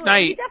guess each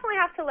night you definitely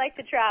have to like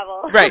to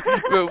travel. Right.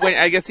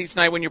 I guess each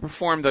night when you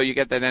perform, though, you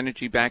get that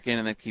energy back in,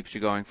 and that keeps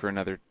you going for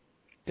another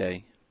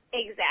day.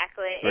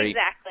 Exactly. Great.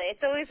 Exactly.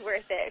 It's always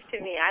worth it to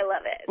me. I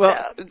love it.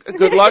 Well, so.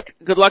 Good luck.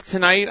 Good luck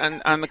tonight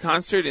on the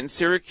concert in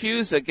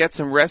Syracuse. Get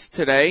some rest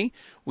today.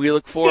 We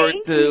look forward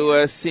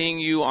to seeing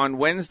you on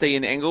Wednesday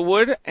in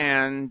Englewood,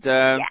 and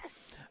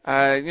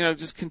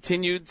just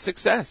continued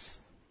success.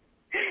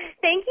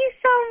 Thank you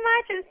so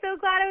much. I'm so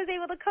glad I was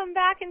able to come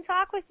back and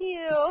talk with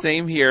you.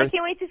 Same here. I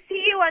can't wait to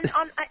see you at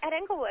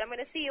Englewood. I'm going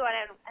to see you at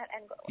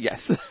Englewood.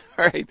 Yes.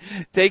 All right.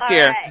 Take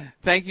care. Right.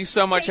 Thank you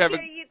so much. You too.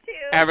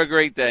 Have a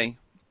great day.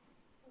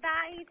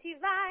 Bye, you too.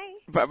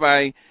 Bye.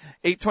 Bye-bye.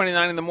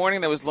 8:29 in the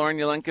morning. That was Lauren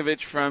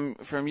Jelenkovich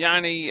from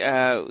Yanni.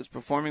 Was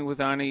performing with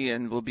Yanni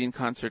and will be in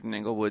concert in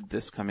Englewood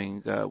this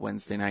coming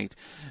Wednesday night.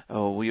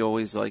 We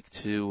always like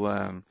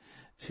to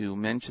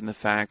mention the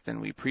fact,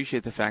 and we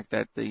appreciate the fact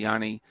that the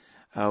Yanni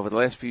over the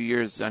last few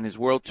years on his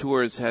world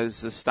tours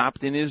has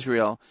stopped in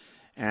Israel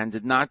and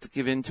did not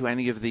give in to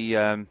any of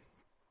the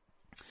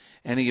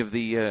any of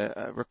the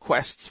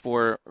requests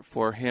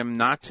for him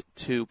not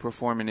to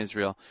perform in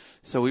Israel.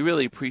 So we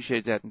really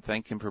appreciate that and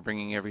thank him for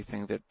bringing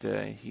everything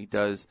that he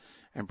does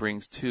and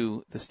brings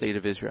to the state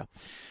of Israel.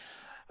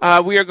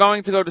 We are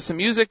going to go to some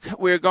music.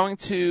 We are going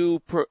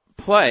to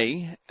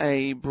play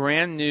a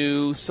brand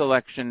new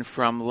selection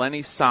from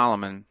Lenny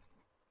Solomon.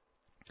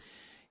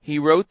 He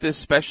wrote this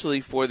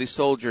specially for the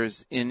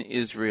soldiers in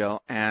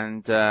Israel,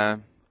 and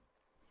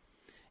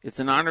it's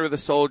in honor of the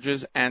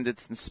soldiers, and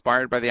it's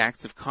inspired by the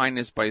acts of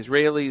kindness by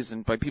Israelis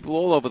and by people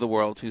all over the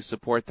world who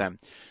support them.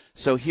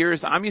 So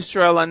here's Am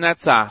Yisrael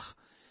HaNetzach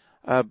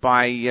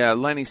by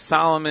Lenny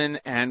Solomon,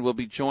 and we'll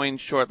be joined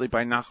shortly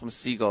by Nachum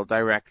Segal,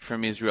 direct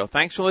from Israel.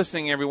 Thanks for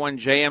listening, everyone.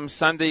 JM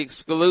Sunday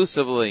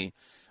exclusively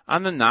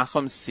on the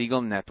Nachum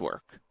Segal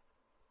Network.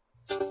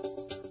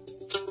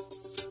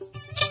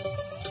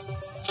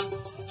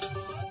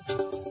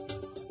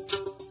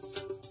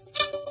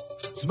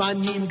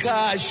 זמנים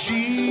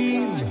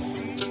קשים,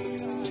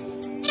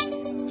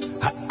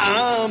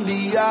 העם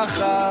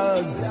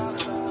ביחד,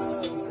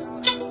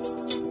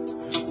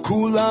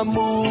 כולם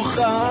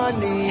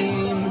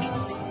מוכנים,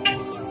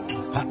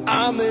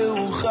 העם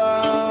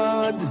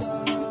מאוחד,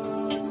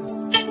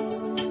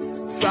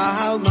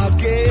 צהל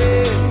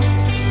מגן,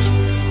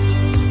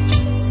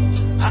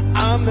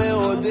 העם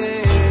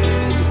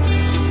מעודד,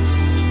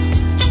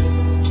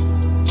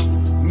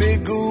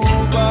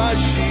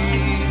 מגובשים,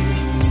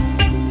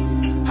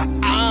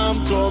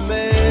 העם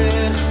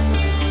תומך,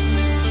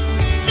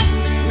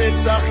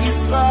 נצח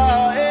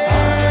ישראל.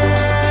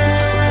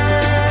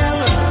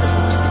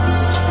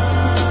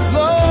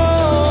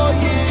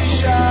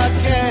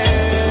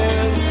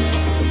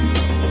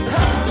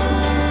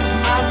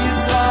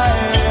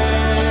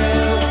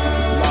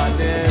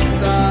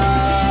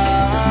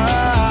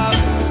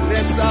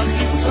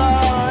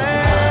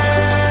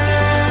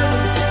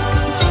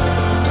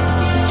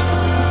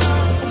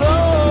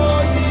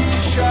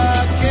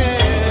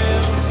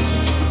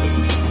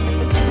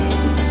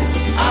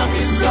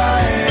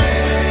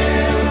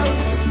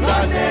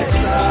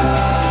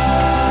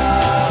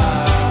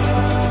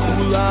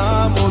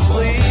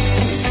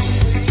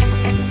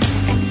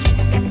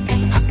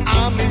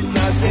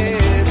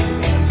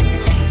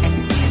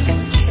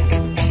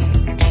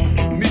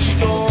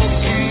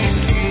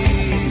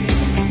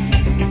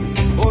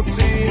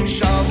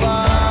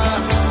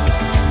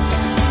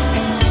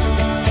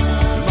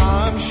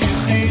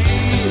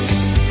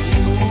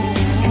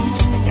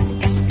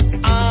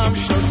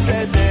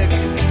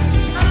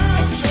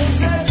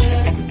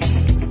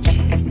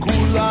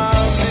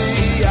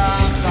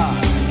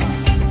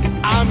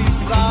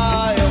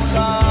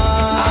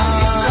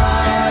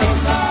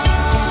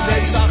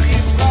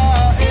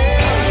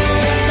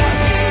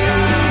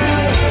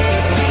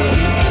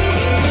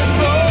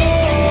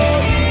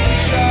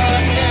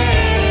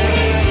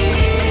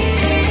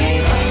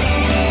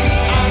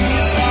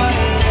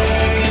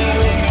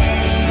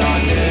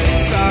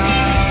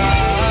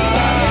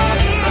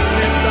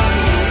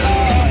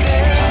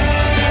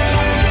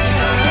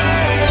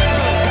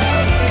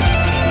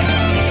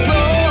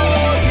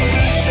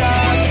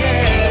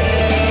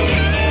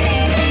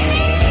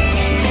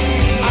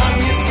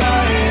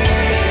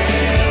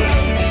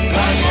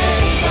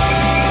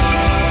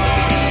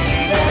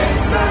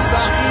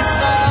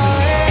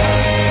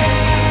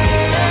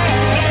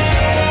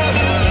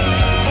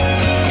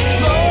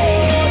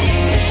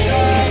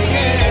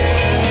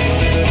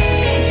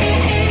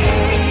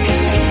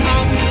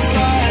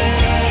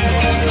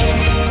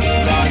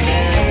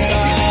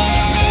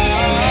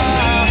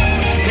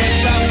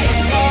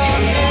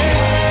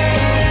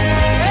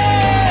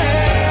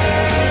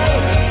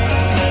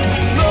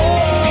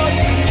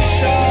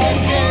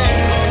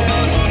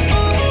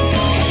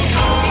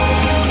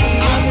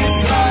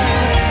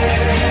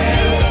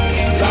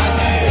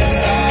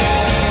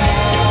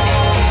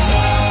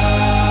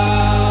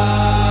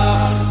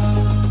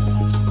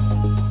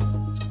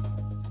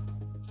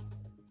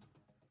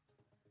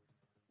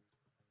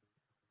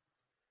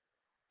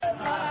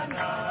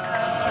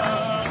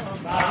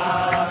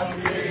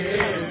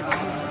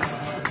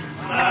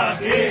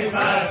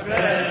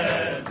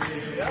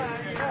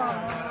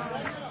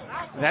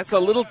 That's a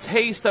little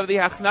taste of the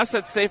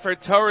Hachnasat Sefer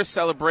Torah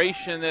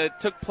celebration that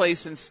took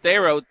place in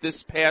Sderot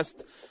this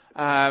past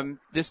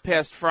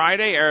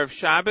Friday, Erev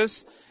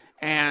Shabbos,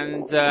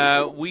 and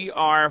we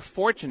are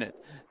fortunate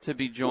to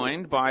be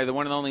joined by the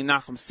one and only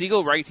Nachum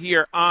Segal right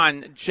here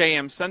on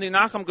JM Sunday.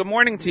 Nachum, good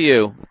morning to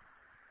you.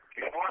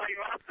 Good morning,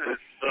 Marcus.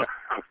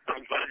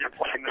 I'm glad you're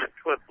playing that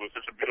clip. It was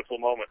such a beautiful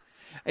moment.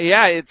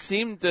 Yeah, it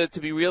seemed to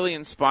be really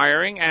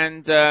inspiring,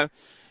 and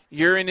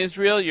you're in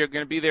Israel. You're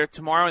going to be there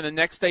tomorrow and the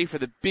next day for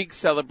the big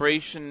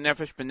celebration,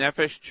 Nefesh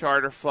B'Nefesh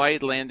charter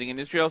flight landing in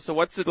Israel. So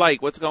what's it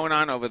like? What's going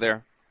on over there?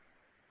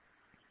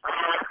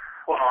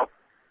 Well,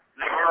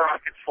 there are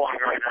rockets flying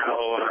right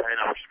now in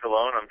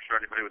Ashkelon. I'm sure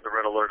anybody with the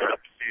red alert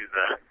app sees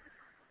that.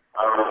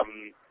 All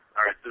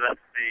right, so that's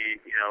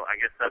I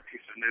guess that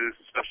piece of news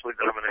especially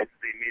dominates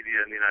the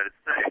media in the United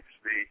States.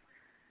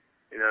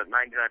 99%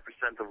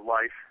 of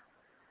life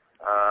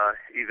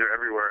either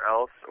everywhere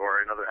else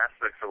or in other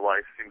aspects of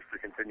life seems to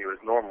continue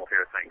as normal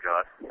here, thank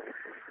God.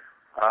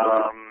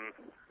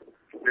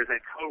 There's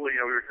a totally,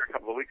 we were here a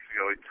couple of weeks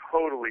ago, a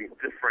totally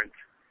different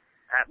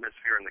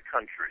atmosphere in the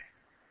country.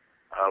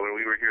 When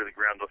we were here, the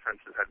ground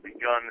offensive had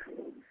begun.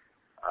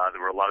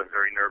 There were a lot of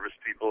very nervous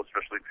people,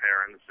 especially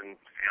parents and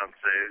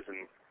fiancés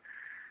and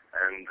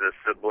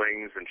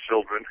siblings and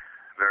children,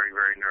 very,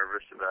 very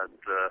nervous about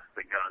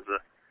the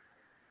Gaza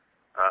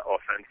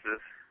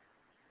offensive,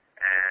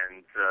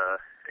 and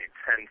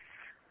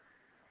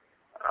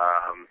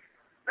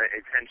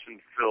a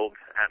tension-filled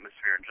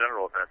atmosphere in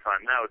general at that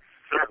time. Now it's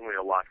certainly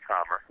a lot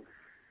calmer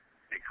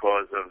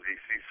because of the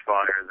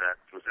ceasefire that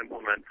was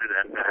implemented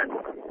and that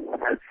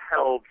has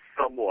held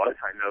somewhat.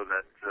 I know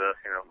that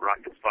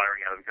rockets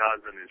firing out of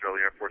Gaza and the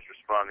Israeli Air Force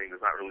responding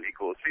does not really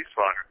equal a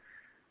ceasefire,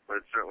 but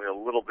it's certainly a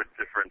little bit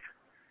different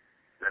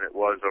than it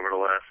was over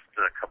the last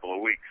couple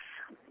of weeks.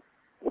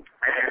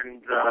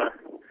 And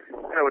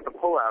with the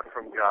pullout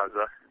from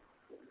Gaza,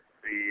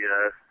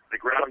 the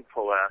ground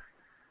pullout,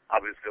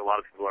 obviously a lot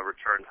of people have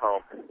returned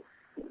home.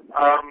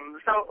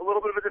 So a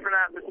little bit of a different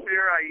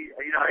atmosphere.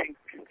 I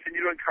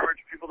continue to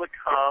encourage people to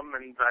come,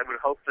 and I would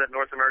hope that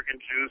North American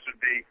Jews would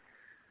be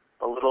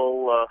a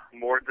little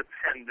more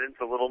dependent,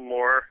 a little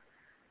more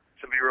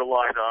to be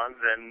relied on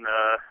than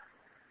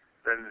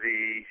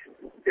the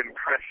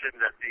impression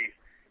that the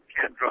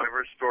cab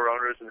drivers, store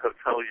owners, and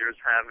hoteliers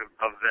have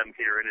of them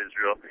here in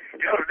Israel.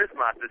 You know, this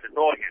month is in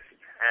August,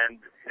 and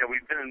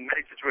we've been in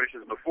many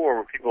situations before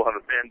where people have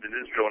abandoned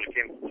Israel when it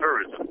came to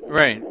tourism.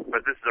 Right.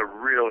 But this is a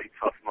really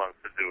tough month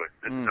to do it.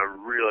 This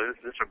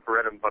is a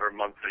bread and butter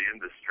month for the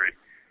industry,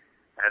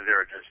 and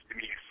there are just,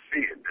 you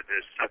see it, that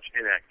there's such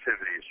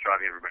inactivity. It's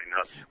driving everybody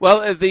nuts.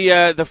 Well,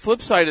 the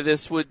flip side of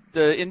this would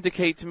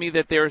indicate to me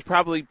that there is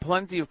probably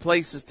plenty of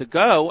places to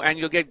go, and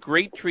you'll get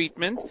great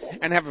treatment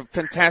and have a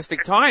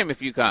fantastic time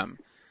if you come.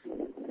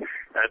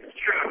 That's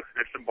true.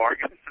 There's some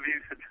bargains to be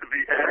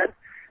had,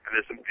 and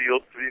there's some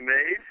deals to be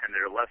made, and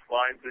there are less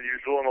lines than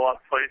usual in a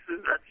lot of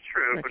places. That's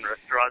true. In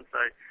restaurants,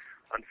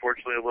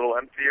 unfortunately, a little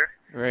emptier.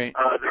 Right.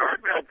 There are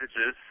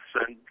advantages,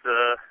 and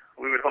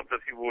we would hope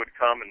that people would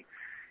come and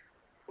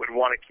would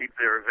want to keep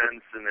their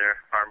events and their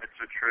bar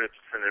mitzvah trips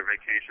and their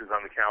vacations on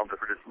the calendar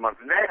for this month.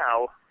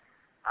 Now,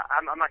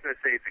 I'm not going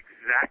to say it's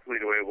exactly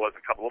the way it was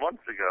a couple of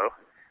months ago,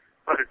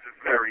 but it's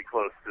very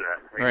close to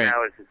that.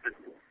 Now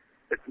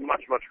it's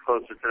much, much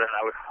closer to that.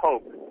 I would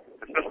hope,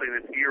 especially in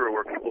this era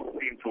where people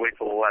seem to wait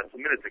till the last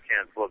minute to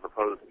cancel as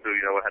opposed to,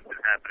 what had been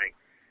happening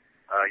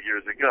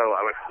years ago.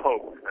 I would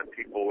hope that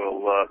people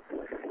will,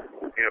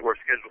 who are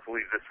scheduled to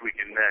leave this week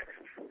and next,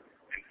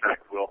 in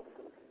fact, will.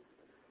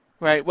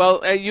 Right.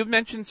 Well, you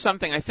mentioned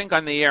something, I think,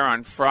 on the air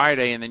on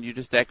Friday, and then you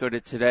just echoed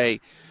it today.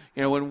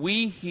 When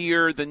we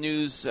hear the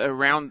news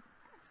around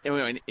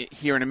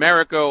here in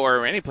America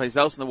or any place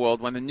else in the world,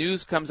 when the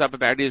news comes up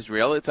about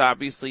Israel, it's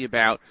obviously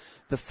about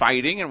the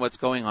fighting and what's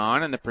going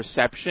on and the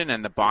perception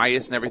and the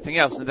bias and everything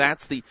else. And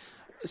that's the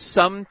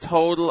sum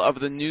total of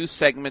the news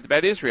segment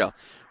about Israel.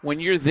 When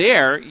you're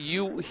there,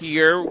 you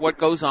hear what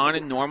goes on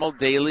in normal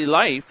daily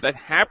life that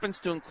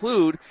happens to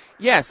include,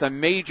 yes, a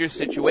major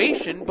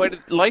situation,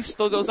 but life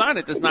still goes on.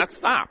 It does not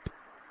stop.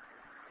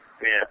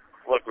 Yeah.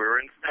 Look, we were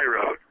in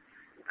Sderot.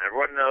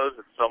 Everyone knows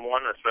that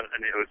someone,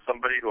 and it was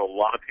somebody who a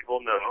lot of people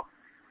know,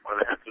 one of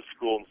the heads of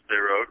school in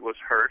Sderot was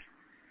hurt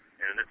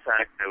in an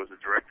attack that was a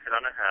direct hit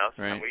on a house.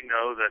 Right. And we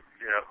know that,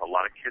 a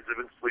lot of kids have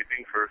been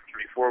sleeping for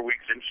 3-4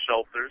 weeks in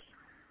shelters.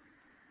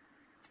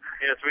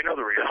 So we know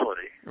the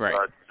reality. Right.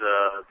 But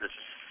there's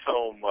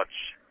so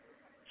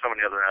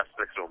many other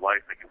aspects of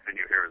life that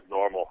continue here as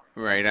normal.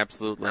 Right,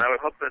 absolutely. And I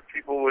would hope that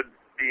people would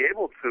be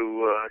able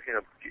to,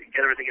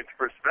 get everything into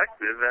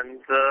perspective and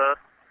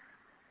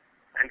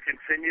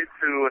continue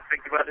to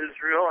think about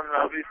Israel, and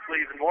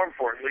obviously, even more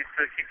importantly,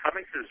 to keep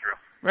coming to Israel.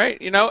 Right.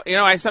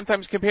 I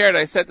sometimes compare it.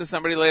 I said to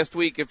somebody last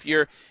week, if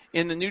you're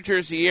in the New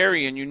Jersey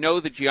area and you know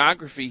the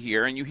geography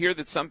here and you hear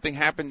that something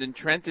happened in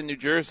Trenton, New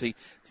Jersey,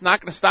 it's not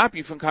going to stop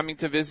you from coming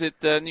to visit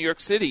New York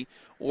City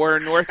or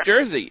North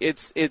Jersey.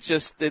 It's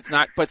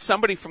not. But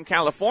somebody from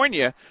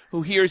California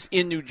who hears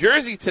in New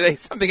Jersey today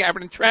something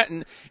happened in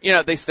Trenton,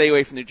 they stay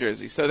away from New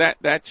Jersey. So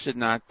that should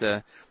not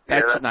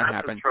should not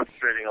happen. That's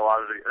frustrating a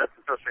lot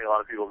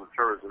of people in the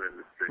tourism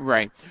industry.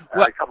 Right.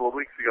 A couple of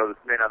weeks ago, this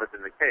may not have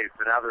been the case,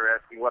 but now they're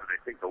asking, what do they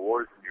think the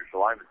war's in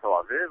Yerushalayim and Tel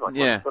Aviv?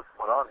 What's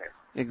going on here?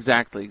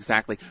 Exactly.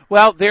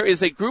 Well, there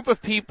is a group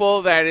of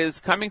people that is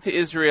coming to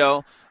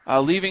Israel,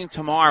 leaving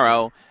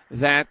tomorrow,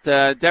 that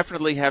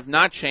definitely have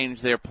not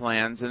changed their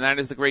plans, and that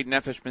is the Great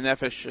Nefesh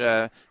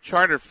B'Nefesh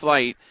charter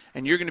flight,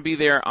 and you're going to be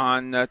there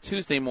on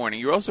Tuesday morning.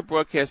 You're also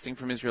broadcasting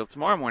from Israel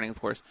tomorrow morning, of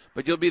course,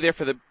 but you'll be there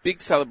for the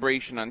big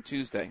celebration on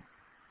Tuesday.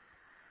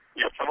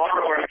 Yeah,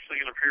 tomorrow we're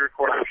actually going to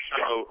pre-record our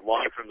show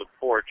live from the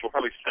porch. We'll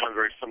probably sound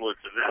very similar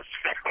to this.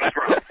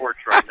 We're on the porch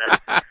right now.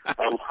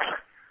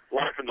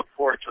 Live from the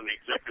porch on the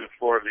executive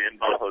floor of the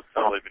Inbal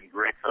Hotel. They've been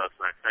great to us,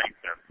 and I thank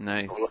them.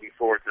 Nice. We're looking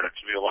forward to it. It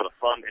should be a lot of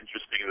fun,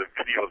 interesting. The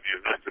video of the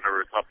event, whenever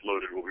it's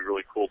uploaded, will be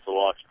really cool to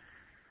watch.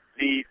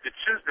 The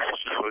Tuesday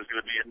show is going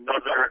to be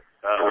another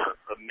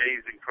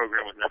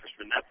program with Nefesh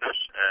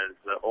B'Nefesh as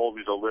all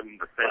these Olim,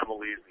 the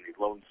families, and these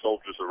lone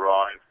soldiers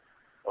arrive.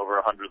 Over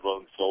 100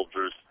 lone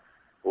soldiers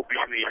will be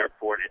in the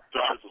airport. It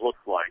does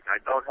look like, I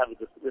don't have a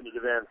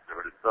definitive answer,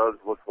 but it does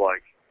look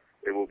like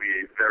it will be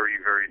a very,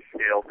 very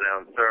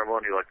scaled-down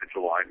ceremony like the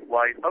July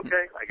flight.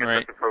 Okay, I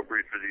guess that's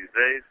appropriate for these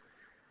days.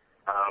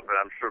 But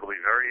I'm sure it'll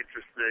be very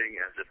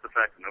interesting, and just the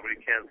fact that nobody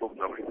canceled,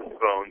 nobody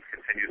postponed,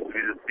 continues to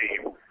be the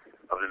theme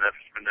of the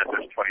Nefesh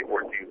B'Nefesh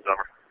 2014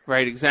 summer.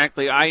 Right,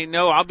 exactly. I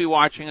know I'll be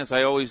watching, as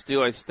I always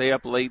do. I stay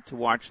up late to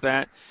watch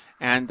that,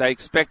 and I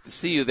expect to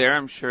see you there.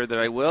 I'm sure that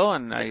I will,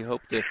 and I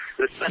hope to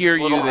hear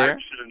you there.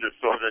 I just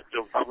saw that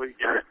you'll probably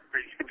guaranteed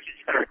to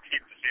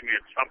see me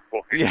at some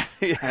point. Yeah,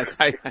 yes,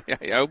 I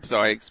hope so.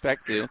 I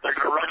expect to. They're going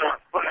to run out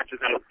of footage and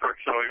they'll start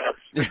showing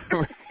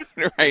us.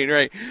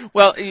 Right.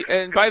 Well,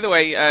 and by the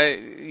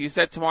way, you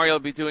said tomorrow you'll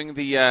be doing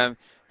the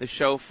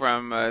show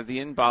from the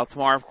Inbal.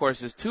 Tomorrow, of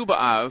course, is Tu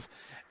B'Av.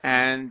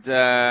 And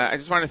I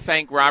just want to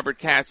thank Robert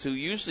Katz, who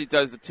usually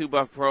does the Tu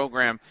B'Av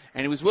program,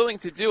 and he was willing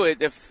to do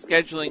it if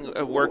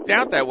scheduling worked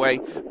out that way,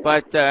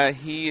 but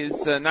he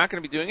is not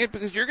going to be doing it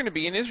because you're going to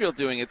be in Israel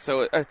doing it.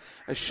 So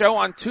a show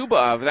on Tu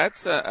B'Av,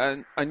 that's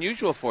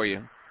unusual for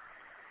you.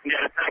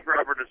 Yeah, thank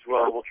Robert as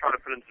well. We'll try to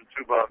put in some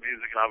Tu B'Av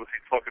music and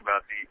obviously talk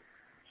about the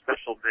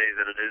special day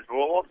that it is.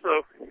 We'll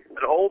also,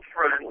 an old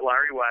friend,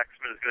 Larry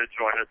Waxman, is going to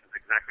join us. It's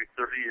exactly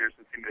 30 years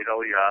since he made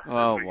Aliyah.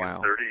 Oh, wow.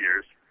 30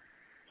 years.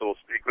 So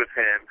we'll speak with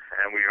him,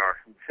 and we are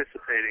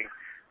anticipating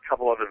a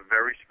couple other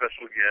very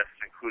special guests,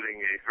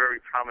 including a very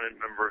prominent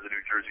member of the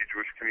New Jersey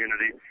Jewish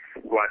community,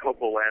 who I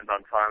hope will land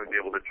on time and be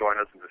able to join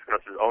us and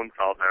discuss his own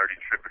solidarity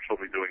trip, which he'll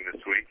be doing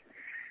this week.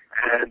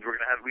 And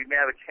we may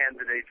have a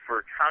candidate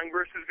for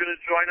Congress who's going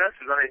to join us,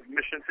 who's on a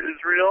mission to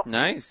Israel.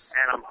 Nice.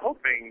 And I'm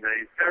hoping that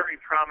a very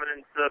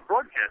prominent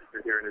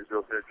broadcaster here in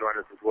Israel is going to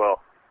join us as well.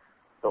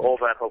 So all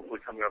that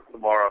hopefully coming up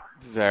tomorrow.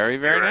 Very,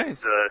 very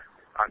nice.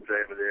 On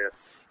JM.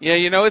 Yeah,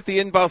 you know what the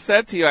Inbal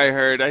said to you, I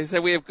heard. I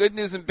said, we have good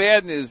news and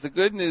bad news. The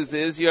good news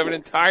is you have an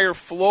entire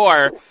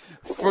floor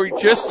for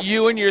just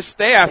you and your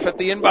staff at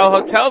the Inbal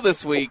Hotel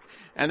this week.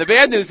 And the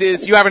bad news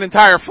is you have an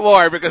entire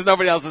floor because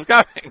nobody else is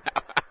coming.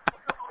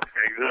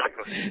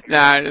 Exactly.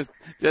 Nah,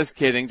 just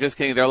kidding.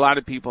 There are a lot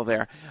of people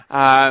there.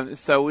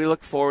 So we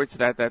look forward to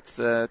that. That's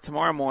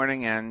tomorrow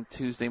morning and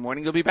Tuesday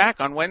morning. You'll be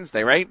back on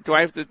Wednesday, right? Do I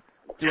have to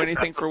do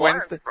anything for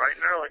Wednesday? Bright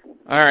and early.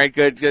 All right,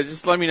 good.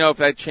 Just let me know if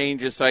that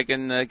changes so I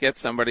can get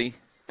somebody.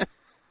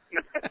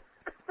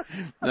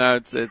 No,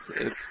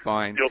 it's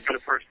fine. You'll be the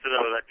first to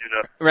know that, you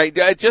know.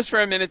 Right. Just for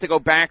a minute to go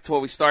back to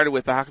what we started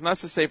with, the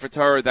Hachnasa Sefer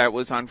Torah that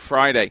was on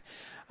Friday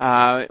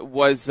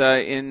was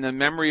in the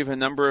memory of a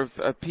number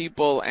of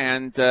people,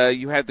 and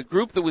you had the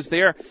group that was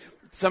there.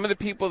 Some of the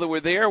people that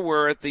were there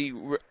were at the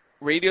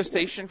radio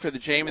station for the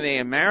JM and the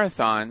AM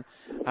Marathon,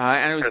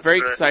 and it was very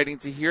exciting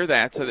to hear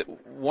that. So that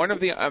one of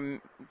the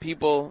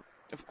people,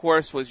 of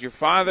course, was your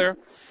father,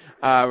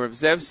 Rav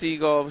Zev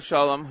Siegel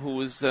Shalom, who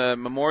was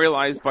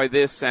memorialized by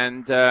this.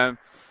 And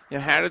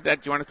how did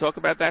that? Do you want to talk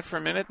about that for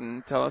a minute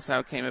and tell us how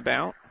it came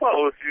about? Well,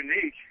 it was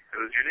unique.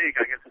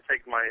 I get to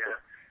take my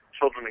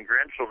children and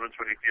grandchildren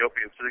to an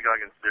Ethiopian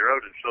synagogue in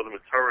Sderot and show them a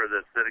Torah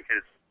that's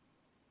dedicated.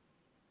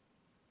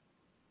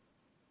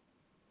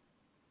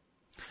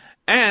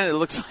 And it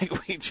looks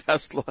like we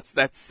just lost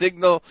that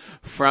signal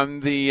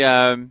from the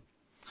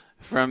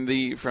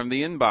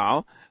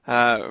Inbal,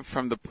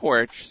 from the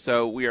porch.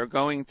 So we are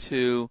going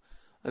to,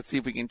 let's see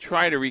if we can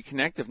try to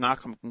reconnect. If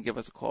Nachum can give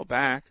us a call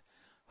back.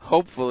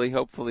 Hopefully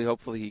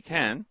he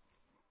can.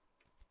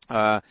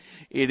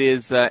 It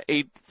is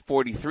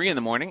 8:43 in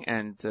the morning,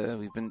 and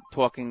we've been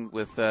talking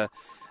with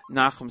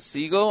Nachum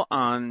Siegel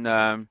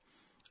on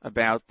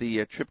about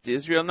the trip to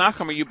Israel.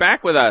 Nachum, are you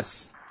back with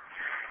us?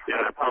 Yeah,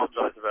 I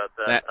apologize about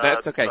that.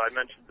 That's okay. So I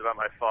mentioned about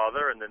my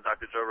father, and then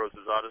Dr. Joe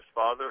Rosazada's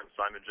father and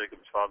Simon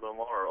Jacob's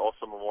father-in-law are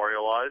also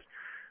memorialized.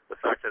 The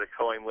fact that a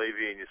Kohen,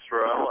 Levi, and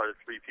Yisrael are the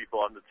three people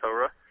on the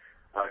Torah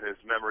whose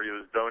memory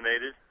was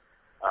donated.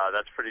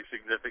 That's pretty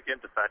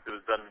significant. The fact that it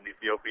was done in the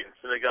Ethiopian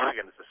synagogue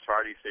and it's a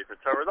Sephardi Sefer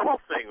Torah. The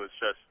whole thing was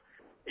just,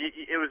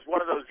 it was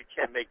one of those you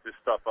can't make this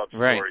stuff up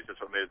stories. Right.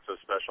 That's what made it so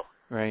special.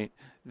 Right.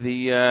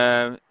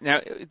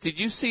 Now, did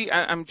you see,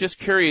 I'm just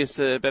curious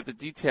about the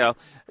detail.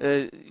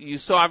 You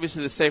saw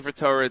obviously the Sefer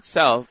Torah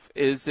itself.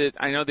 Is it,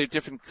 I know there are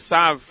different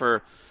ksav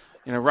for,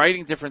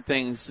 writing different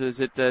things. Is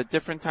it a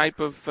different type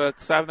of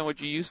ksav than what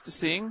you're used to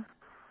seeing?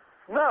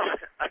 No,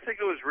 I think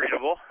it was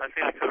readable. I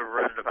think I could have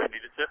read it if I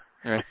needed to.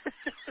 Right.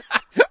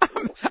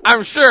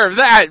 I'm sure of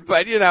that,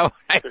 but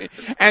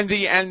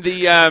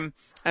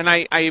and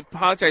I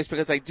apologize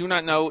because I do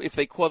not know if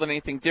they called it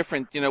anything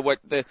different. What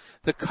the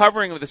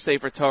covering of the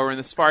Sefer Torah in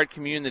the Sfarad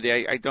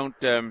community, I don't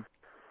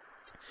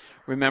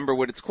remember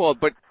what it's called,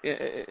 but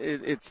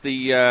it's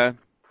the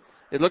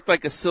it looked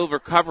like a silver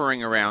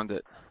covering around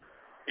it.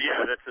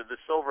 Yeah, that's the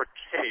silver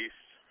case.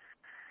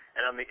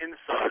 And on the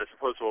inside, as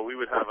opposed to what we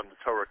would have on the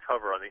Torah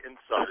cover, on the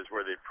inside is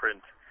where they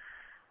print,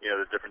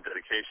 the different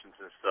dedications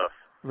and stuff.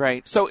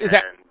 Right. So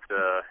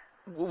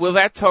will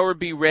that Torah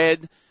be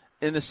read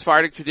in the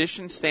Sephardic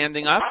tradition,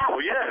 standing up? Oh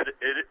yeah,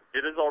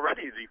 It is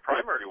already the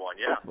primary one,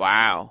 yeah.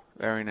 Wow.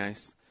 Very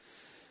nice.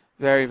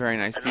 Very, very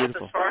nice. And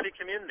Beautiful. not the Sephardi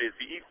community, it's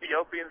the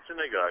Ethiopian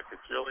synagogue.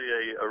 It's really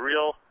a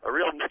real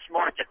niche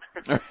market.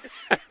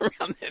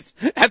 Real niche.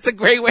 That's a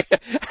great way.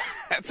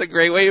 That's a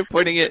great way of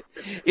putting it.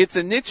 It's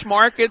a niche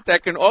market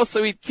that can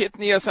also eat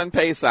kitnias on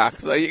Pesach.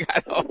 So you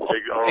got that's for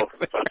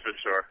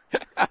sure.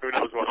 Who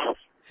knows what else?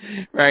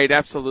 Right,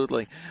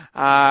 absolutely.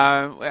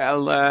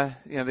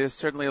 There's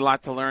certainly a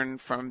lot to learn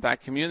from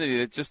that community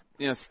that just,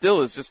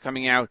 still is just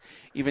coming out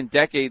even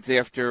decades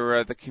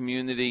after the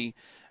community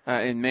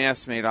in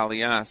Mass made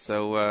Aliyah.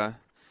 So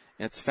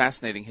it's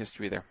fascinating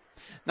history there.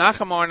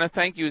 Nachum, I want to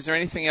thank you. Is there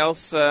anything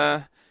else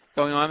going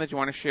on that you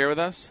want to share with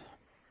us?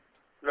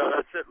 No,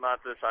 that's it,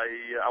 Matis.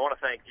 I want to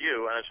thank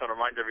you, and I just want to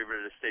remind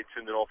everybody to stay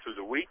tuned all through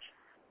the week.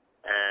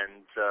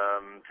 And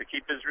to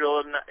keep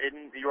Israel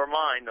in your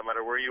mind, no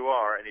matter where you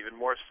are, and even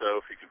more so,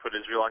 if you could put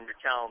Israel on your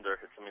calendar,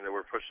 it's something that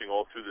we're pushing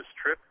all through this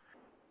trip.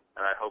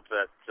 And I hope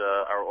that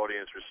our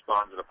audience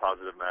responds in a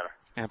positive manner.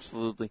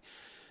 Absolutely.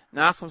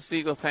 Nachum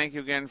Segal, thank you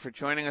again for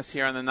joining us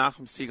here on the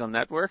Nachum Segal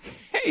Network.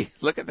 Hey,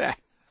 look at that.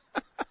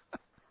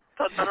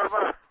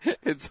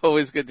 It's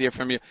always good to hear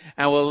from you.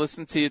 And we'll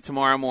listen to you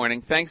tomorrow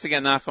morning. Thanks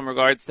again, Nachum.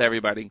 Regards to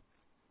everybody.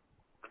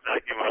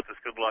 Thank you, Matis.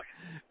 Good luck.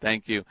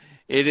 Thank you.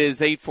 It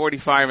is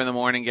 8:45 in the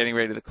morning, getting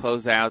ready to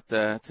close out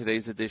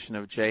today's edition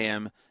of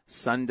JM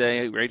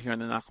Sunday right here on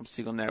the Nachum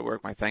Segal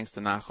Network. My thanks to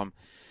Nachum.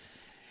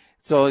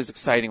 It's always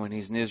exciting when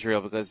he's in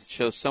Israel because it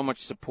shows so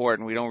much support,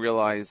 and we don't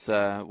realize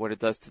what it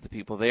does to the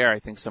people there. I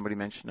think somebody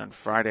mentioned on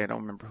Friday, I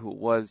don't remember who it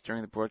was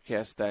during the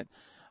broadcast, that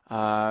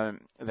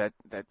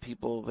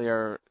people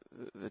there,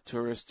 the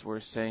tourists, were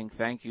saying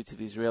thank you to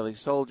the Israeli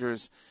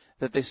soldiers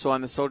that they saw,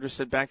 and the soldiers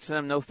said back to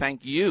them, no,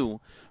 thank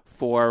you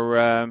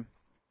for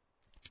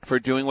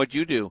doing what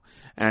you do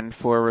and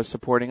for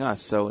supporting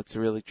us. So it's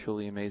really,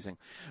 truly amazing.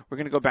 We're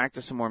going to go back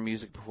to some more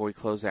music before we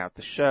close out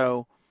the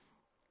show.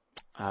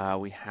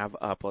 We have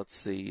up, let's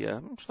see,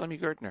 Shlomi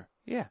Gertner.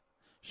 Yeah,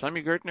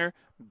 Shlomi Gertner,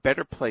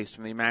 Better Place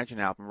from the Imagine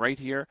album right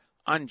here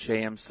on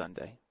JM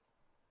Sunday.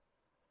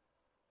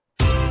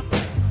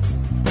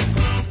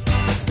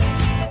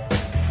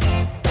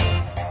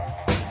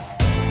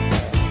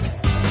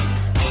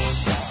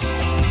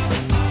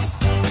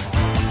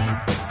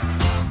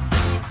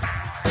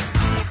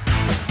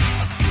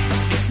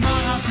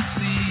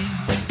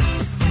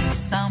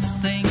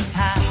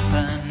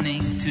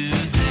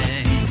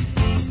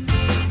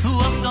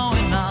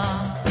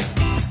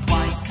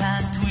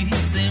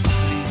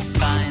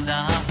 Find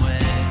our way.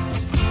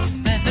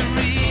 There's a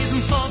reason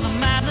for the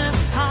madness.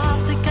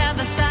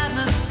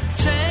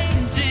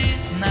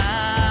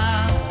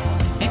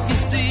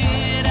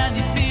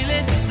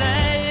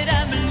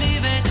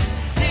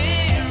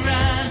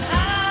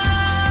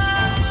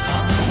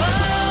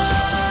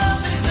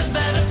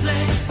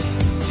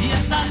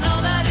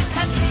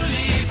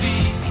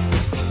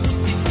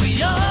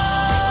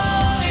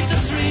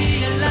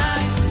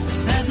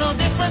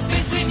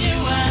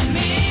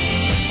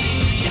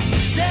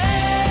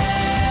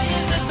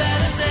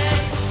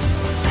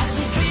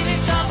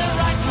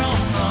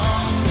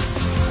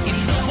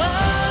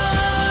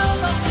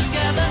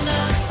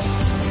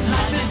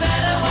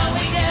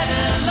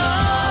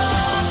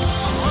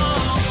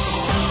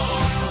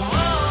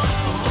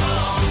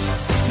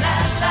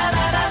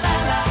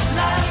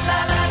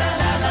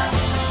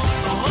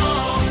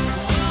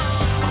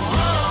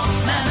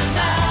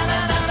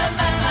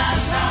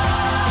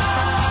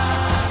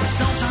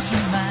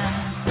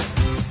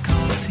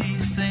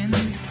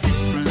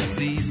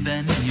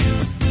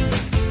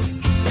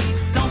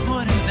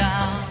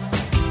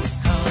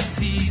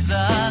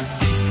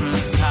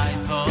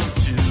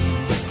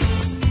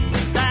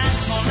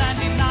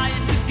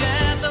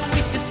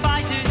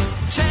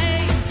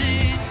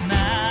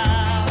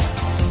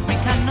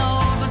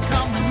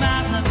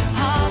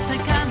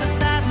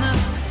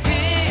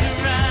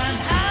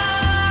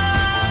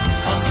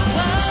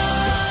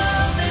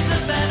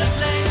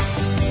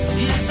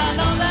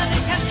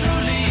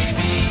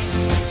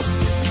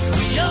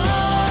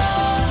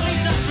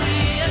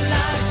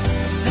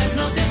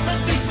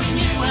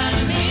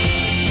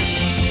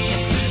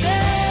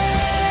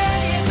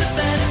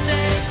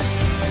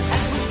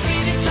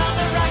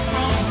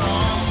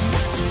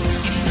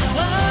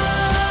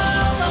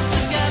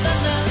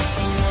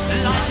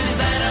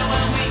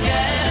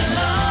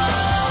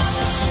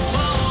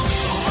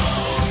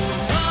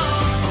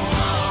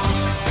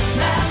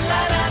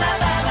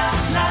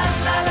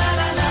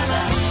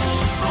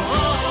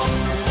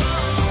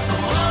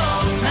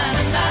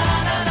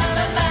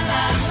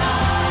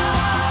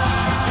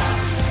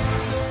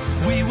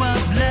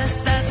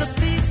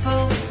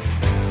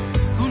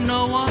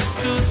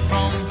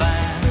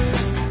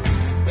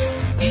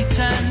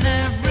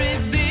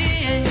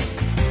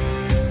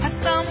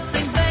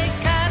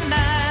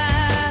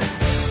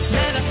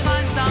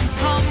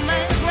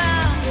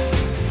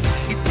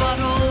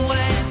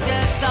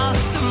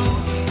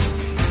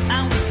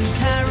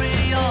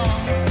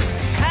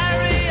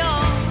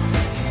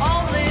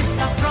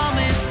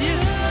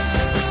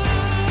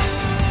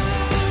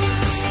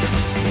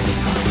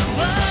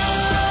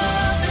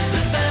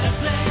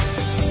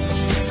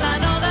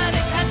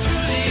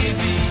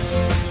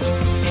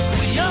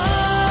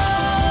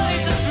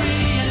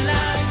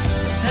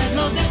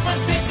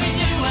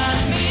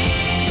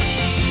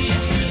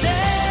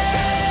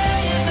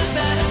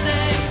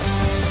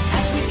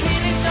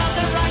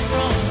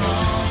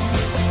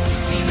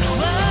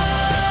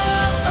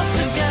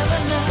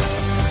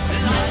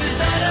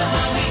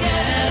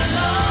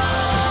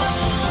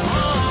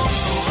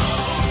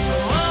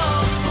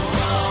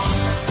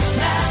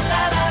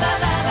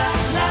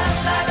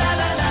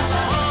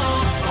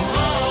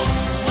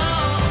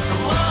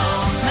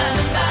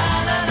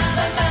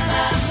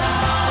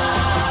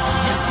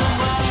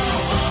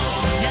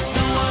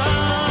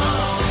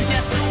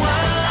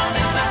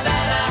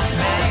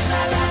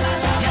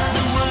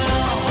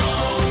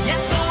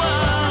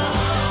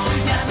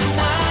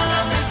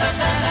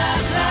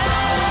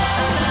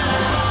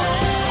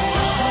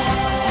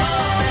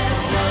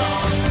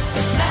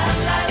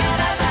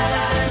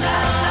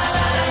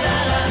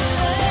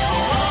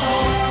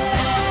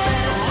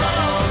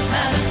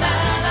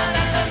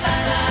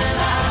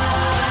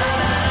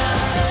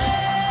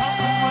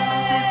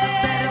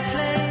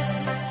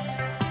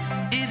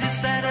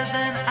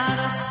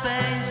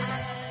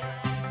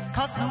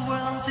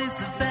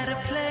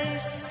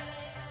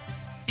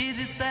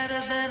 It's better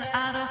than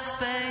outer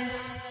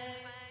space.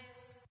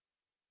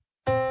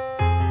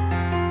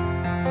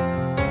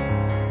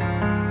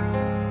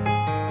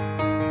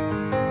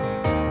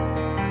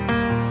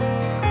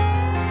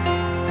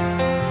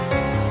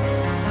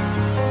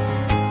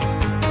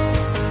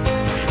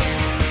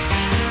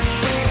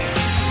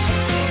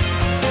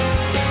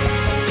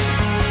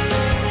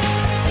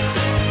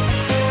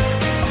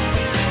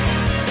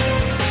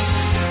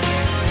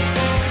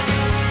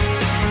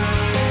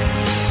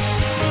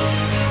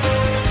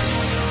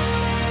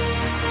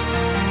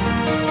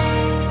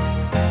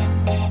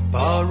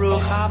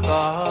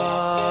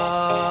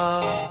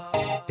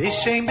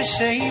 B'shem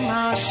b'shem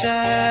Hashem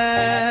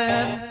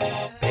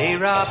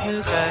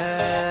Beirachnuchem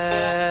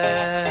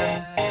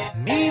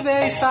Mi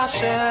Beis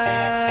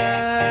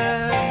Hashem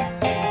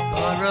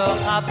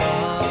Baruch haba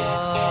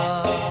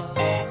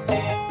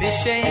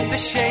B'shem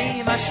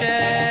b'shem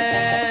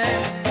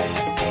Hashem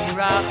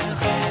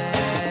Beirachnuchem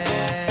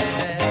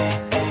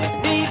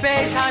Mi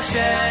Beis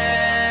Hashem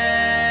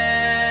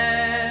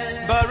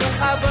Baruch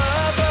haba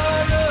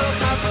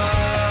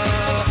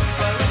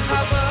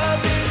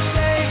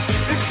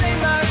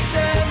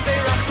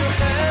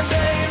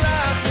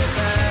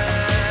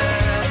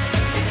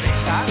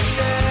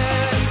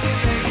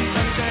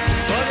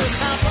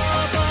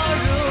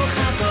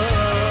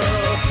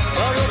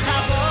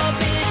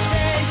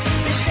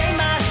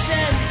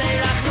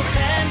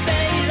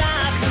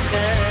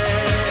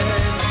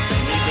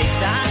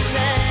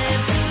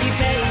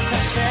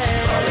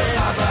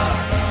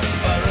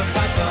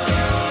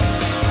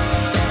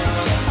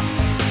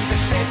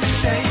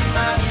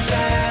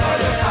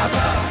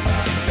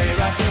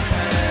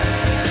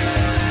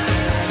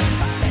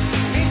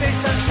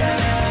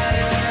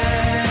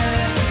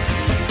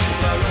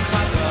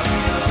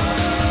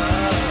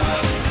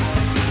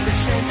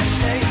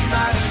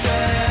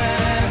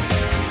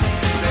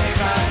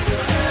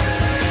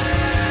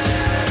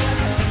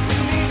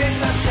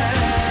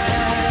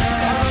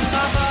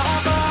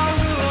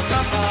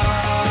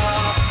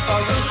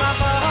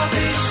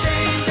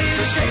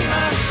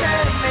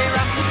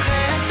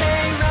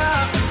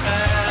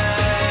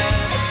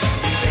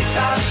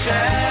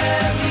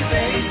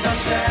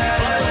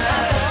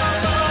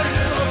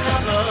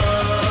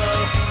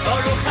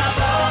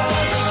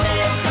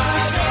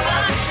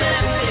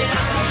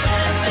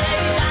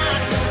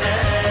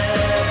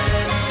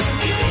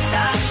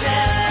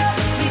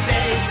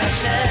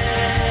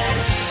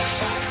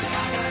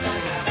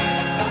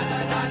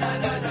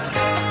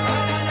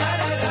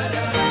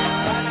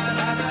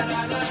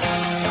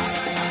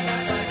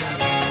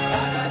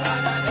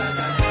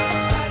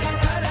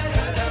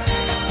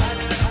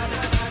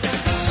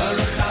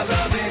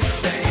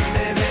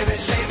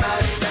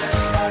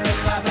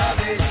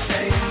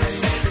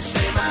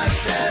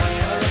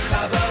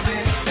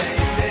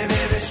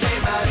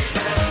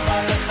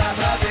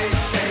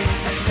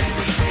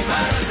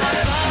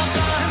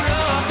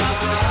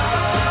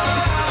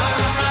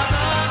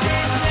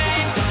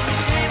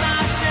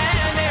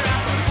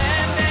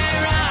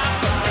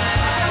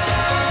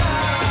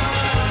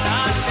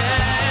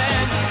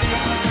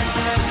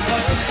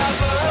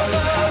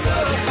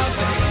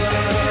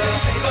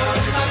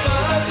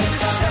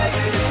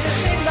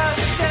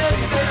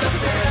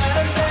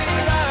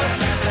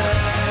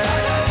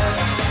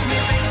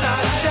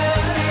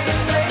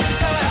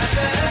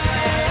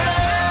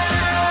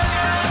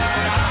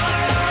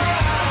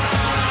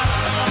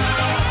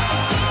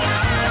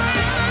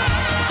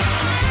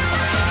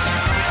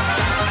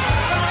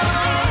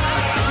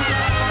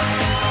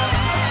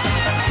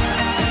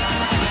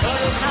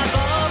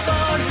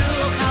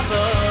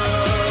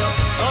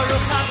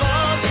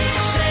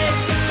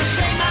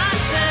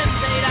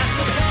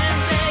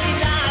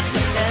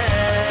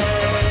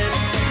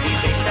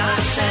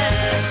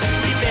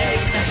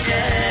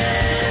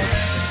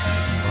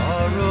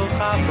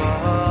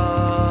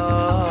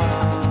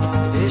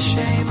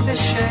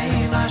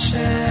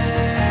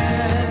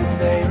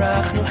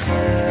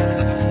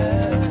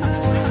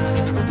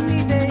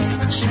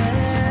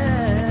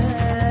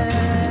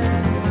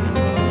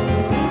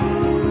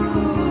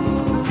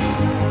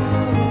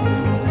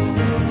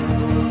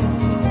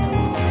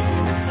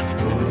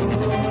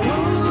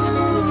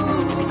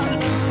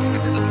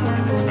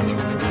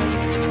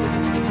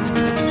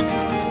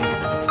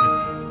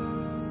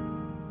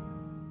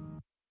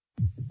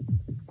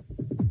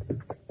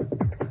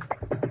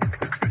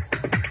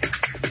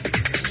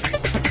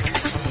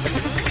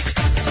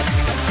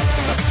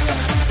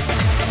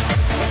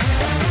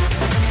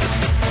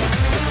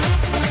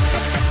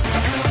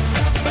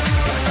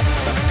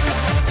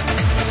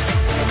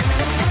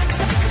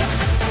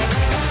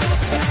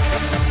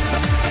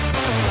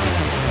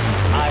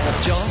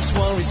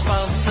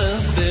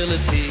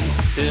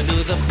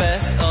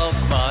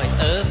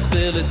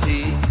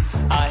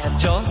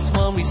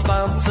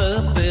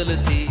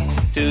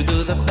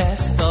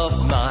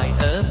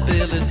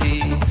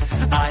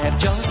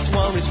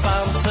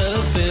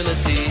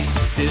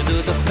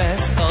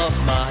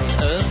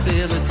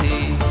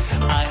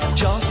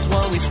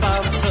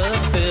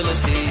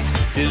responsibility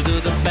to do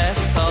the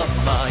best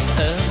of my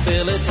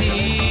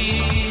ability.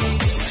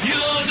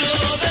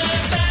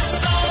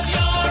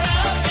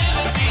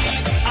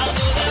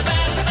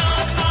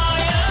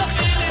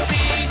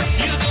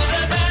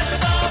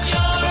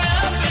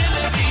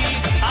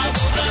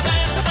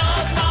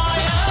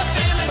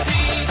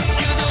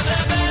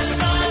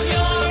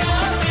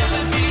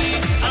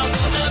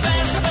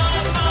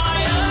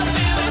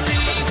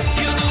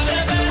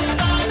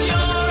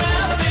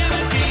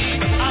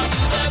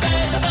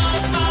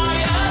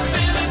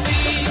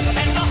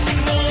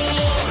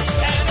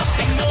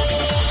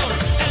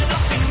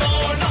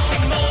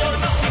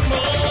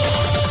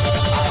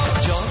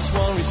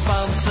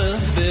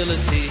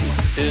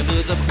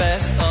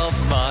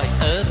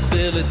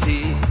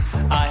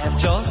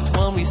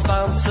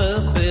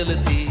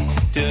 responsibility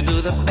to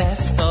do the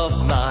best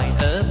of my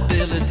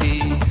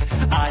ability.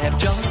 I have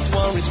just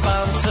one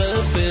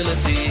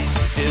responsibility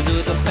to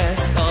do the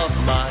best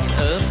of my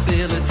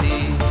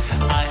ability.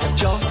 I have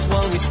just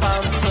one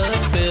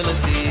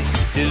responsibility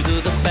to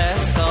do the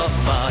best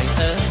of my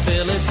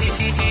ability.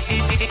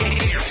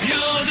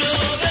 You do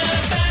the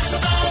best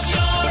of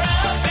your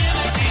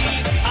ability.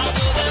 I'll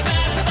do the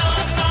best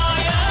of my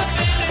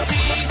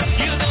ability.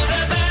 You do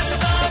the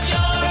best of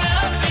your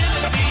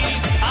ability.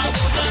 I'll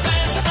do the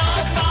best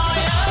of my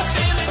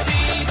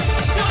ability.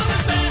 Do the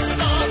best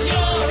of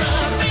your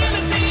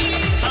ability.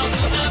 I'll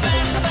do the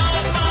best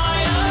of my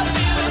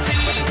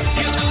ability.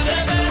 You do the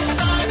best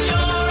of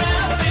your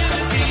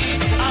ability.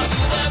 I'll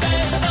do the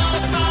best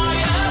of my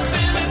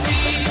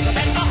ability.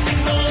 And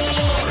nothing more,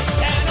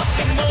 and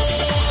nothing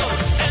more,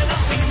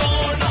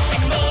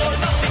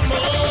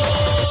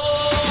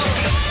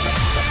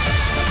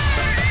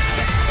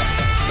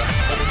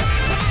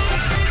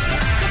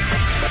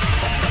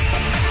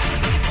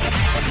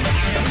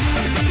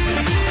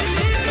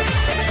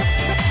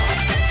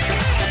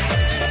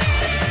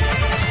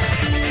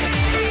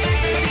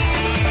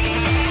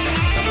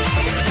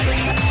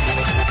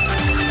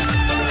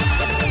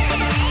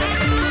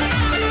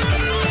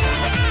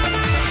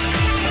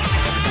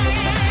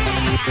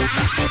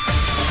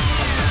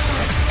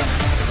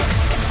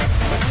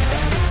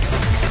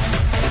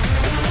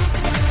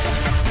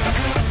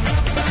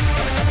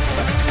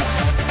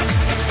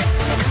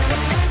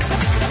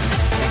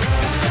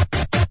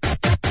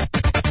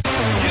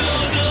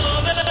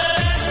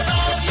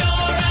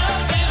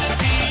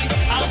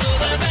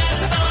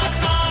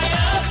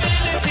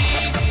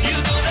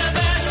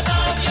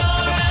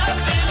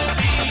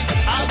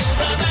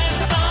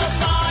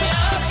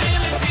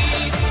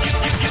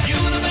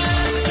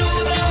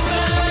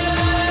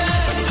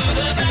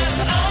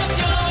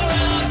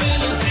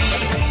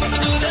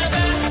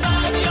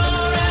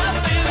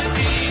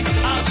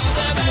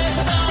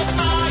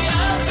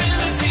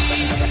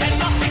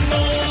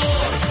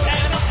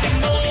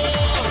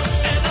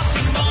 and nothing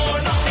more,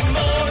 nothing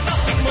more,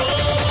 nothing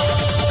more.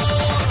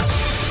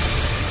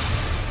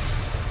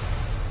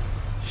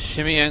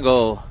 Shimmy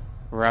Engel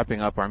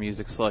wrapping up our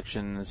music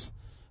selections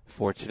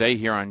for today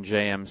here on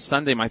JM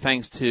Sunday. My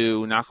thanks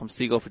to Nachum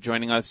Siegel for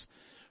joining us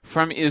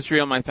from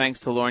Israel. My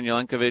thanks to Lauren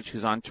Yelenkovich,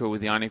 who's on tour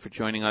with Yanni, for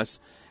joining us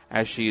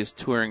as she is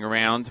touring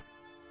around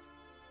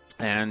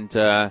and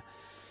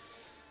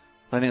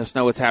letting us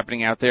know what's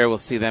happening out there. We'll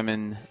see them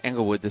in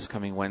Englewood this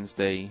coming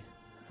Wednesday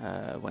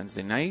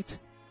night.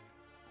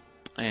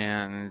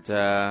 And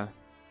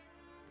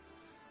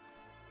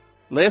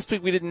last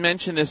week we didn't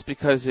mention this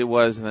because it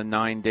was in the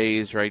 9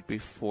 days right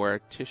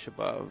before Tisha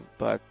B'Av,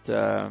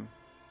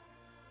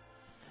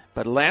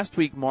 but last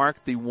week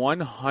marked the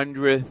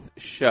 100th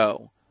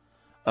show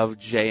of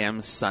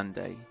JM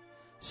Sunday,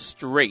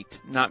 straight,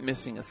 not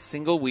missing a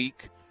single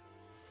week.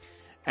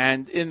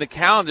 And in the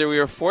calendar, we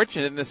were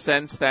fortunate in the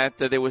sense that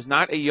there was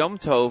not a Yom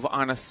Tov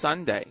on a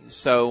Sunday.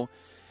 So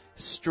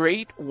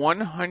straight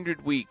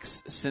 100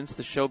 weeks since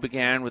the show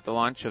began with the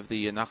launch of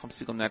the Nachum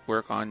Siegel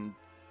Network on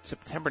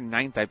September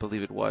 9th, I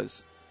believe it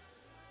was,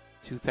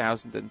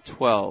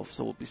 2012.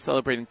 So we'll be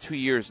celebrating 2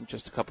 years in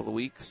just a couple of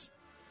weeks.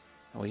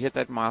 And we hit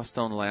that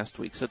milestone last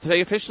week. So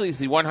today officially is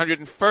the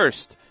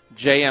 101st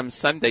JM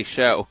Sunday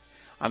show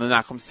on the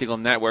Nachum Siegel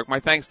Network. My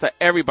thanks to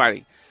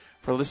everybody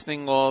for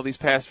listening all these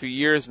past few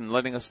years and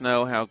letting us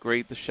know how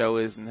great the show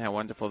is and how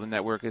wonderful the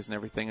network is and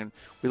everything. And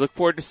we look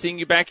forward to seeing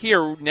you back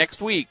here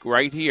next week,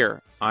 right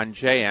here on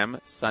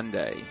JM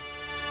Sunday.